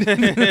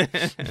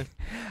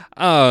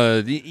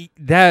 Whoa.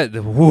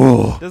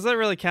 Does that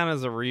really count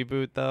as a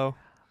reboot, though?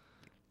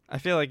 I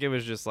feel like it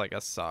was just like a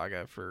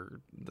saga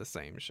for the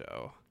same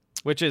show,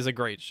 which is a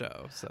great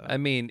show. So I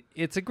mean,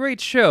 it's a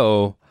great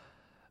show,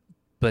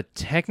 but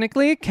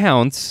technically it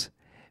counts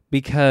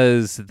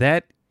because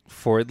that,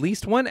 for at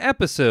least one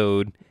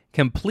episode,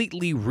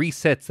 completely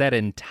resets that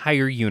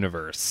entire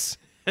universe.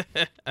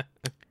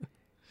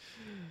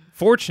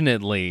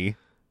 Fortunately,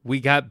 we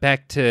got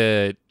back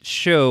to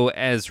show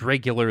as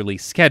regularly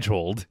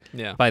scheduled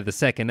Yeah. by the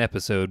second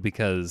episode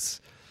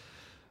because,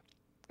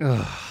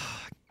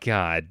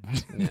 God.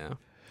 Yeah.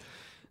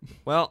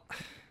 Well,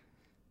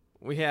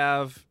 we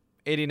have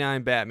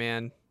 89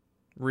 Batman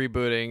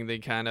rebooting the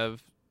kind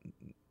of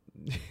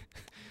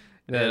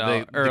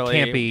The early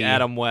campy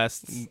Adam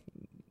West's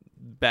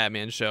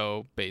Batman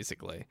show,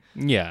 basically.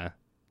 Yeah.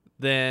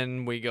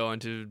 Then we go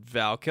into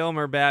Val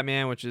Kilmer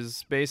Batman, which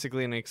is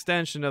basically an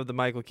extension of the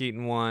Michael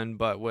Keaton one,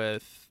 but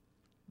with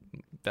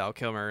Val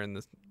Kilmer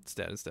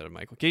instead of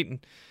Michael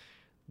Keaton.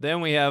 Then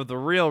we have the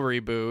real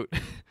reboot,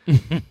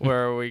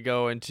 where we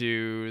go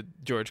into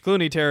George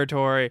Clooney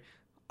territory.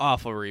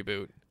 Awful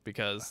reboot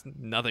because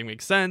nothing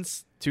makes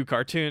sense. Too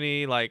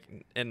cartoony,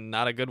 like in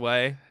not a good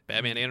way.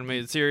 Batman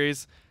animated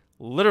series,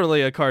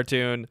 literally a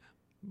cartoon,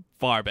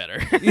 far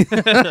better.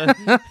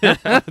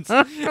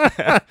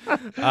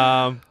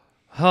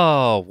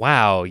 Oh,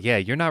 wow. Yeah,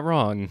 you're not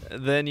wrong.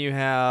 Then you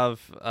have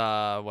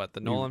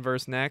the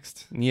Nolanverse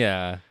next,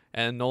 Yeah.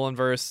 and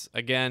Nolanverse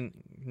again,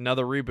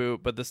 another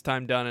reboot, but this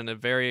time done in a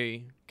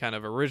very kind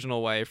of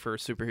original way for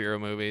superhero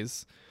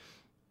movies,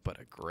 but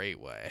a great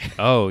way.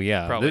 Oh,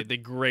 yeah. Probably the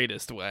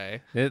greatest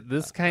way.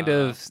 This kind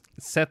of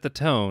set the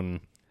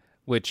tone,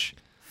 which,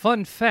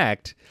 fun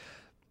fact,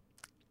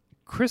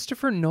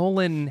 Christopher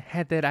Nolan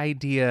had that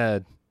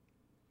idea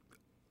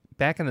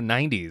back in the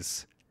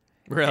 90s.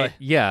 Really?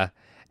 Yeah.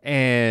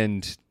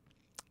 And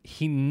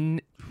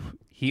he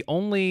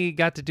only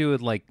got to do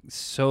it like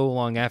so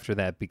long after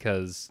that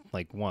because,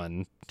 like,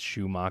 one,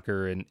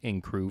 Schumacher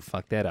and crew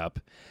fucked that up.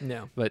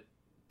 Yeah. But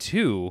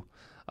two,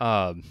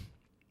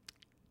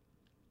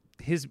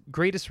 his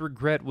greatest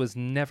regret was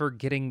never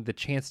getting the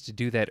chance to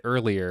do that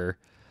earlier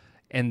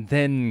and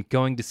then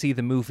going to see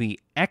the movie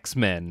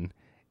X-Men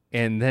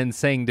and then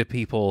saying to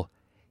people,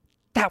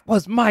 that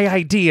was my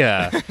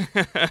idea.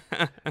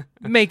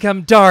 Make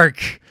him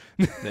dark.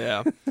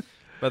 Yeah.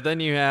 But then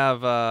you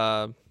have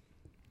the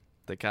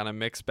kind of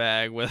mixed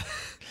bag with,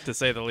 to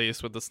say the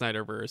least, with the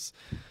Snyderverse.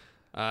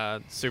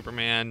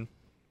 Superman.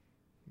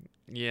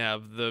 You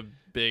have the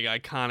big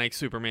iconic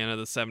Superman of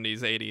the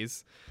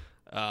 70s,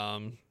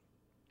 80s.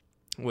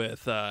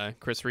 With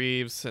Chris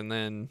Reeves, and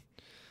then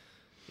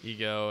you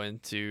go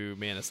into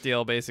Man of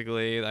Steel,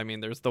 basically. I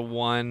mean, there's the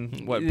one,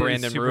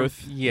 Brandon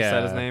Routh? Yeah. Is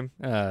that his name?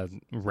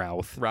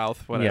 Routh,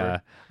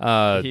 whatever.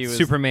 Yeah. He was-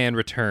 Superman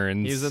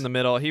Returns. He was in the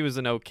middle. He was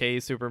an okay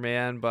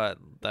Superman, but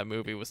that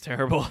movie was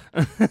terrible.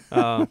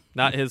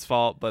 Not his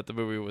fault, but the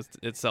movie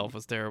itself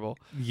was terrible.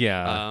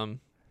 Yeah.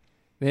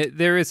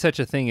 There is such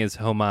a thing as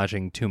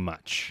homaging too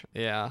much.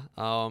 Yeah.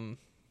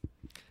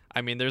 I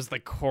mean, there's the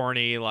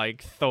corny,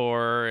 like,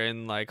 Thor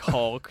and, like,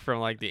 Hulk from,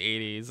 like, the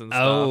 80s and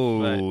stuff.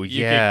 Oh, but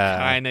you yeah.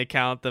 could kind of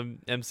count the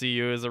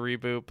MCU as a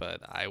reboot,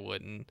 but I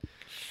wouldn't.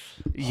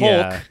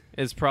 Yeah. Hulk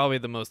is probably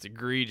the most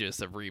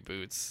egregious of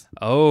reboots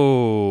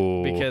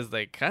Oh. because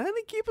they kind of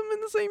keep him in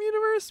the same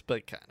universe,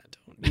 but kind of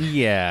don't.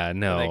 Yeah,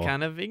 no. They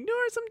kind of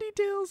ignore some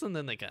details, and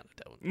then they kind of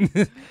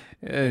don't.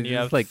 And you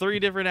have like 3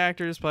 different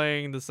actors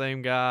playing the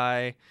same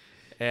guy,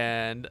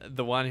 and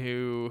the one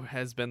who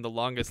has been the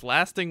longest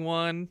lasting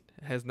one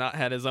has not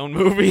had his own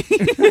movie.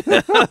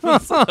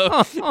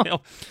 So, you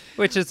know,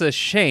 which is a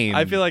shame.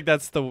 I feel like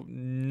that's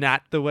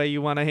not the way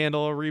you want to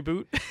handle a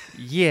reboot.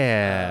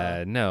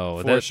 Yeah,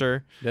 no. For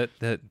sure.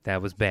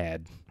 That was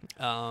bad.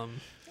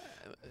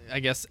 I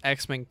guess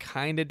X-Men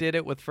kind of did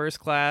it with First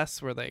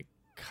Class, where they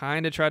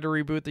kind of tried to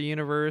reboot the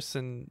universe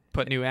and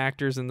put new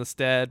actors in the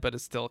stead, but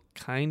it's still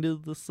kind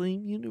of the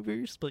same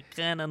universe, but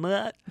kind of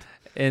not.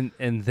 And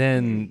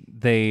then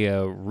they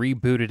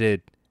rebooted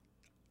it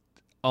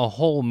a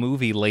whole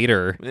movie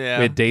later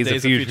with Days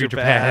of Future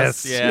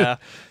Past. Yeah.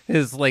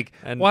 Is like,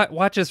 And-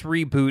 watch us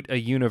reboot a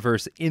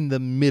universe in the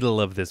middle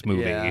of this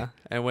movie. Yeah.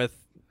 And with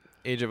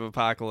Age of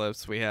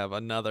Apocalypse, we have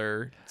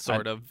another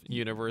sort of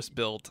universe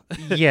built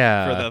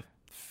Yeah. for the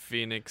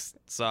Phoenix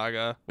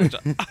Saga, which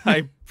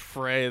I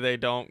pray they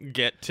don't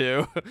get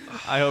to.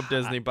 I hope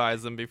Disney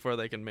buys them before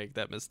they can make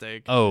that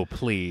mistake. Oh,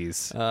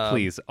 please. Um,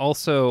 Please.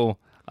 Also,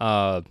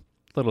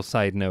 little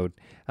side note,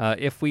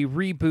 if we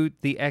reboot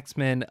the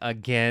X-Men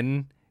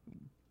again,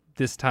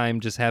 this time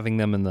just having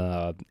them in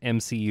the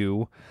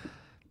MCU,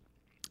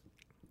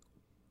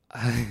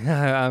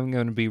 I'm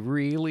going to be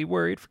really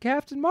worried for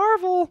Captain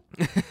Marvel.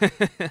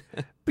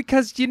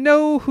 Because you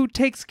know who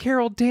takes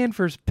Carol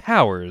Danvers'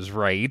 powers,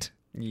 right?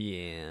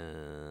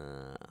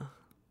 Yeah.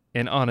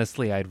 And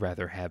honestly, I'd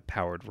rather have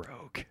Powered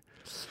Rogue.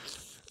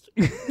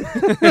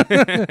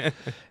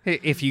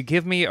 If you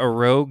give me a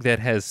rogue that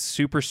has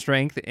super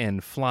strength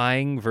and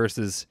flying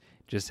versus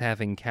just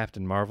having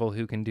Captain Marvel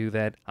who can do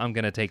that, I'm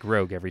going to take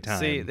Rogue every time.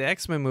 See, the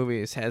X-Men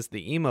movies has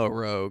the emo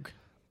Rogue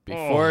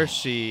before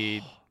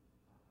she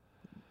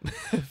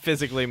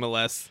physically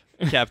molests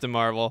Captain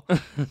Marvel.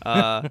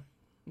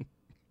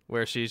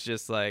 Where she's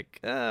just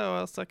like, oh,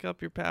 I'll suck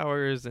up your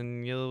powers,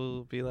 and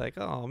you'll be like,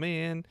 oh,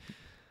 man.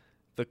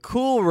 The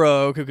cool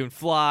Rogue who can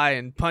fly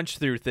and punch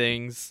through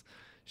things,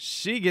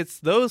 she gets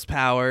those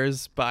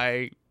powers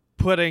by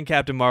putting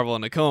Captain Marvel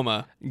in a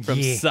coma from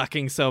Yeah.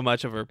 sucking so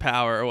much of her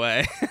power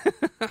away.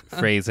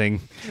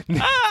 Phrasing.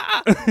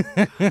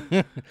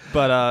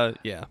 But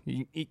yeah,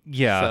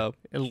 Yeah. So-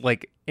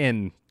 Like,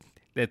 and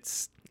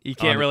it's you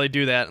can't On- really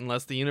do that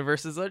unless the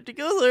universes are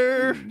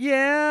together.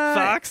 yeah.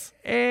 Fox,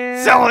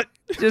 And sell it.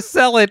 Just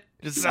sell it.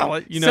 Just sell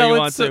it. You know Sell you it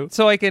want so, to.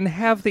 so I can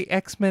have the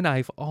X-Men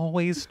I've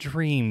always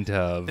dreamed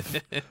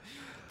of.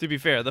 To be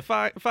fair, the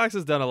Fox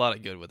has done a lot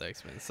of good with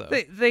X-Men, so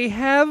they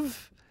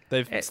have.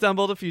 they've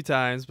stumbled a few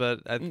times, but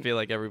I feel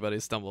like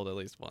everybody's stumbled at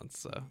least once.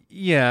 So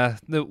Yeah,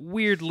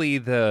 weirdly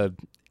the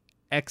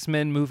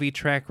X-Men movie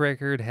track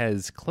record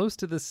has close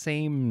to the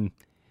same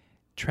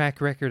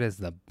track record as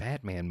the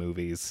Batman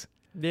movies.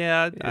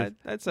 yeah,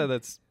 I'd say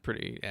that's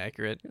pretty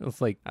accurate. It's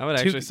like I would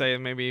two- actually say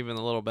maybe even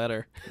a little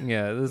better.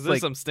 yeah, There's there's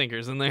like some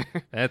stinkers in there.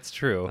 that's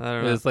true. I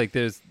don't know. It's like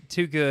there's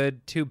too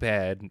good, too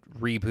bad,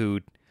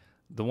 reboot,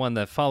 the one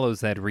that follows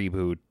that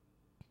reboot,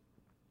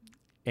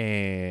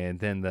 and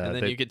then And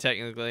then you could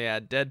technically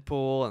add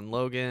Deadpool and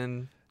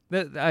Logan.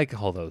 I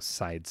call those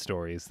side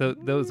stories.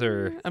 Those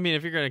are I mean,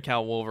 if you're gonna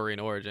count Wolverine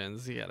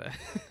Origins, you gotta,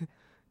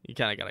 you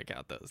kind of gotta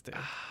count those too.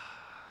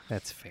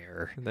 that's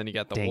fair. And then you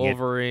got the Dang it.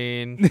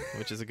 Wolverine,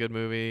 which is a good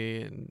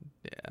movie, and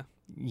yeah,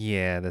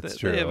 Yeah, that's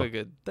true. They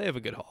have a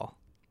good haul,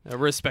 a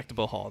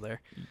respectable haul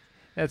there.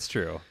 That's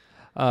true.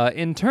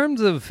 In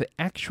terms of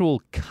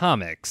actual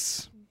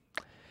comics,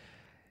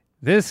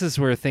 this is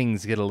where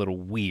things get a little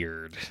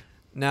weird.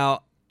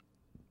 Now,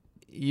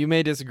 you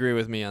may disagree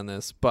with me on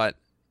this, but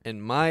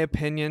in my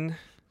opinion,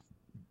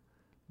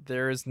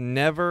 there is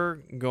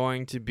never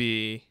going to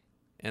be,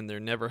 and there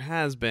never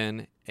has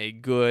been, a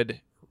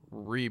good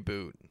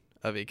reboot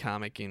of a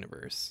comic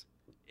universe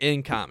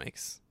in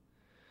comics.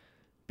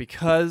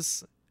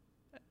 Because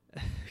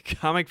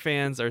comic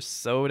fans are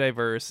so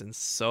diverse and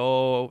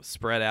so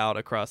spread out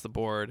across the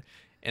board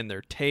in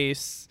their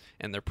tastes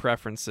and their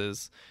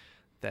preferences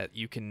that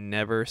you can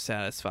never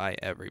satisfy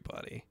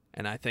everybody.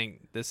 And I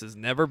think this has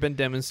never been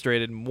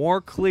demonstrated more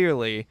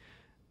clearly,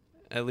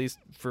 at least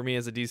for me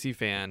as a DC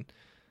fan,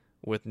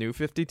 with New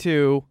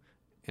 52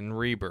 and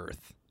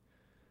Rebirth.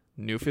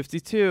 New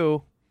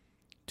 52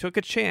 took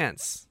a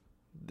chance.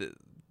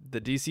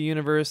 The DC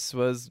universe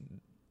was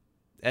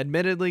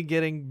admittedly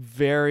getting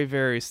very,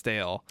 very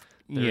stale.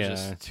 There's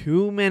just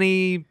too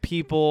many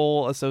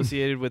people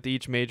associated with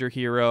each major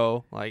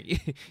hero. Like,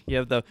 you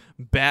have the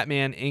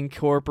Batman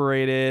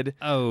Incorporated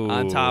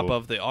on top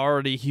of the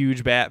already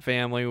huge Bat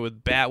family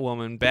with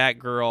Batwoman,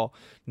 Batgirl,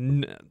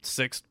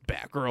 6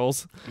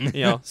 Batgirls,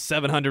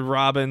 700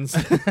 Robins,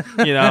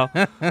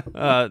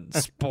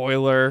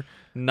 spoiler,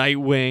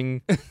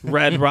 Nightwing,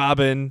 Red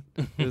Robin,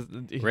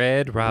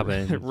 Red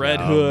Robin,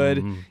 Red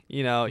Hood,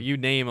 you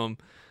name them.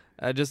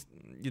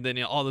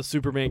 Then all the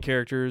Superman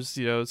characters,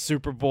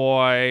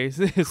 Superboy,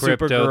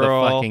 Crypto,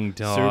 Supergirl, the fucking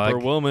dog.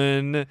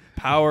 Superwoman,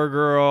 Power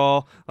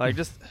Girl,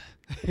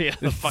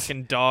 the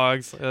fucking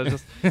dogs.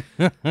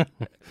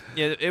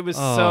 It was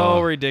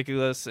so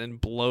ridiculous and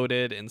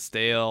bloated and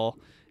stale,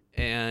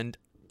 and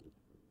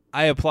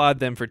I applaud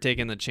them for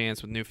taking the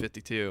chance with New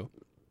 52.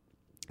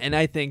 And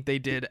I think they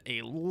did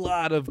a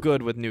lot of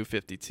good with New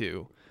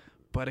 52,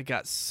 but it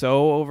got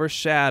so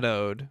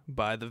overshadowed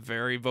by the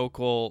very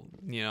vocal,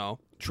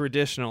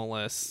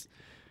 traditionalists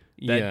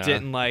that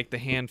didn't like the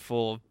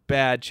handful of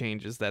bad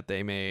changes that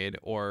they made,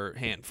 or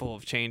handful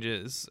of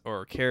changes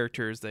or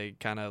characters they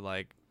kind of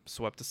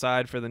swept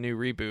aside for the new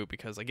reboot,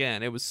 because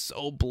again, it was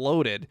so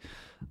bloated.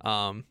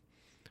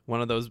 One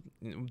of those,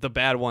 the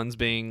bad ones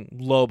being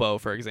Lobo,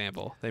 for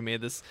example. They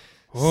made this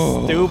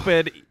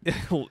stupid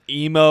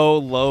emo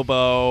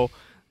Lobo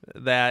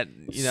that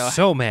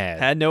so mad,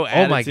 had no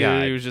attitude. Oh my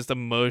God. He was just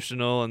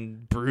emotional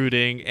and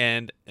brooding,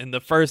 and in the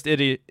first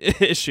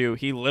issue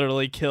he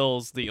literally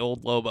kills the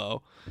old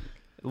Lobo,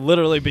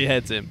 literally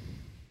beheads him.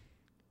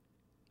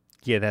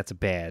 Yeah, that's a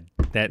bad.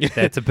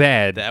 That's a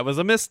bad. That was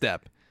a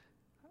misstep.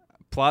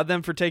 Applaud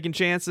them for taking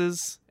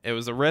chances. It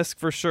was a risk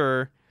for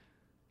sure.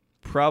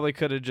 Probably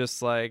could have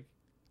just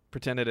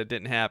pretended it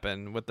didn't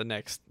happen with the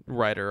next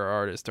writer or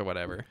artist or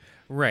whatever.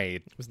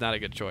 Right. It was not a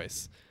good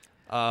choice.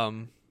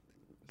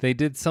 They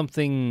did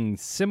something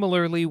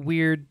similarly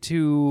weird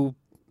to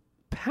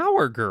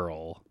Power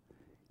Girl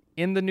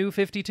in the New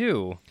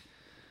 52.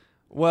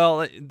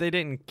 Well, they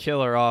didn't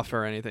kill her off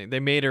or anything. They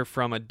made her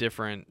from a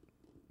different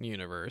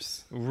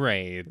universe.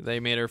 Right. They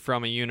made her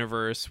from a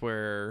universe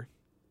where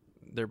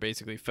they're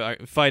basically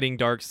fighting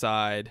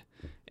Darkseid,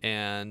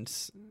 and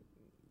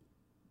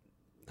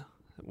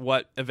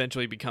what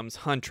eventually becomes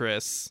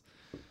Huntress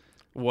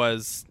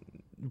was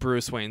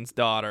Bruce Wayne's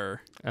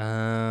daughter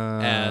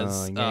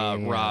as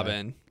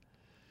Robin.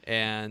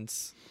 And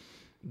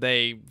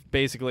they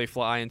basically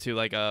fly into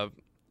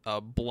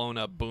a blown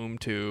up boom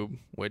tube,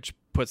 which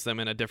puts them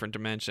in a different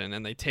dimension,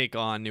 and they take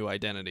on new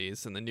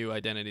identities. And the new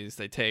identities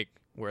they take,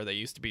 where they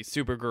used to be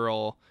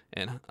Supergirl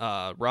and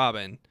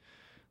Robin,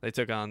 they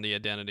took on the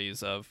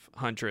identities of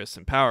Huntress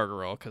and Power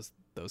Girl, because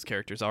those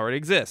characters already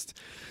exist.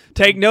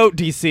 Take note,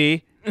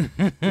 DC.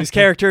 These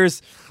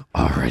characters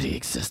already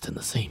exist in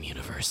the same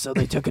universe, so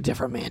they took a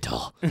different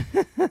mantle.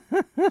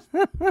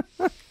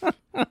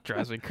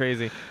 Drives me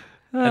crazy.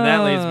 And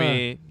that leads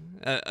me,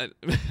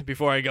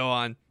 before I go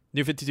on,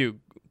 New 52,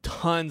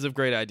 tons of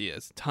great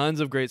ideas, tons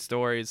of great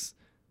stories,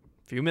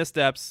 few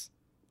missteps,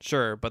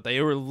 sure, but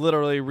they were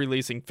literally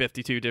releasing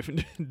 52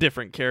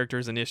 different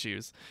characters and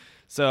issues.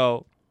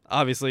 So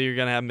obviously you're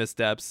going to have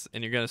missteps,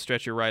 and you're going to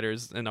stretch your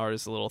writers and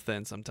artists a little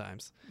thin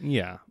sometimes.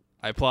 Yeah.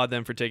 I applaud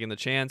them for taking the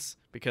chance,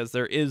 because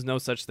there is no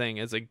such thing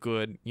as a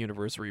good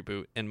universe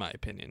reboot, in my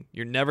opinion.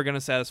 You're never going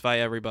to satisfy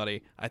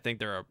everybody. I think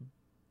there are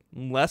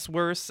less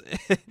worse,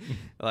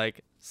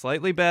 like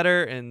slightly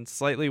better and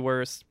slightly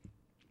worse.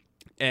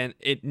 And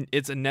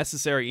it's a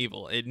necessary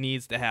evil. It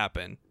needs to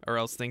happen, or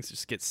else things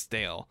just get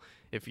stale.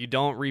 If you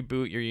don't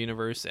reboot your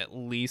universe, at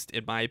least,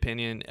 in my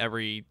opinion,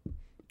 every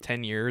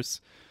 10 years,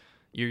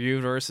 your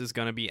universe is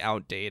going to be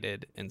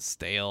outdated and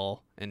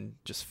stale and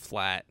just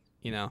flat,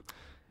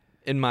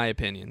 in my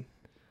opinion.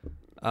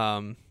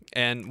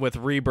 And with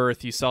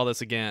Rebirth, you saw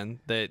this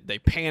again. They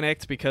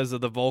panicked because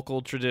of the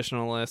vocal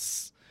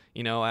traditionalists,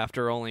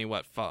 after only,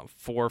 4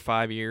 or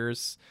 5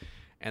 years.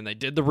 And they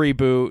did the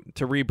reboot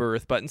to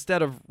Rebirth, but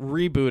instead of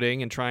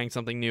rebooting and trying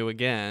something new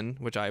again,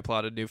 which I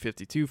applauded New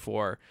 52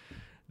 for,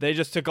 they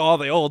just took all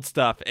the old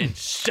stuff and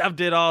shoved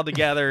it all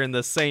together in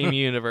the same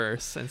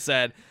universe and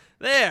said,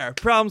 there,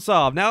 problem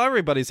solved. Now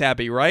everybody's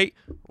happy, right?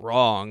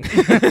 Wrong.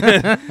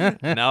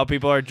 Now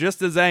people are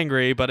just as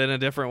angry, but in a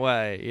different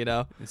way,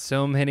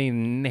 So many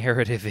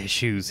narrative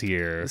issues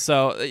here.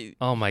 So,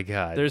 oh my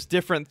God. There's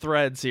different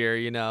threads here,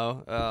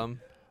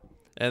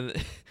 and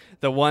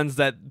the ones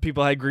that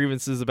people had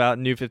grievances about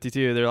in New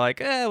 52, they're like,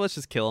 let's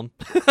just kill them.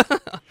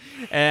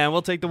 And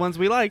we'll take the ones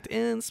we liked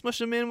and smush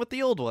them in with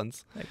the old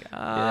ones.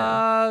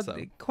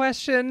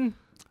 Question,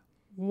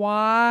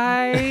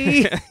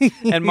 why?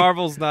 And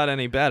Marvel's not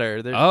any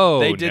better.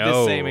 They did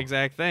the same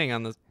exact thing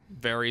on the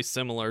very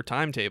similar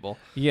timetable.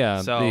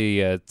 Yeah, so,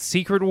 the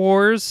Secret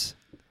Wars,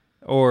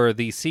 or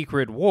the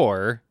Secret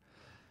War,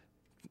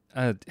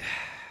 I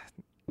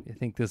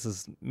think this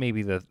is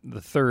maybe the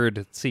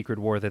third Secret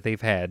War that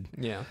they've had.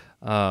 Yeah.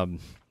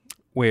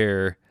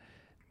 Where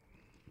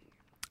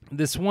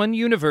this one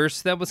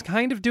universe that was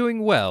kind of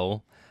doing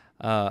well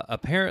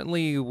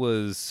apparently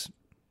was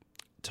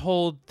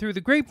told through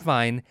the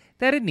grapevine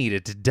that it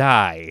needed to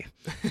die.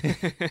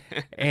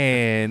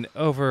 And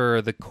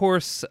over the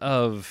course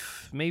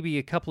of maybe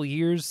a couple of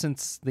years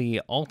since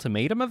the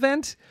Ultimatum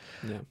event,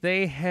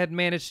 they had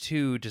managed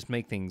to just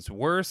make things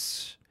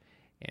worse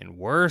and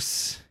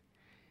worse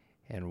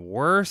and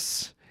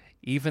worse,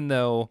 even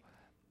though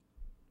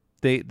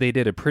they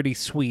did a pretty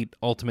sweet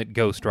Ultimate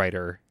Ghost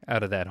Rider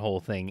out of that whole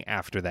thing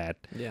after that.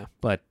 Yeah.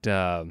 But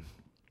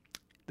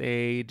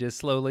they just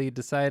slowly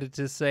decided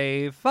to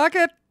say, fuck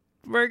it,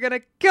 we're going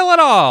to kill it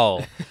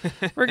all.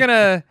 We're going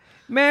to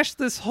mash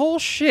this whole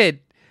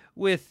shit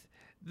with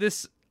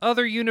this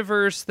other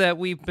universe that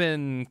we've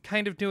been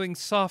kind of doing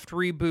soft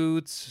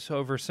reboots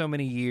over so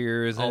many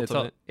years.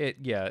 Ultimate.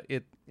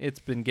 And it's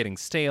been getting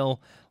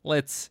stale.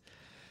 Let's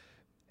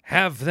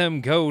have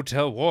them go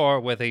to war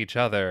with each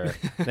other.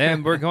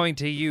 Then we're going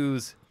to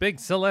use big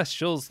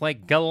celestials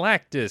like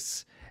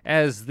Galactus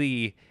as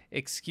the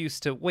excuse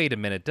to, wait a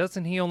minute,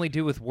 doesn't he only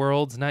do with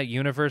worlds, not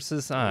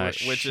universes?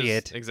 Which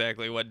shit. is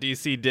exactly what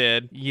DC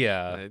did.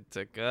 Yeah. They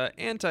took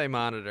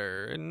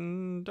Anti-Monitor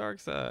and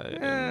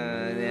Darkseid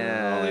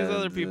and all these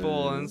other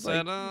people and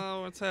said,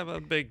 let's have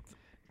a big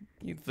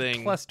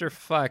thing.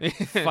 Clusterfuck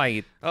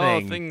fight thing.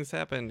 thing. Things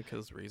happen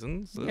because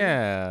reasons.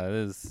 Yeah,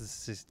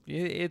 this is,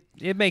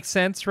 it makes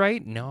sense,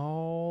 right?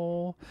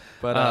 No.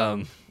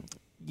 But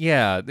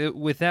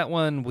with that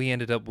one, we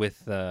ended up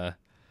with the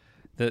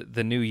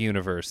new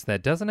universe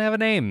that doesn't have a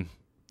name,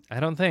 I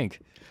don't think.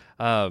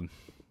 At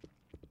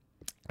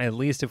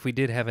least if we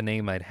did have a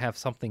name, I'd have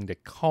something to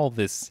call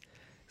this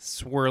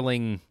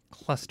swirling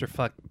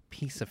clusterfuck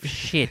piece of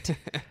shit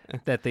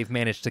that they've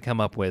managed to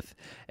come up with.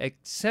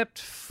 Except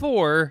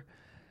for,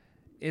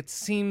 it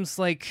seems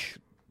like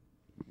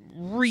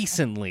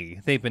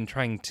recently they've been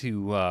trying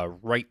to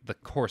right the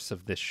course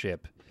of this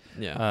ship.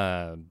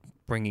 Yeah.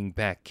 Bringing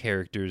back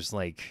characters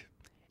like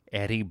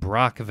Eddie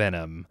Brock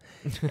Venom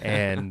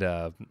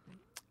and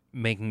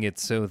making it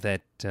so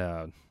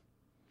that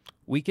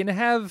we can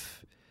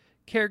have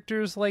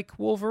characters like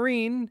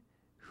Wolverine,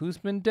 who's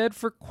been dead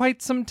for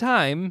quite some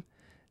time,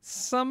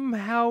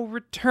 somehow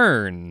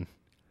return.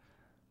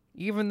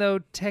 Even though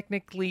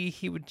technically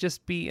he would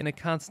just be in a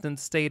constant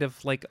state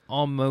of like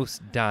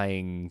almost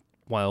dying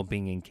while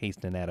being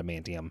encased in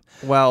adamantium.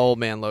 Well, Old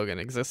Man Logan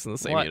exists in the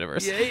same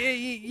universe.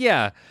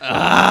 Yeah.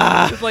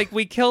 It's like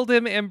we killed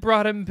him and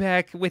brought him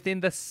back within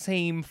the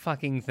same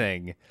fucking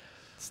thing.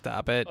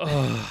 Stop it.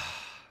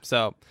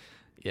 So,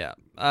 yeah.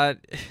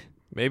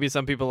 Maybe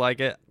some people like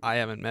it. I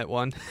haven't met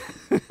one.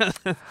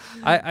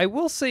 I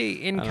will say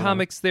in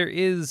comics there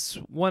is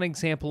one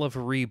example of a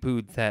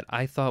reboot that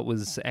I thought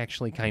was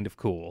actually kind of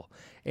cool.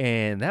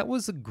 And that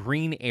was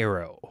Green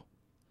Arrow.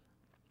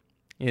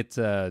 It's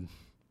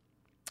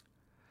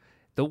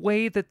the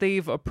way that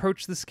they've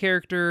approached this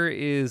character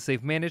is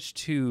they've managed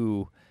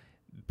to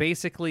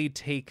basically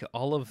take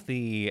all of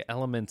the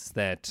elements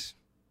that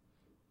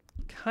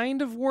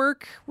kind of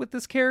work with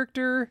this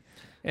character,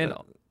 and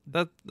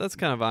That's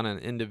kind of on an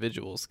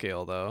individual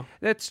scale, though.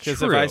 that's true.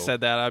 Because if I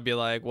said that, I'd be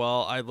like,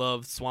 well, I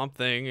love Swamp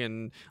Thing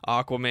and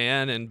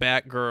Aquaman and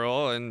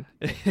Batgirl and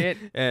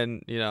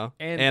and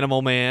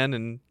Animal Man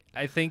and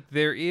I think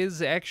there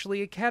is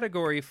actually a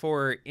category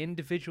for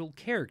individual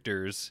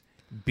characters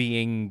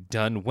being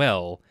done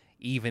well,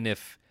 even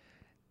if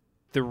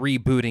the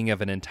rebooting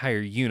of an entire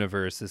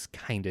universe is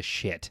kind of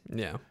shit.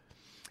 yeah.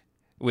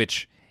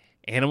 Which,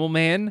 Animal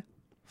Man,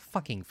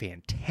 fucking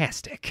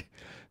fantastic.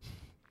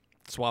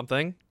 Swamp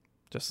Thing,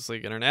 Justice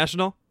League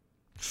International,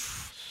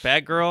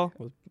 Batgirl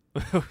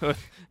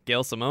with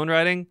Gail Simone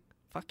writing.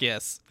 Fuck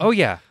yes. Oh,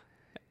 yeah.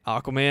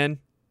 Aquaman,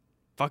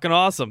 fucking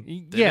awesome.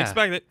 Didn't Yeah.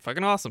 expect it.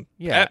 Fucking awesome.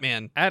 Yeah.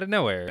 Batman. Out of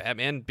nowhere.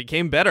 Batman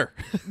became better.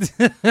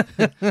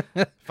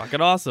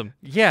 Fucking awesome.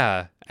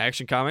 Yeah.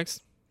 Action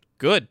Comics,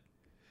 good.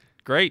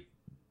 Great.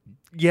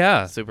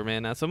 Yeah.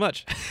 Superman, not so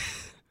much.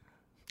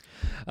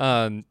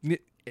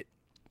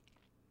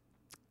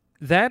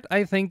 That,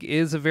 I think,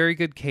 is a very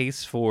good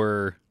case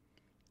for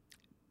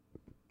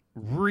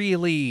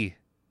really,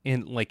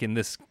 in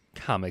this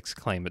comics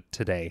climate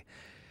today,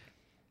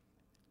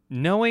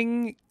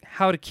 knowing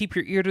how to keep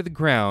your ear to the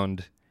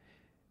ground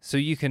so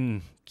you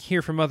can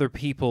hear from other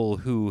people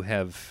who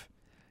have,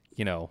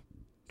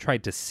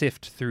 tried to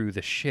sift through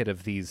the shit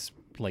of these,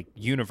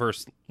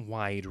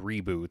 universe-wide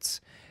reboots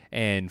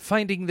and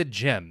finding the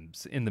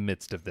gems in the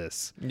midst of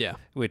this. Yeah.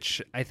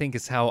 Which I think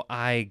is how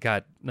I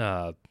got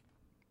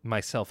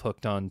myself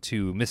hooked on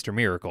to Mr.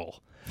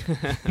 Miracle.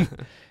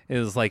 It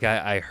was like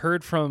I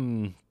heard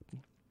from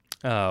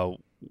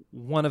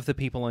one of the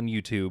people on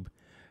YouTube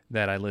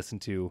that I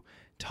listened to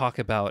talk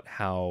about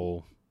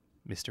how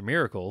Mr.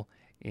 Miracle,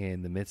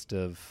 in the midst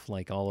of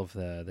all of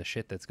the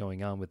shit that's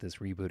going on with this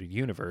rebooted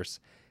universe,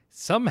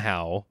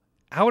 somehow,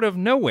 out of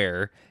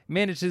nowhere,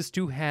 manages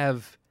to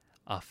have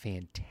a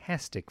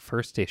fantastic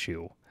first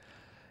issue.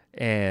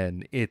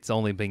 And it's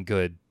only been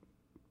good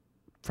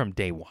from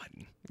day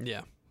one.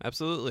 Yeah,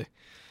 absolutely.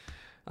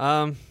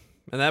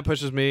 And that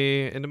pushes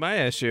me into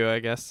my issue, I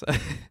guess.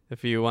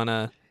 If you want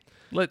to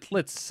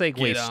Let's segue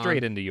Get on.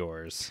 straight into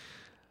yours.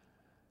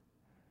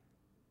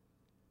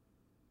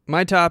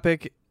 My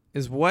topic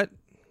is what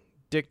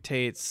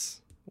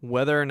dictates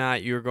whether or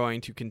not you're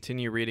going to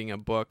continue reading a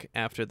book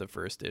after the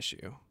first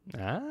issue.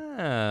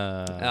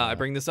 I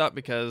bring this up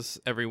because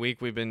every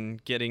week we've been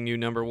getting new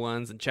number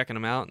ones and checking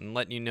them out and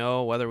letting you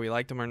know whether we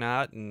liked them or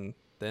not. And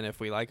then if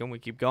we like them, we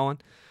keep going.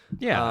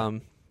 Yeah.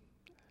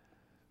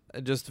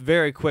 Just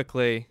very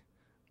quickly,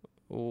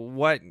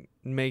 what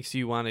makes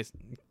you want to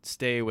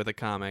stay with a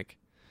comic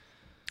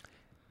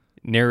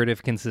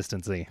Narrative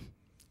consistency.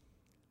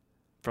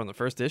 from the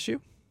first issue?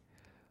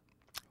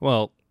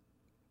 Well,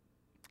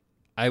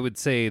 I would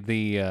say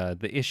the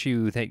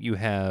issue that you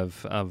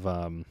have of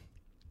what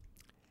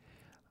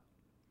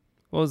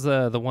was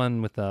the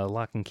one with the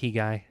lock and key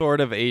guy?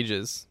 Sword of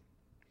Ages.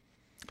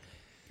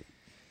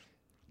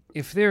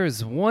 If there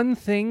is one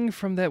thing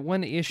from that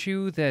one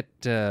issue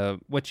that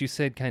what you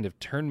said kind of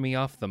turned me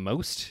off the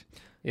most,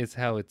 is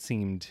how it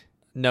seemed.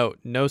 No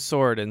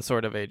sword in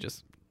Sword of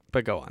Ages.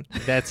 But go on.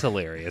 That's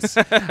hilarious.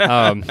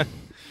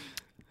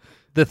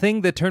 The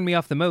thing that turned me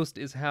off the most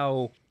is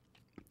how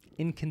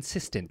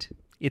inconsistent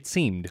it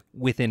seemed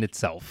within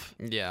itself.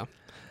 Yeah.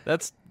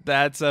 That's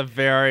a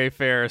very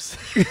fair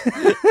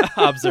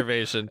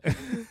observation.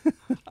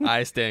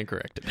 I stand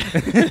corrected.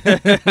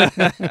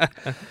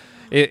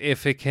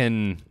 If it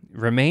can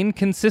remain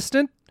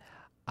consistent,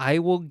 I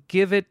will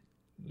give it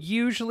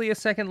usually a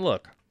second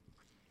look.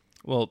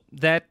 Well,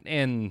 that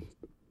and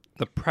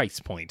the price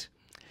point.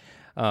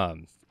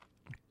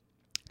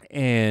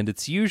 And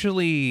it's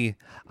usually,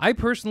 I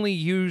personally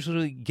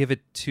usually give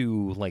it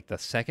to the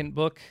second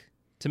book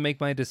to make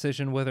my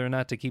decision whether or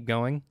not to keep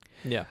going.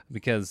 Yeah.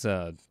 Because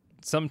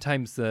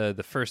sometimes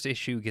the first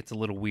issue gets a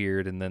little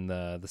weird, and then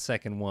the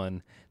second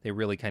one, they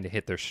really kind of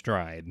hit their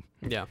stride.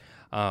 Yeah.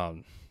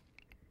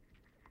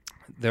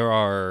 There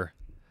are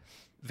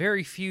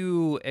very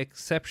few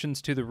exceptions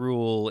to the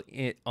rule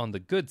on the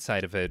good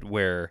side of it,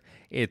 where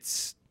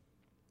it's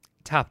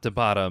top to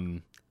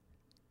bottom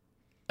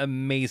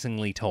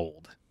amazingly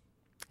told.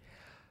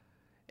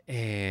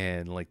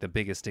 And the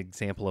biggest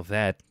example of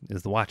that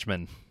is The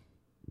Watchmen.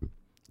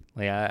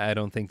 I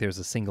don't think there's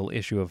a single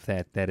issue of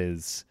that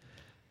is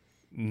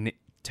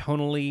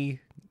tonally,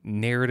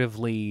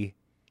 narratively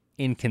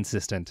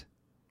inconsistent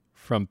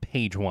from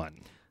page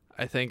one.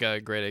 I think a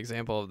great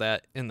example of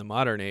that in the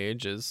modern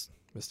age is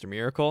Mr.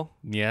 Miracle,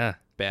 Yeah.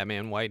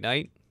 Batman White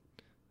Knight.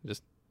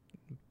 Just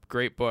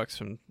great books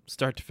from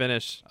start to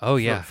finish. Oh,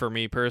 yeah. For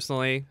me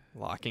personally,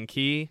 Lock and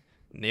Key,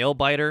 Nail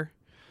Biter.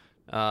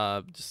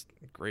 Just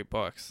great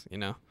books,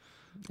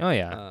 Oh,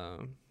 yeah.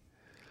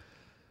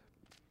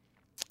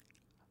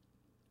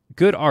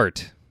 Good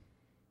art.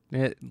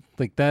 That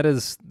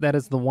is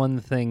the one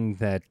thing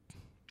that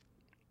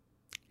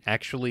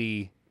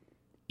actually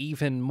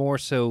even more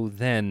so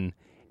than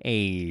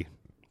a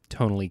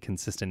tonally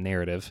consistent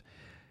narrative,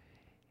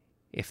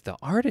 if the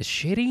art is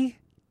shitty,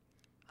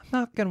 I'm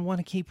not going to want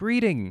to keep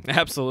reading.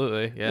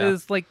 Absolutely, yeah.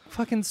 It's like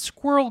fucking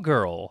Squirrel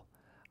Girl.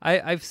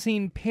 I've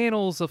seen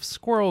panels of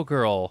Squirrel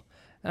Girl,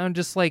 and I'm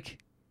just like,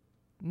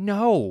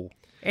 no,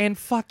 and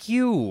fuck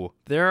you.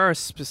 There are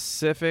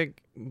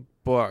specific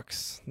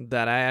books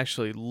that I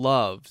actually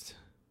loved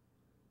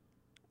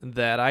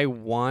that I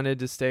wanted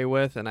to stay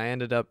with, and I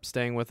ended up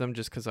staying with them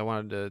just because I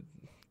wanted to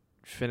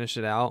finish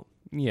it out.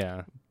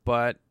 Yeah.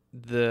 But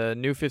the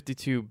New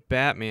 52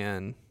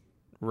 Batman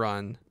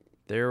run,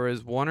 there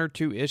was 1 or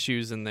 2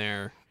 issues in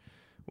there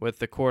with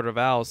the Court of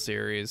Owls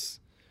series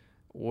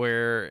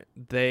where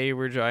they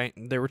were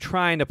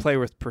trying to play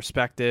with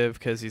perspective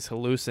because he's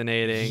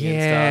hallucinating and stuff.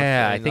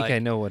 Yeah, I and think like, I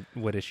know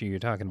what issue you're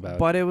talking about.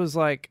 But it was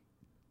like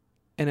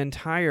an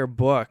entire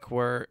book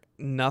where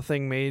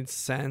nothing made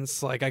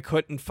sense. Like I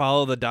couldn't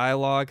follow the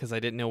dialogue because I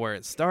didn't know where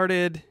it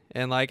started.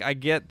 And like I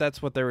get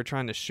that's what they were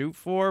trying to shoot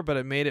for, but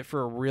it made it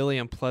for a really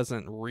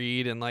unpleasant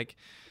read. And like,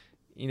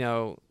 you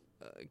know,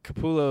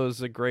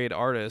 Capullo's a great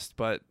artist,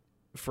 but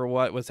for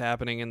what was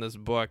happening in this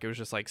book, it was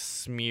just like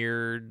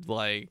smeared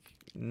like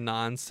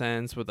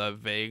nonsense with a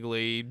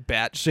vaguely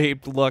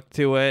bat-shaped look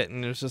to it,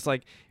 and it was just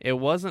like it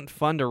wasn't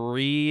fun to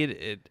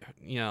read.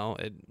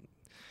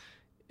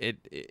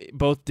 It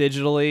both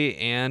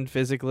digitally and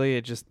physically,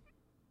 it just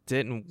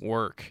didn't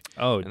work.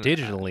 Oh, And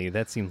digitally,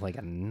 that seems like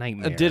a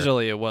nightmare.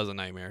 Digitally, it was a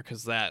nightmare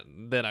because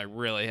then I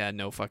really had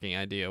no fucking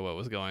idea what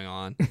was going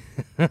on.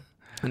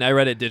 And I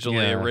read it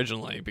digitally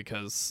originally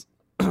because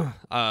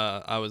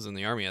I was in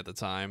the Army at the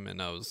time,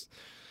 and I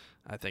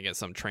think at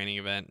some training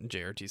event,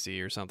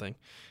 JRTC or something.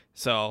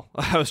 So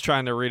I was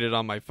trying to read it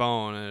on my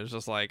phone, and it was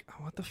just like,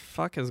 what the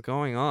fuck is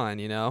going on,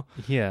 you know?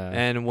 Yeah.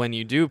 And when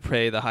you do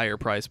pay the higher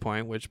price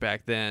point, which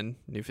back then,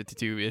 New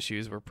 52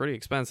 issues were pretty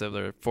expensive.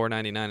 They're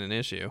 $4.99 an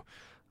issue.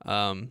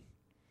 I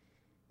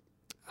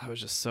was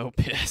just so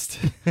pissed.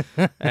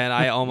 And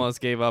I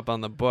almost gave up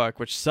on the book,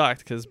 which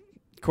sucked because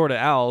Court of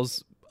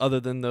Owls, other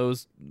than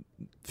those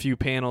few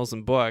panels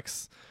and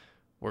books,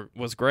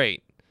 was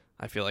great.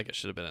 I feel like it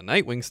should have been a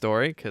Nightwing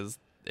story because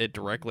it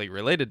directly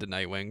related to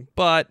Nightwing,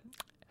 but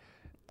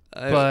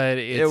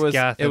it's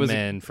Gotham,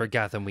 and for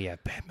Gotham we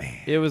have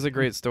Batman. It was a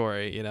great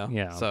story, you know.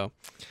 Yeah. So,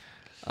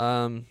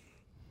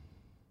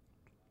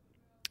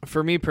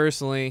 for me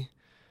personally,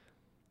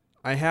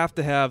 I have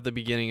to have the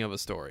beginning of a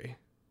story.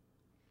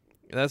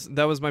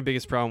 That was my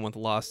biggest problem with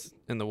Lost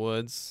in the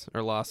Woods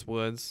or Lost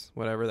Woods,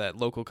 whatever, that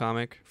local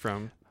comic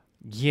from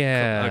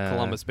a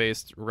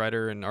Columbus-based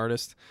writer and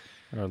artist.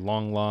 Or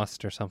Long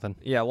Lost or something.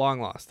 Yeah, Long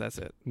Lost. That's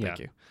it. Thank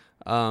you.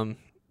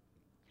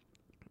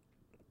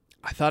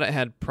 I thought it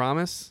had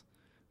promise,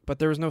 but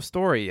there was no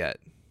story yet.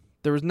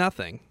 There was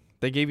nothing.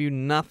 They gave you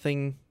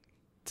nothing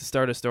to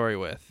start a story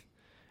with.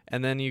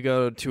 And then you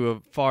go to a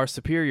far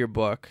superior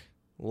book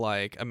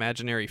like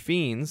Imaginary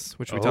Fiends,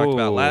 which we talked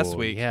about last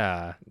week.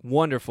 Yeah.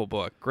 Wonderful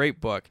book.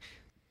 Great book.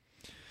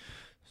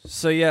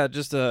 So yeah,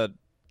 just to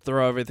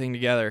throw everything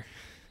together.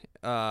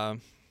 Art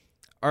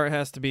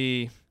has to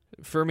be,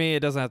 for me,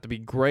 it doesn't have to be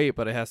great,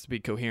 but it has to be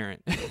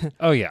coherent.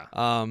 Oh yeah.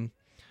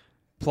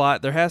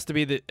 Plot, there has to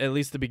be at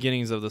least the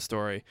beginnings of the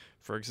story.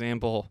 For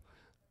example,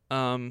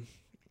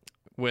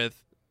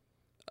 with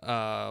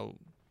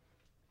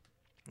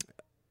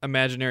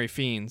Imaginary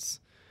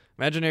Fiends.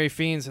 Imaginary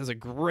Fiends has a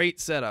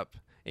great setup.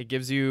 It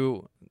gives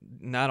you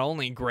not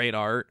only great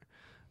art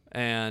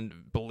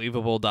and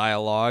believable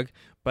dialogue,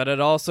 but it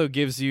also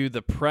gives you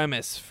the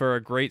premise for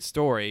a great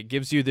story. It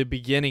gives you the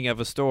beginning of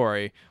a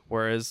story,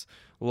 whereas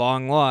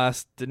Long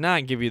Lost did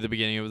not give you the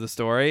beginning of the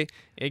story.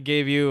 It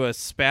gave you a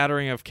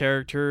spattering of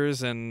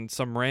characters and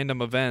some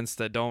random events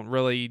that don't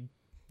really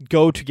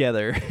go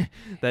together,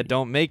 that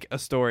don't make a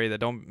story, that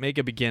don't make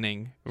a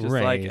beginning. Just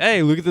like,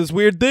 hey, look at this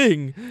weird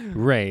thing.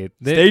 Right.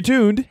 Stay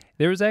tuned.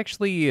 There was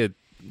actually,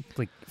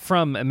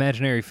 from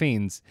Imaginary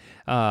Fiends,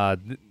 a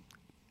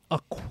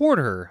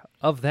quarter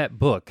of that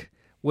book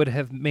would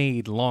have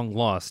made Long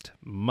Lost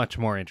much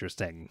more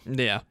interesting.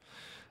 Yeah.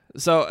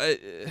 So,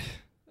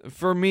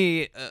 for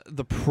me,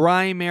 the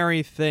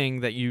primary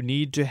thing that you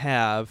need to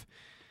have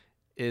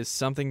is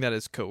something that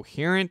is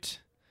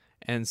coherent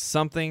and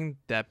something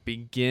that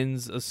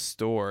begins a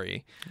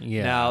story.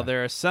 Yeah. Now,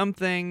 there are some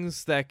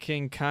things that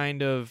can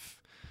kind of,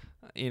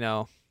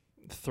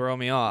 throw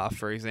me off.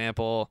 For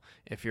example,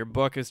 if your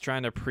book is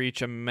trying to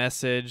preach a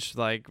message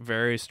like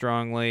very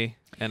strongly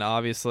and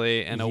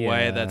obviously in a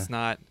way that's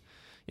not,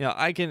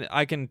 I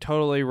can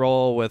totally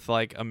roll with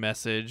like a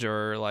message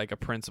or like a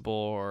principle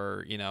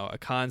or, a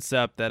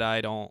concept that I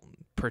don't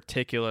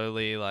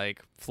particularly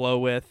like flow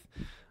with.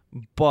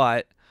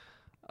 But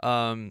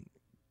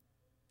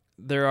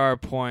there are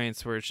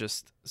points where it's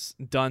just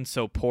done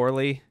so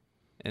poorly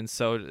and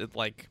so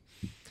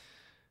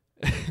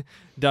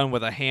done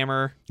with a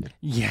hammer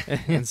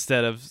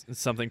instead of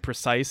something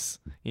precise,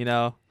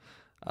 where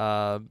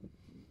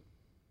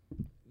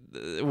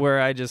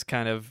I just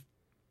kind of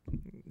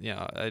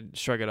I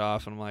shrug it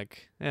off and I'm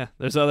like, yeah,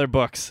 there's other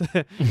books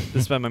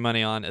to spend my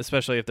money on,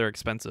 especially if they're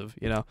expensive,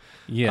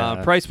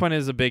 Yeah. Price point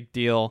is a big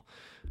deal,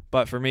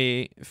 but for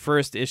me,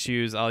 first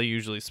issues, I'll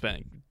usually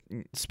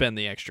spend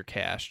the extra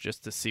cash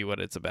just to see what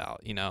it's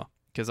about,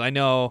 because I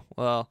know,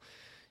 well,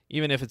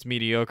 even if it's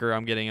mediocre,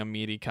 I'm getting a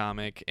meaty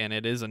comic, and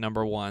it is a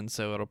number 1,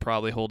 so it'll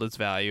probably hold its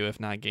value,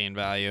 if not gain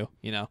value,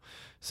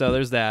 So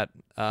there's that.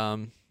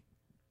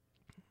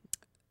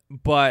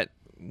 But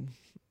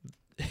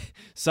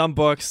some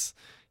books,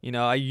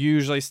 I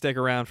usually stick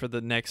around for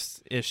the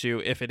next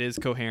issue if it is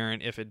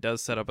coherent, if it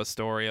does set up a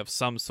story of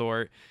some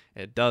sort,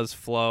 it does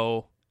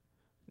flow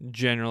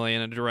generally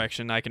in a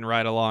direction I can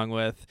ride along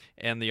with,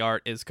 and the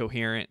art is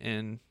coherent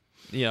and,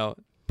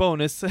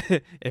 bonus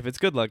if it's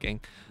good looking.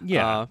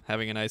 Yeah.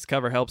 Having a nice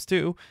cover helps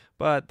too,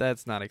 but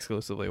that's not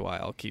exclusively why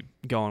I'll keep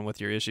going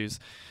with your issues.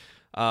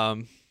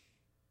 But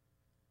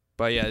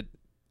yeah,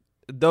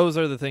 those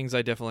are the things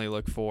I definitely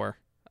look for.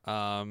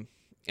 And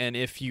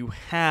if you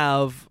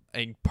have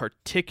a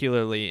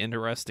particularly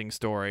interesting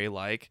story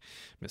like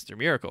Mr.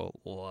 Miracle,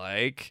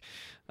 like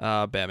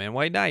Batman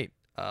White Knight,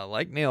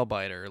 like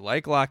Nailbiter,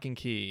 like Lock and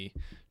Key,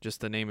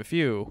 just to name a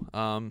few,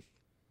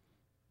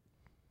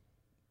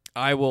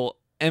 I will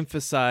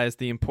emphasize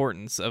the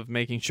importance of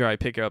making sure I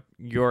pick up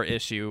your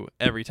issue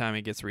every time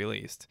it gets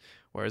released.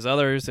 Whereas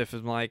others, if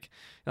it's like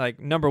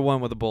number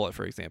 1 with a bullet,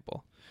 for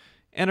example,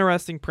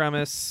 interesting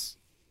premise,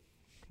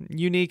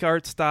 unique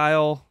art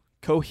style,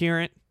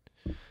 coherent,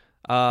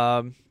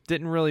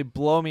 didn't really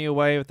blow me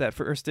away with that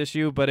first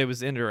issue, but it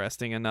was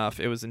interesting enough,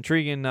 it was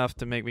intriguing enough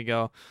to make me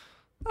go,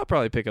 I'll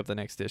probably pick up the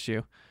next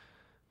issue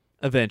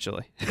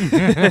eventually.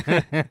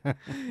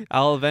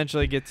 I'll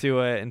eventually get to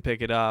it and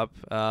pick it up.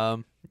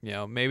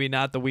 Maybe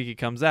not the week it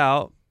comes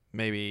out,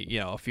 maybe,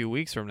 a few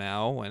weeks from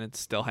now when it's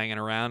still hanging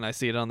around, I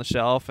see it on the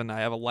shelf and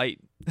I have a light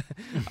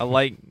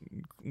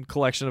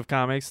collection of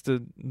comics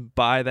to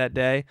buy that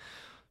day,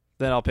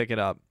 then I'll pick it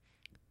up.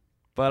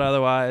 But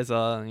otherwise,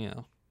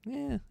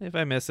 if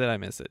I miss it, I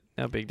miss it.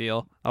 No big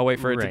deal. I'll wait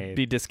for it to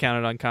be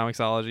discounted on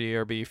Comixology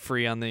or be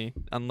free on the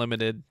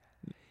unlimited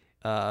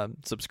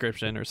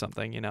subscription or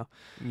something,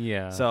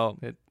 Yeah. So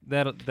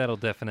that'll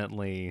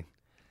definitely,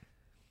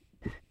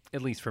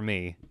 at least for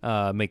me,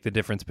 make the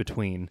difference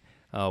between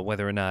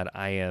whether or not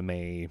I am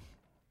a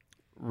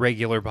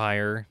regular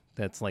buyer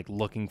that's like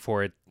looking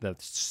for it the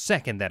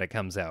second that it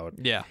comes out.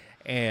 Yeah.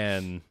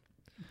 And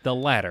the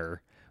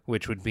latter,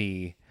 which would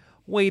be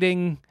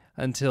waiting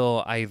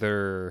until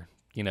either,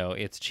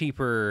 it's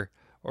cheaper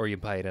or you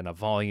buy it in a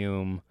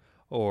volume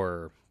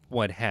or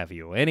what have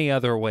you. Any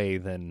other way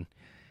than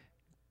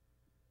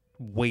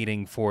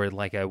waiting for it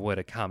like I would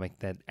a comic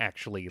that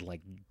actually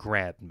like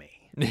grabbed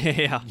me.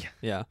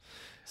 Yeah.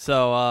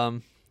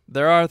 So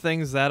there are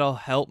things that'll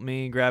help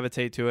me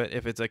gravitate to it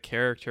if it's a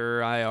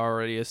character I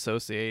already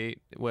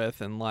associate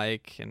with and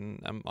like,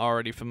 and I'm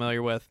already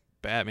familiar with,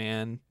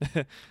 Batman,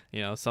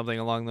 something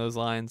along those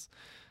lines.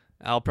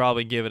 I'll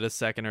probably give it a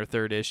second or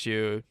third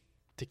issue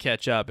to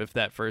catch up if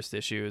that first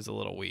issue is a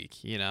little weak,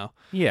 Yeah.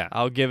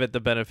 I'll give it the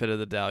benefit of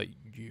the doubt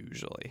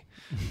usually.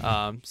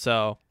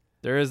 So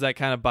there is that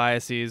kind of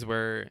biases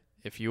where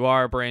if you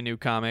are a brand new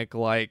comic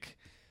like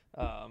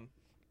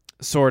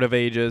Sword of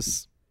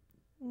Ages,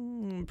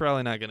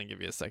 probably not going to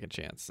give you a second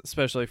chance,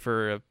 especially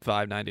for a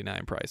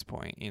 $5.99 price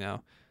point,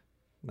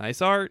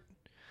 Nice art,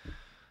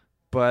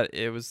 but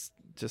it was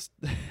just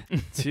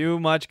too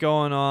much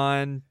going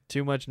on,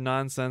 too much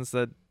nonsense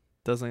that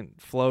doesn't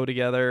flow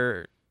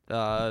together,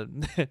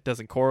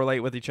 doesn't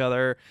correlate with each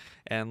other,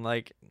 and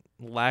like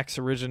lacks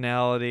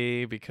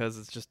originality because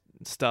it's just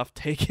stuff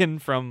taken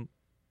from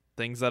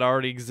things that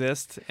already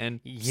exist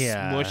and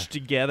smushed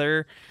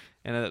together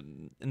in a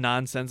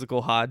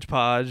nonsensical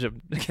hodgepodge of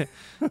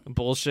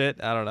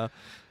bullshit. I don't know.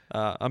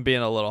 I'm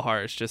being a little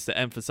harsh just to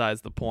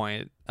emphasize the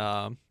point.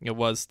 It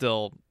was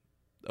still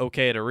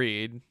okay to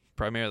read,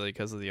 primarily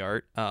because of the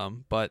art.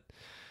 But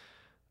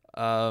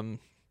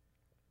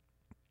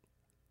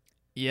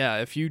yeah,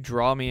 if you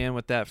draw me in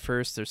with that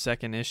first or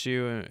second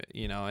issue,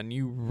 and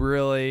you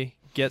really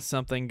get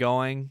something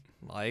going,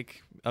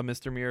 like a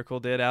Mr. Miracle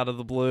did out of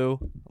the blue,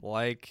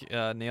 like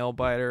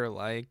Nailbiter,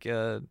 like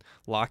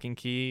Lock and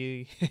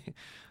Key.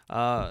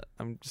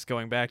 I'm just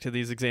going back to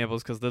these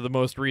examples because they're the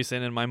most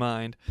recent in my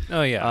mind.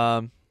 Oh,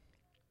 yeah.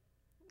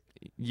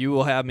 You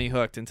will have me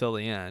hooked until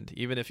the end,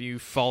 even if you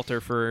falter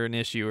for an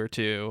issue or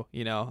two.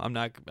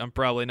 I'm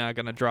probably not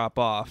going to drop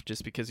off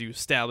just because you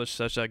established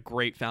such a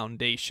great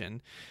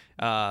foundation.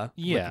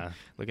 Yeah.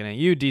 Looking at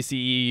you,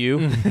 DCEU.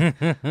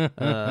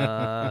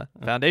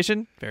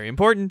 Foundation, very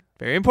important.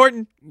 Very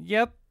important.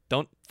 Yep.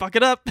 Don't fuck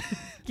it up.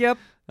 Yep.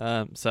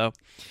 So,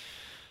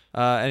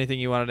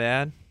 anything you wanted to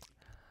add?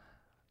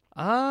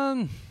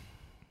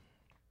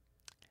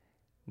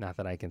 Not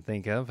that I can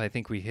think of. I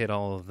think we hit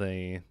all of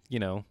the,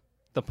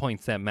 the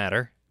points that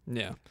matter.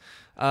 Yeah.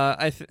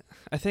 I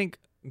think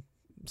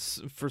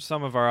for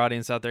some of our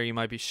audience out there, you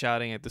might be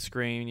shouting at the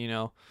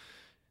screen,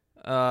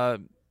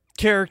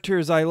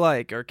 characters I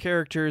like or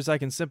characters I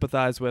can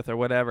sympathize with or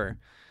whatever.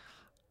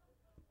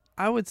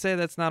 I would say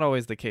that's not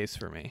always the case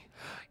for me.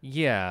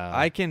 Yeah.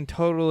 I can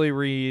totally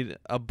read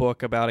a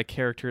book about a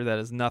character that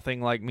is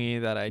nothing like me,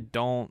 that I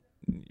don't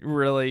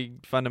really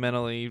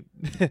fundamentally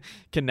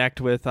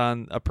connect with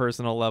on a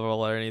personal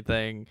level or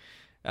anything.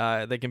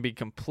 They can be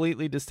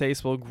completely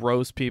distasteful,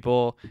 gross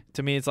people.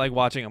 To me, it's like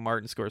watching a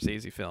Martin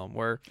Scorsese film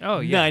where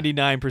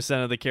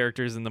 99% of the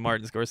characters in the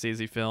Martin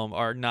Scorsese film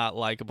are not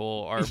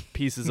likable, are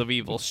pieces of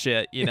evil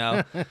shit, you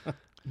know?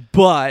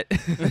 But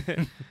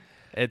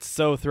it's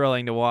so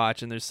thrilling to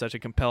watch, and there's such a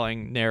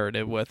compelling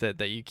narrative with it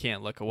that you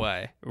can't look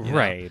away.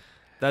 Right. Know?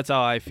 That's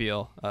how I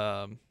feel.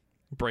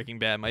 Breaking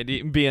Bad might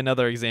be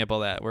another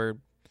example of that, where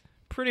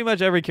pretty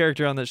much every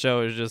character on the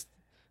show is just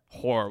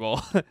horrible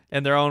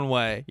in their own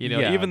way, you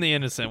know, even the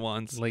innocent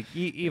ones. Like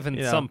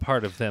even some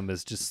part of them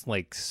is just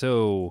like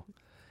so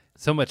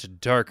much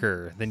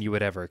darker than you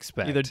would ever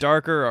expect. Either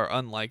darker or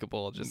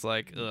unlikable, just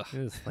like ugh.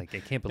 It's like, I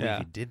can't believe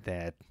you did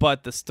that.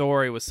 But the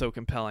story was so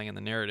compelling and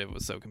the narrative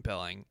was so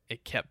compelling,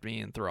 it kept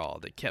me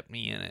enthralled. It kept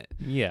me in it.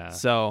 Yeah.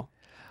 So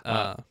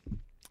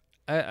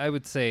I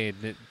would say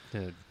that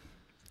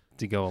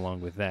to go along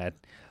with that,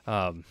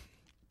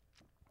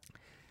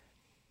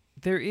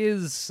 there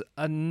is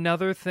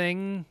another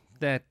thing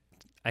that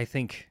I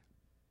think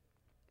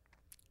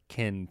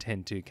can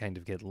tend to kind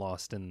of get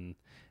lost in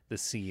the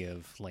sea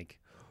of, like,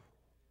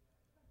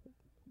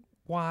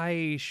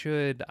 why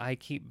should I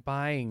keep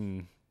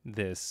buying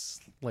this?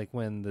 Like,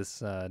 when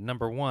this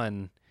number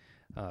one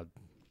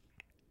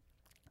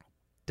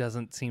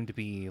doesn't seem to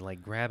be,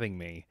 like, grabbing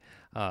me.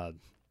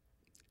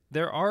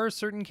 There are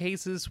certain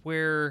cases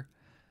where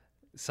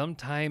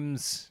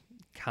sometimes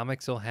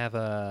comics will have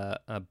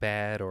a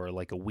bad or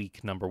like a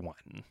weak number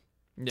one.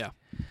 Yeah.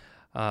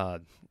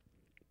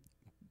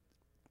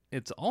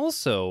 It's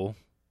also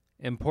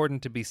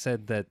important to be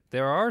said that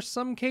there are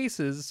some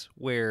cases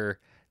where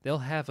they'll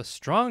have a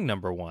strong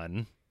number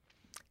one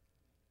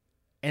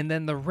and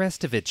then the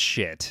rest of it's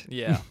shit.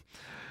 Yeah.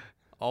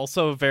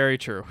 Also very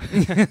true.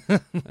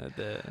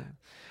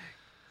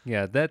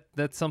 Yeah,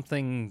 that's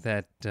something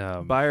that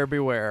buyer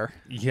beware.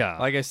 Yeah.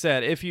 Like I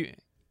said, if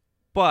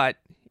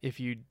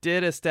you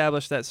did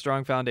establish that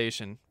strong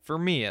foundation, for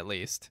me at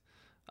least,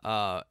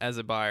 as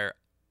a buyer,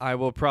 I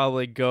will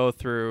probably go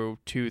through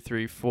 2,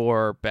 3,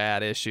 4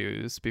 bad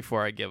issues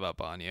before I give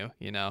up on you,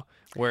 you know?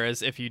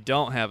 Whereas if you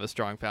don't have a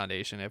strong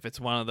foundation, if it's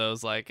one of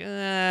those like,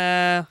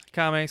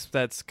 comics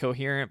that's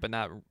coherent but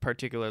not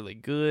particularly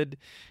good,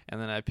 and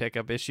then I pick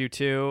up issue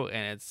 2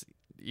 and it's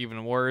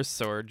even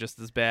worse or just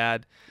as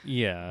bad,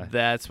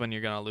 that's when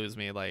you're going to lose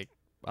me, like,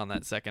 on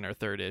that second or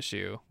third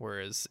issue.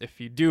 Whereas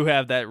if you do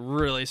have that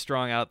really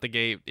strong out the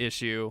gate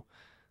issue,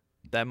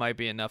 that might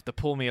be enough to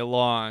pull me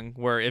along,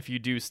 where if you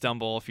do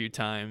stumble a few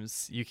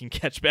times, you can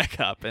catch back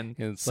up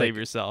and save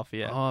yourself.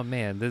 Yeah. Oh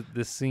man,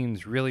 this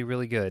seems really,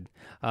 really good.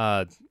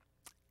 I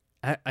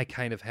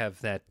kind of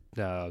have that.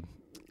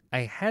 I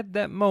had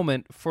that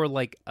moment for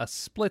like a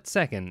split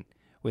second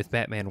with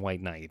Batman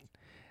White Knight,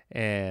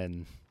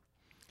 and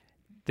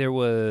there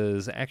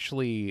was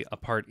actually a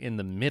part in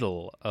the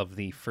middle of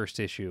the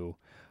first issue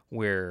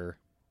where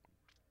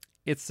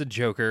it's the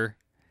Joker,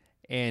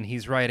 and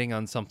he's writing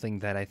on something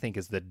that I think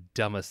is the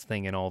dumbest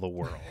thing in all the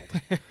world.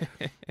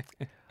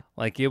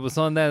 Like, it was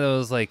on that I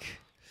was like,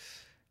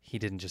 he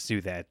didn't just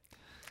do that.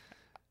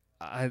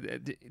 I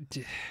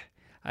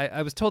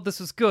was told this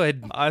was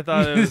good. I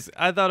thought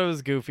it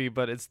was goofy,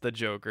 but it's the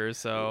Joker,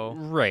 so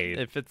right.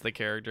 It fits the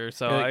character,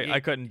 so I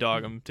couldn't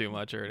dog him too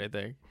much or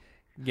anything.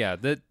 Yeah,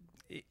 that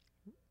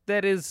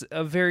is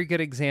a very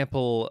good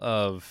example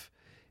of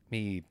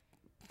me,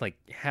 like,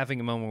 having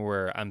a moment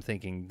where I'm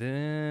thinking,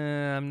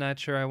 I'm not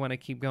sure I want to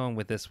keep going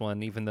with this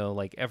one, even though,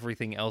 like,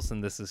 everything else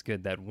in this is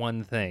good. That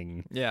one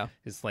thing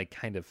is, like,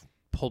 kind of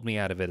pulled me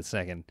out of it a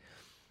second.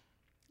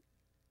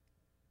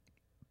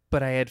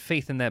 But I had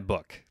faith in that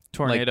book.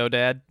 Tornado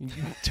Dad.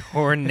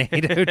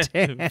 Tornado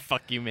Dad.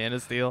 Fuck you, Man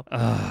of Steel.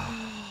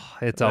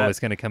 It's always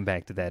going to come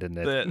back to that, isn't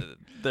it?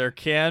 There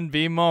can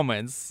be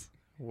moments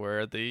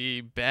where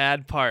the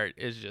bad part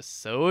is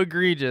just so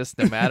egregious,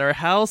 no matter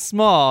how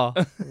small,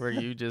 where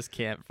you just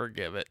can't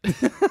forgive it.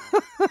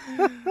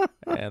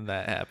 And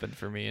that happened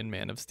for me in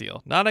Man of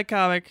Steel. Not a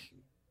comic,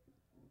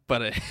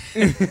 but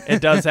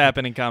it does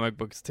happen in comic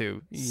books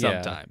too,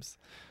 sometimes.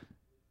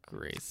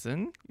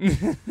 Grayson.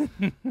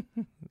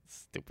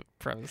 Stupid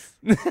premise.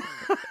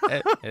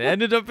 It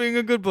ended up being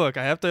a good book.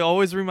 I have to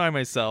always remind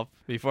myself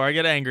before I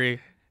get angry.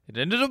 It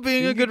ended up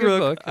being a good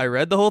book. I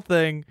read the whole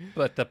thing.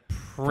 But the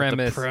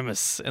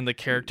premise and the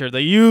character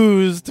they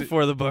used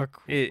for the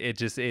book.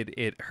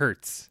 It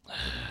hurts.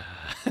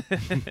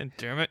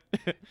 Damn it.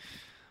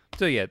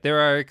 So yeah, there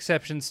are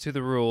exceptions to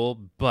the rule,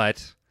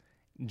 but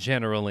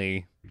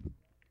generally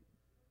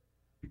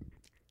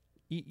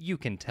you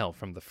can tell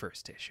from the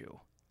first issue.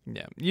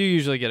 Yeah, you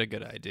usually get a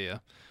good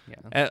idea.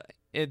 Yeah.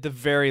 At the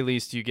very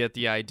least, you get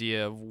the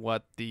idea of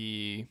what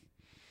the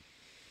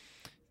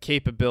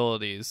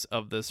capabilities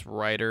of this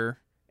writer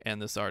and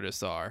this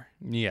artist are.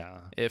 Yeah.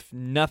 If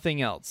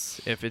nothing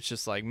else, if it's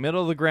just like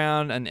middle of the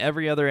ground and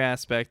every other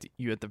aspect,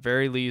 you at the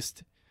very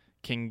least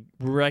can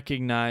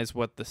recognize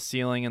what the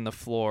ceiling and the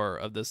floor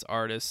of this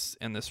artist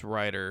and this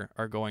writer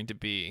are going to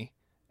be,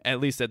 at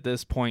least at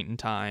this point in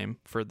time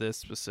for this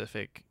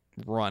specific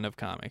run of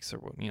comics, or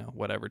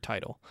whatever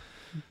title.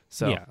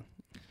 So Yeah.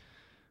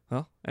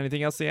 Well,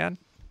 anything else to add?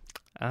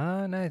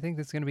 No, I think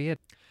that's going to be it.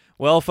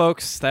 Well,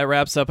 folks, that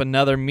wraps up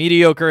another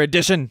mediocre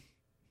edition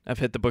of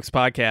Hit the Books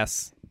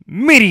Podcast.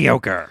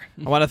 Mediocre.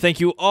 I want to thank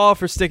you all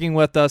for sticking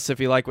with us. If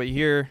you like what you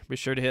hear, be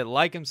sure to hit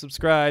like and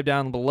subscribe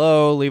down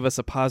below. Leave us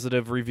a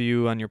positive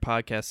review on your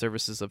podcast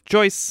services of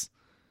choice.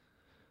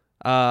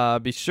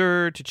 Be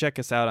sure to check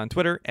us out on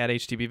Twitter at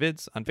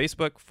HTBvids, on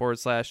Facebook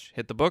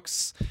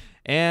 /HitTheBooks,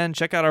 and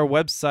check out our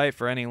website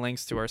for any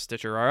links to our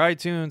Stitcher, our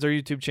iTunes, our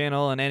YouTube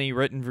channel, and any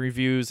written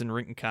reviews and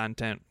written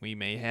content we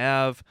may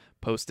have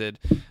posted.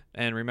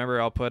 And remember,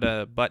 I'll put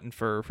a button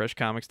for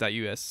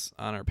freshcomics.us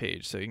on our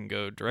page, so you can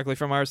go directly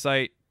from our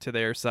site to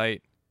their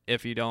site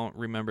if you don't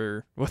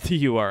remember what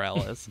the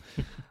URL is.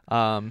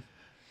 I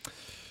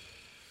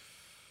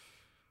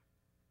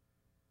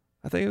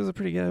think it was a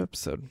pretty good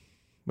episode.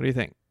 What do you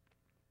think?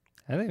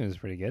 I think it was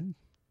pretty good.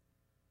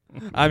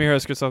 I'm your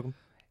host, Chris Holcomb.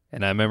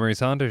 And I'm Emery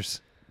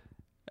Saunders.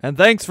 And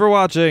thanks for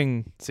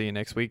watching. See you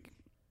next week.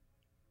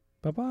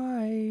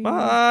 Bye-bye.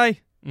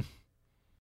 Bye.